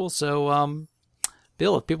as usual. So,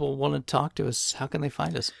 Bill, if people want to talk to us, how can they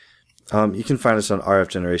find us? You can find us on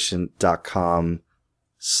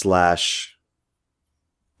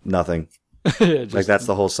rfgeneration.com/nothing. Like that's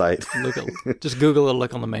the whole site. Just Google it,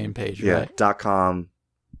 look on the main page, yeah, right? .com/enter.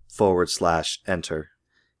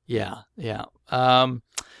 Yeah.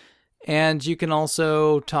 And you can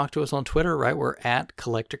also talk to us on Twitter, right? We're at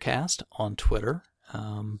CollectorCast on Twitter.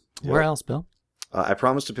 Where else, Bill? I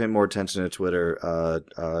promise to pay more attention to Twitter.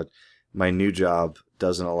 My new job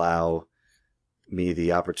doesn't allow me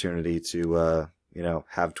the opportunity to,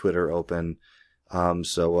 have Twitter open.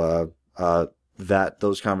 So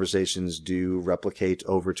those conversations do replicate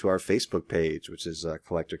over to our Facebook page, which is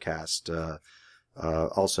CollectorCast,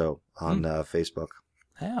 also on Facebook.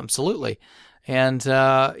 Yeah, absolutely. And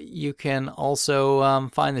you can also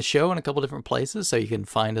find the show in a couple different places. So you can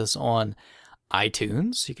find us on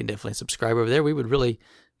iTunes. You can definitely subscribe over there. We would really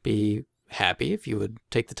be happy if you would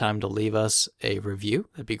take the time to leave us a review.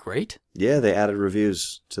 That'd be great. Yeah, they added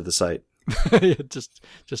reviews to the site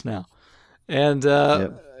just now. And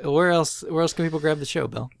where else can people grab the show,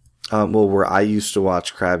 Bill? Well, where I used to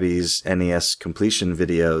watch Krabby's NES completion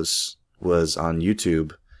videos was on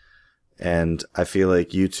YouTube, and I feel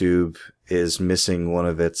like YouTube is missing one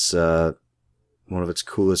of its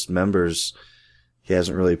coolest members. He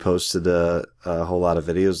hasn't really posted a whole lot of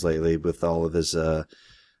videos lately with all of his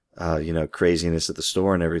craziness at the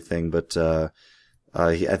store and everything. But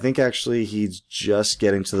I think actually he's just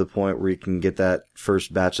getting to the point where he can get that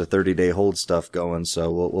first batch of 30-day hold stuff going.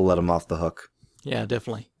 So we'll let him off the hook. Yeah,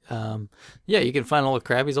 definitely. You can find all of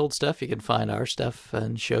Krabby's old stuff. You can find our stuff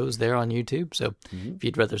and shows there on YouTube. So if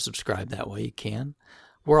you'd rather subscribe that way, you can.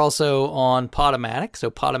 We're also on Podomatic.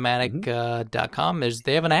 So Podomatic.com.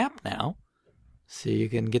 They have an app now. So you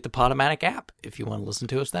can get the Podomatic app if you want to listen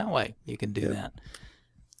to us that way. You can do that.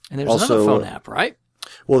 And there's also another phone app, right?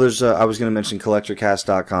 Well, there's. I was going to mention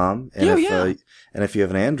CollectorCast.com, and if you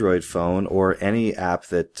have an Android phone or any app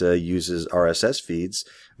that uses RSS feeds,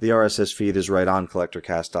 the RSS feed is right on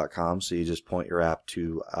CollectorCast.com. So you just point your app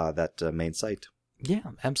to that main site. Yeah,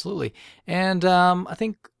 absolutely. And I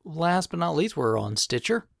think last but not least, we're on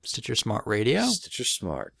Stitcher Smart Radio. Stitcher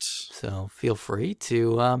Smart. So feel free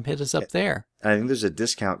to hit us up there. I think there's a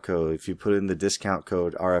discount code. If you put in the discount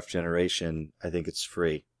code RF Generation, I think it's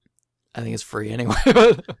free. I think it's free anyway.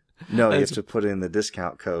 No, you have to put in the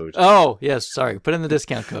discount code. Oh, yes. Sorry. Put in the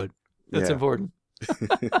discount code. That's important.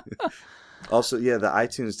 Also, the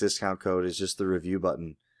iTunes discount code is just the review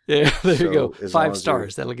button. Yeah, there you go. 5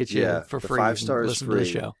 stars. That'll get you for free. 5 stars listen free. To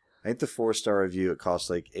the show. I think the 4-star review, it costs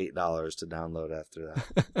like $8 to download after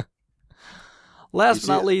that. Last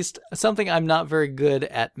but not least, something I'm not very good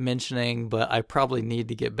at mentioning, but I probably need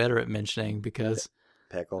to get better at mentioning because...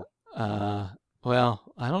 Pickle? Well,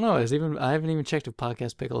 I don't know. I haven't even checked if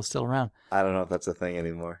Podcast Pickle is still around. I don't know if that's a thing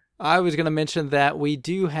anymore. I was going to mention that we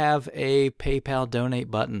do have a PayPal donate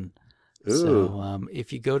button. Ooh. So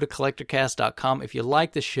if you go to CollectorCast.com, if you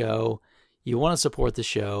like the show, you want to support the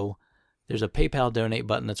show, there's a PayPal donate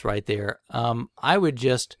button that's right there. I would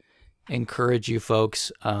just encourage you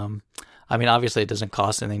folks. Obviously it doesn't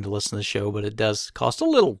cost anything to listen to the show, but it does cost a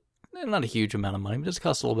little, not a huge amount of money, but it does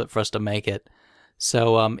cost a little bit for us to make it.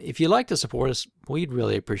 So if you'd like to support us, we'd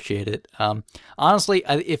really appreciate it. Honestly,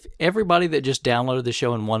 if everybody that just downloaded the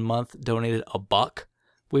show in 1 month donated $1,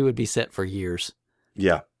 we would be set for years.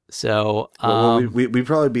 Yeah. So we'd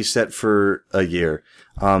probably be set for a year.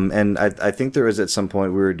 And I think there was at some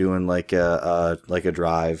point we were doing like a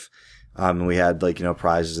drive, and we had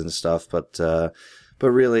prizes and stuff. But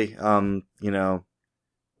really, I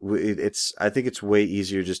think it's way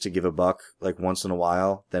easier just to give $1 like once in a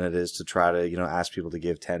while than it is to try to, ask people to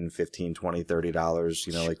give $10, $15, $20, $30,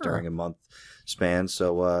 Sure. like during a month span.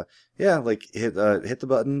 So, hit the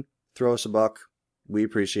button, throw us $1. We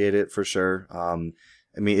appreciate it for sure.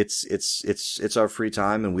 It's our free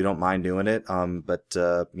time and we don't mind doing it. But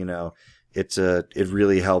it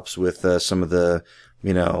really helps with some of the,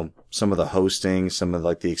 some of the hosting, some of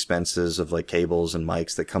like the expenses of like cables and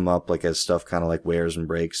mics that come up like as stuff kind of like wears and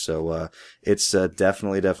breaks. So it's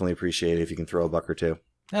definitely appreciated if you can throw $1 or $2.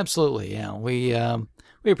 Absolutely, yeah.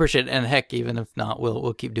 We appreciate it, and heck, even if not,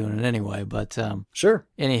 we'll keep doing it anyway. But sure,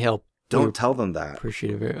 any help. Don't tell them that.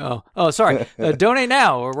 Appreciate it. Oh, sorry. Donate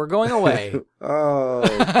now, or we're going away.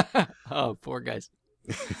 Oh, poor guys.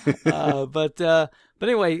 But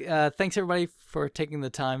anyway, thanks everybody for taking the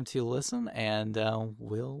time to listen, and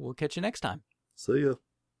we'll catch you next time. See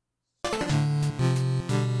ya.